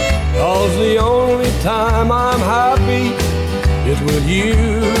 'cause the only time I'm happy is with you.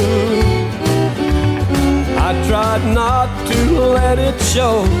 I tried not to let it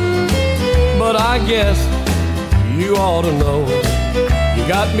show, but I guess you ought to know. You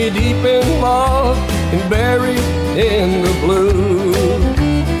got me deep in love and buried in the blue.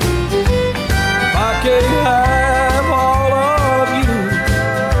 If I can't have all of you,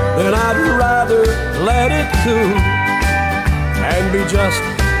 then I'd rather let it cool and be just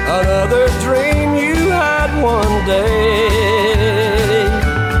another dream you had one day.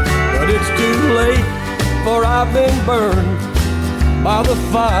 But it's too late, for I've been burned by the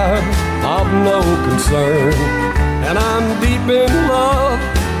fire of no concern, and I'm deep in love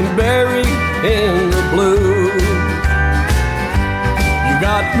and buried in the blue. You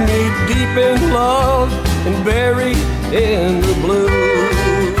got me deep in love and buried in the blue.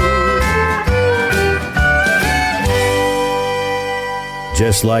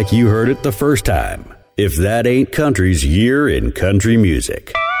 Just like you heard it the first time. If That Ain't Country's year in country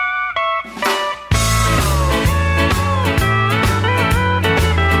music.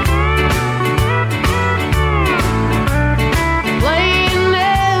 Playing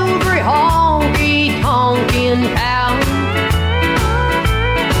every honky-tonk in town,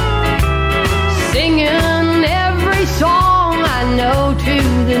 singing every song I know to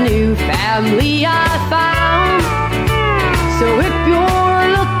the new family I found. So if you're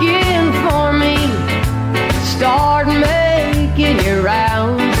looking for me, start making your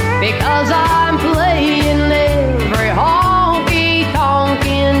rounds, because I'm playing every honky-tonk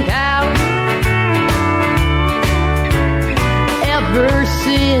in town. Ever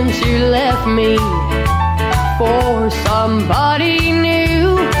since you left me for somebody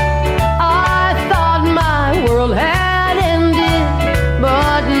new, I thought my world had ended,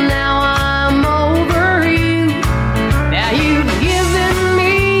 but now I'm over you. Now you've given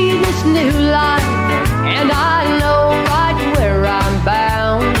me this new life, and I know right where I'm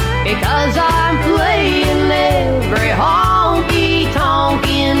bound, because I'm playing every honky-tonk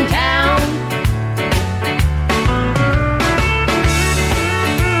in town.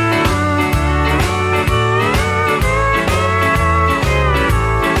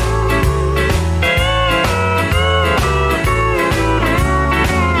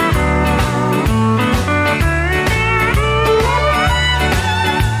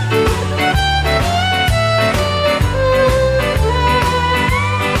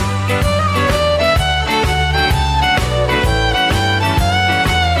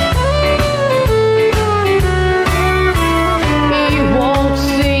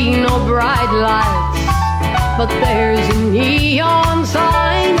 But there's a neon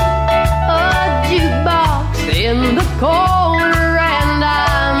sign, a jukebox in the corner, and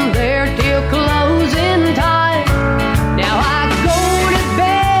I'm there till closing time. Now I go to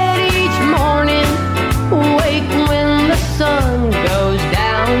bed each morning, wake when the sun goes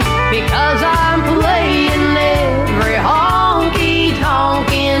down, because I'm playing every honky-tonk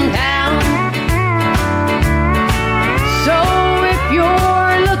in town. So if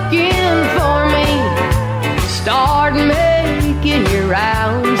you're looking for me, start making your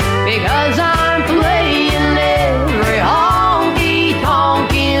rounds, because I'm playing every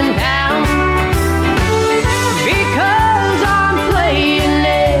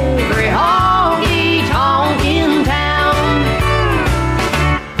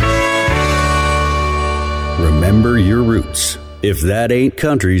If That Ain't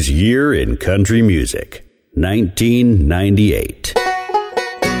Country's Year in Country Music, 1998.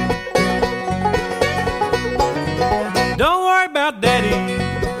 Don't worry about Daddy,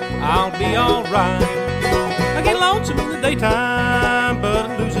 I'll be alright. I get lonesome in the daytime, but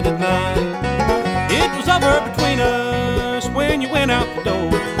I lose it at night. It was over between us when you went out the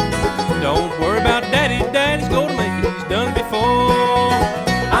door. Don't worry about Daddy, Daddy's gonna make it, he's done it before.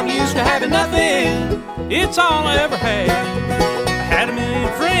 I'm used to having nothing, it's all I ever had. I had a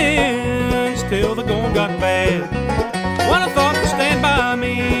million friends till the going got bad. One I thought would stand by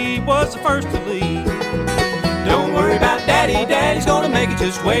me was the first to leave. Don't worry about Daddy, Daddy's gonna make it,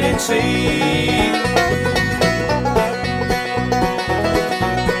 just wait and see.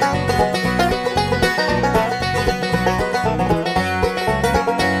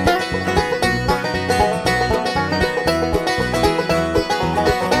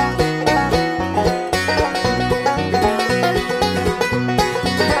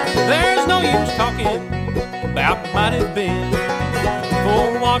 Might have been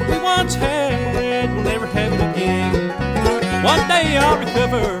for what we once had, we'll never have it again. One day I'll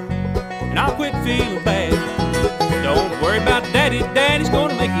recover and I'll quit feeling bad. Don't worry about Daddy, Daddy's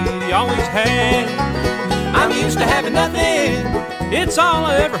gonna make it, he always has. I'm used to having nothing, it's all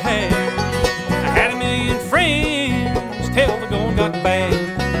I ever had. I had a million friends till the going got bad.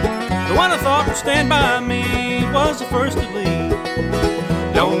 The one I thought would stand by me was the first to leave.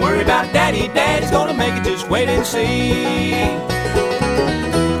 Don't worry about Daddy, Daddy's gonna make it, just wait and see.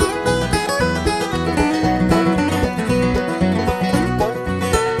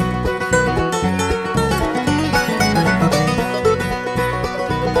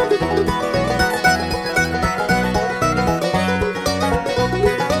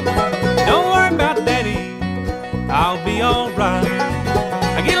 Don't worry about Daddy, I'll be alright.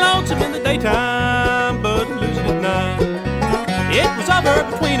 I get lonesome in the daytime, but I lose it at night. It was over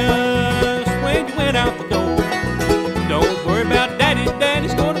between us when you went out the door. Don't worry about Daddy,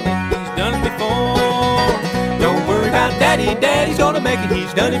 Daddy's gonna make it, he's done it before. Don't worry about Daddy, Daddy's gonna make it,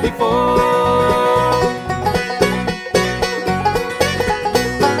 he's done it before.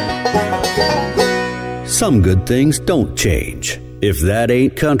 Some good things don't change. If That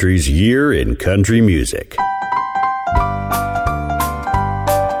Ain't Country's Year in Country Music.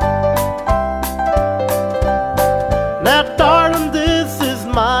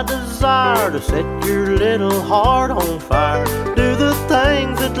 To set your little heart on fire, do the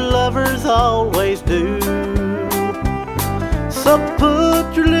things that lovers always do. So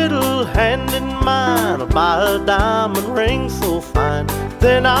put your little hand in mine, I'll buy a diamond ring so fine,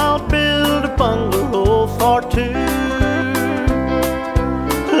 then I'll build a bungalow for two.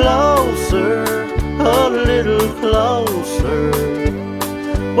 Closer, a little closer.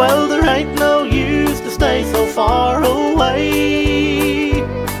 Well, there ain't no use to stay so far away.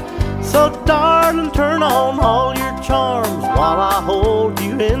 So darling, turn on all your charms while I hold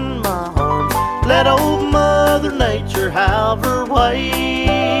you in my arms. Let old Mother Nature have her way.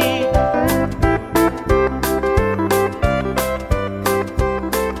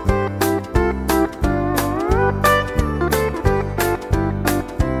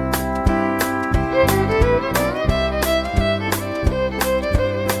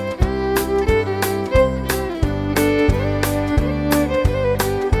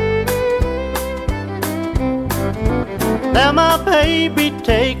 Now my baby,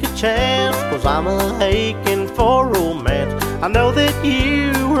 take a chance, 'cause I'm a-aching for romance. I know that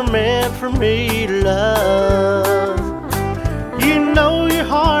you were meant for me to love. You know your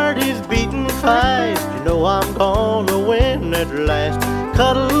heart is beating fast, you know I'm gonna win at last.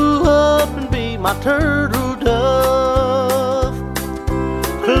 Cuddle up and be my turtle dove.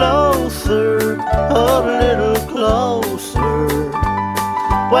 Closer, a little closer.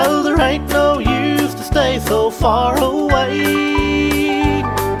 Well, there ain't no use to stay so far away.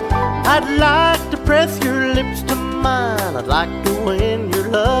 I'd like to press your lips to mine, I'd like to win your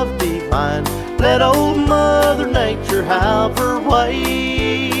love divine. Let old Mother Nature have her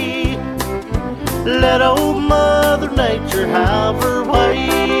way. Let old Mother Nature have her way.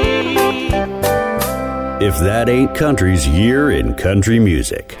 If That Ain't Country's Year in Country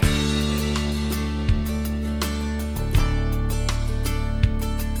Music.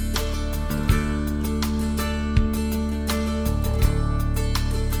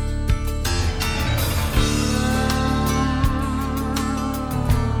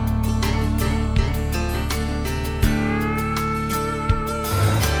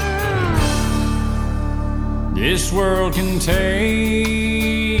 This world can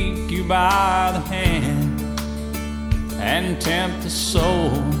take you by the hand and tempt the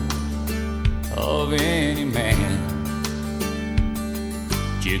soul of any man.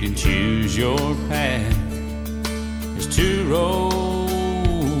 You can choose your path. There's two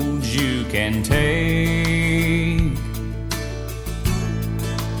roads you can take.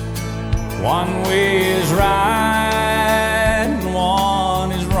 One way is right and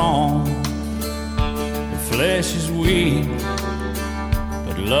one is wrong. The flesh is weak,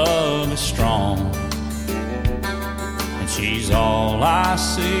 but love is strong. And she's all I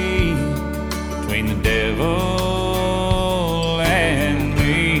see between the devil and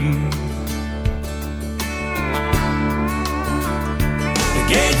me. The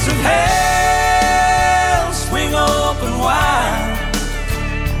gates of hell swing open wide,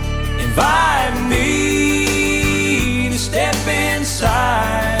 invite me to step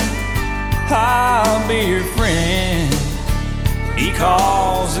inside. I'll be your friend. He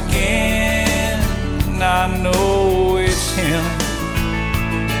calls again, and I know it's him.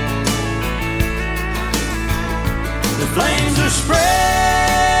 The flames are spreading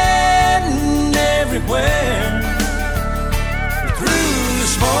everywhere. Through the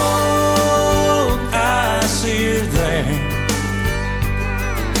smoke I see her there.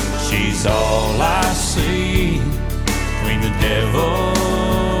 She's all I see between the devil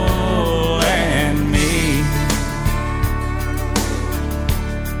and me.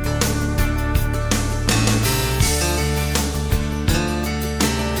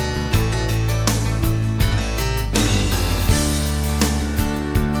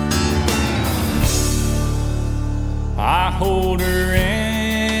 I hold her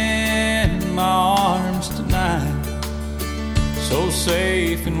in my arms tonight, so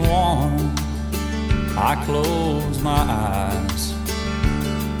safe and warm. I close my eyes,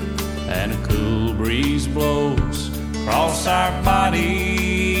 and a cool breeze blows across our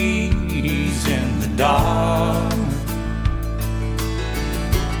bodies in the dark.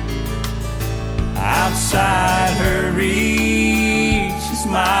 Outside her reach is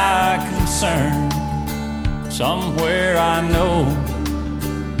my concern. Somewhere I know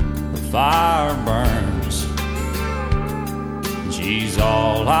the fire burns. She's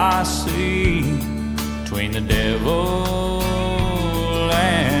all I see between the devil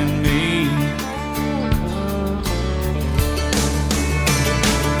and me.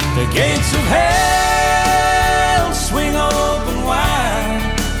 The gates of hell swing open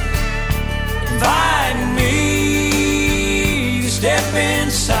wide, inviting me to step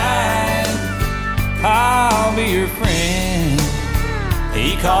inside. I'll be your friend.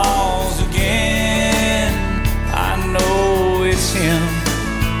 He calls again, I know it's him.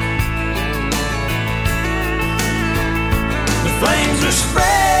 The flames are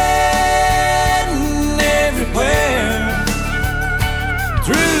spreading everywhere.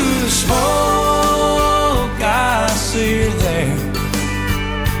 Through the smoke I see her there.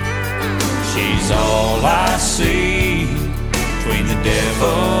 She's all I see between the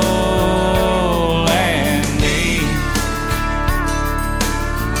devil and me.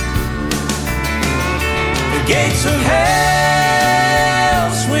 The gates of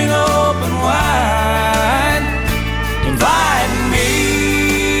hell swing open wide, inviting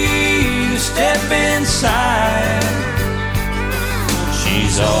me to step inside.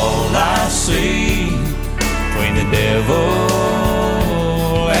 She's all I see between the devil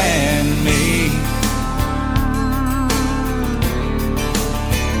and me.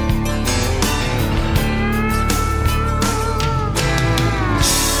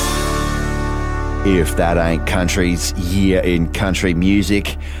 If That Ain't Country's Year in Country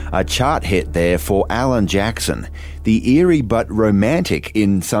Music, a chart hit there for Alan Jackson, the eerie but romantic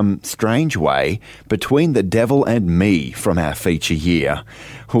in some strange way Between the Devil and Me from our feature year.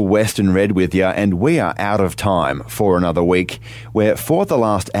 Western Red with you, and we are out of time for another week, where for the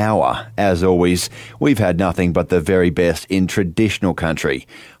last hour, as always, we've had nothing but the very best in traditional country,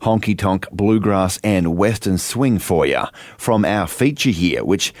 honky-tonk, bluegrass and western swing for you from our feature year,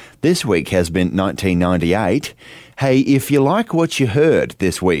 which this week has been 1998. Hey, if you like what you heard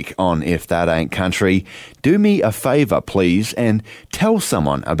this week on If That Ain't Country, do me a favour, please, and tell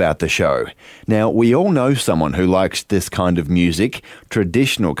someone about the show. Now, we all know someone who likes this kind of music,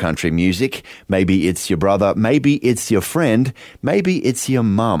 traditional country music. Maybe it's your brother, maybe it's your friend, maybe it's your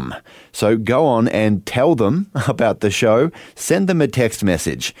mum. So go on and tell them about the show, send them a text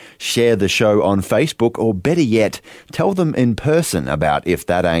message, share the show on Facebook, or better yet, tell them in person about If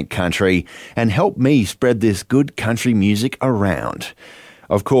That Ain't Country, and help me spread this good country music around.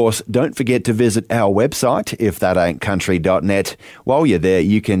 Of course, don't forget to visit our website, ifthataintcountry.net. While you're there,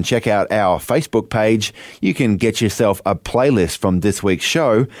 you can check out our Facebook page, you can get yourself a playlist from this week's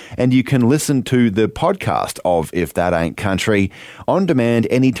show, and you can listen to the podcast of If That Ain't Country on demand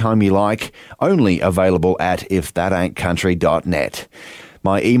anytime you like, only available at ifthataintcountry.net.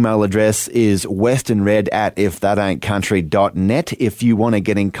 My email address is westernred@ifthataintcountry.net if you want to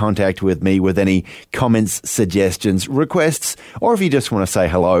get in contact with me with any comments, suggestions, requests, or if you just want to say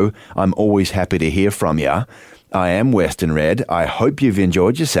hello. I'm always happy to hear from you. I am Western Red. I hope you've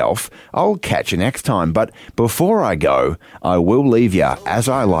enjoyed yourself. I'll catch you next time. But before I go, I will leave you, as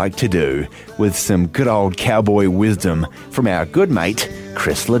I like to do, with some good old cowboy wisdom from our good mate,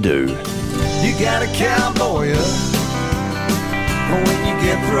 Chris Ledoux. You got a cowboy up when you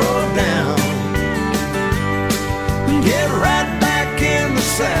get thrown down. Get right back in the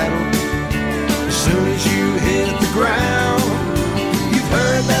saddle as soon as you hit the ground. You've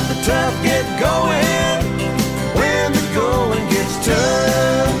heard that the tough get going when the going gets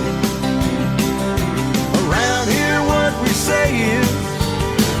tough. Around here what we say is,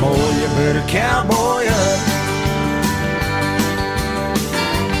 boy, you better cowboy up.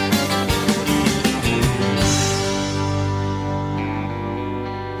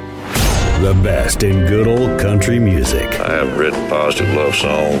 The best in good old country music. I haven't written a positive love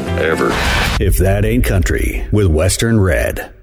song ever. If That Ain't Country with Western Red.